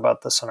to talk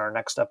about this in our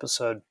next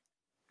episode.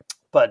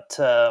 But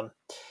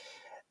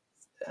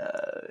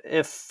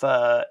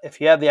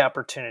if you have the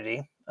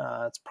opportunity,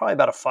 it's probably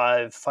about a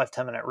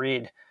 5-10 minute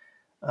read,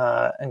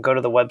 and go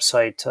to the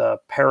website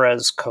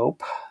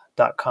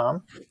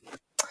perezcope.com.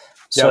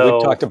 Yeah, we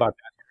talked about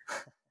that.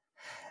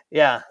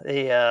 Yeah,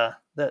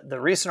 the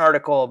recent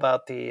article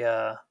about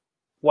the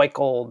white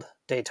gold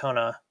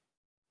Daytona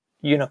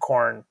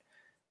unicorn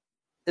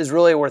is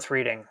really worth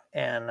reading,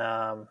 and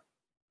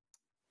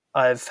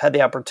I've had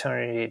the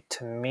opportunity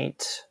to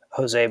meet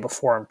Jose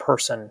before in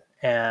person,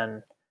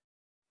 and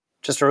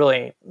just a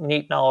really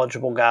neat,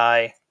 knowledgeable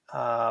guy.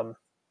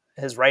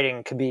 His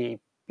writing could be,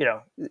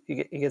 he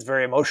gets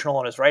very emotional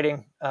in his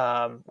writing,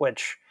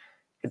 which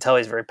you can tell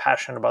he's very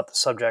passionate about the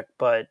subject,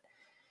 but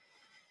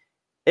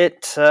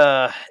it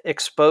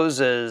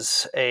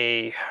exposes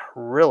a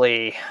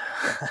really,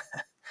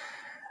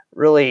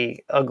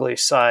 really ugly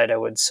side, I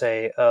would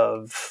say,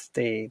 of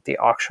the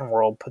auction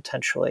world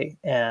potentially.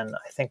 And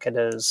I think it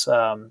is,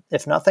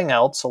 if nothing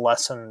else, a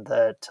lesson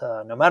that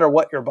no matter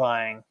what you're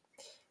buying,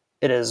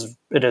 it is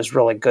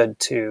really good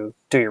to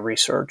do your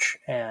research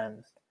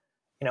and,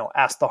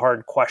 ask the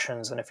hard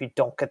questions. And if you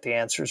don't get the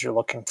answers you're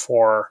looking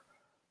for,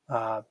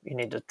 you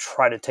need to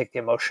try to take the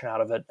emotion out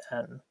of it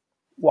and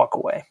walk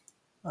away.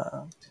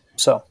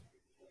 So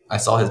I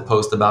saw his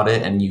post about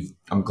it, and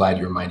I'm glad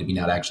you reminded me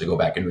now to actually go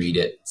back and read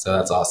it. So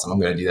that's awesome. I'm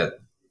going to do that.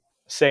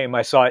 Same.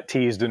 I saw it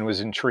teased and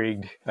was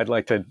intrigued. I'd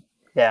like to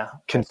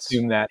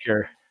consume that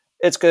here.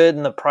 It's good.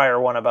 And the prior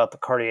one about the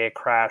Cartier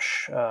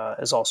crash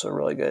is also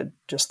really good.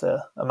 Just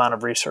the amount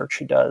of research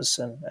he does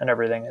and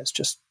everything is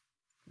just,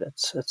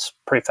 it's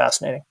pretty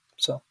fascinating.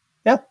 So,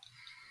 yeah.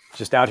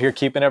 Just out here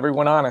keeping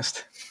everyone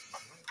honest.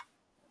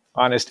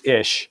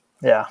 Honest-ish.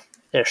 Yeah,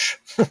 ish.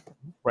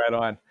 Right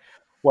on.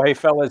 Well, hey,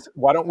 fellas,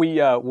 why don't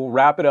we'll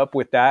wrap it up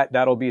with that.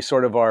 That'll be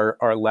sort of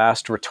our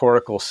last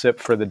rhetorical sip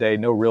for the day.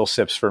 No real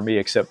sips for me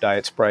except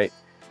Diet Sprite.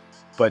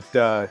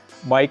 But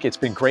Mike, it's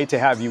been great to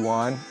have you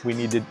on. We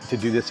needed to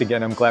do this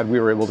again. I'm glad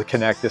we were able to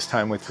connect this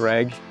time with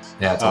Greg.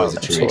 Yeah, it's always a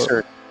treat.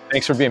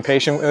 Thanks for being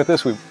patient with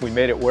us. We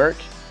made it work.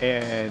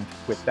 And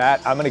with that,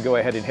 I'm going to go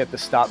ahead and hit the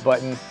stop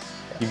button.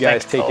 You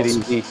guys take it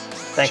easy.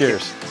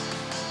 Cheers.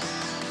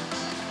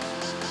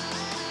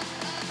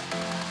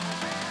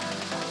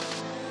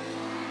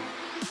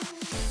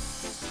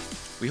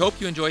 We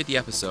hope you enjoyed the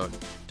episode.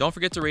 Don't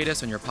forget to rate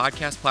us on your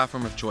podcast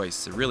platform of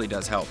choice. It really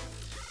does help.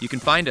 You can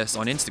find us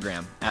on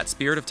Instagram at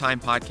Spirit of Time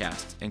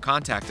Podcast and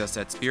contact us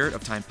at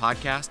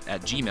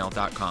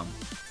spiritoftimepodcast@gmail.com.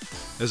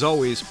 As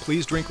always,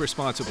 please drink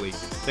responsibly.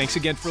 Thanks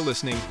again for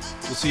listening.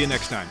 We'll see you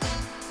next time.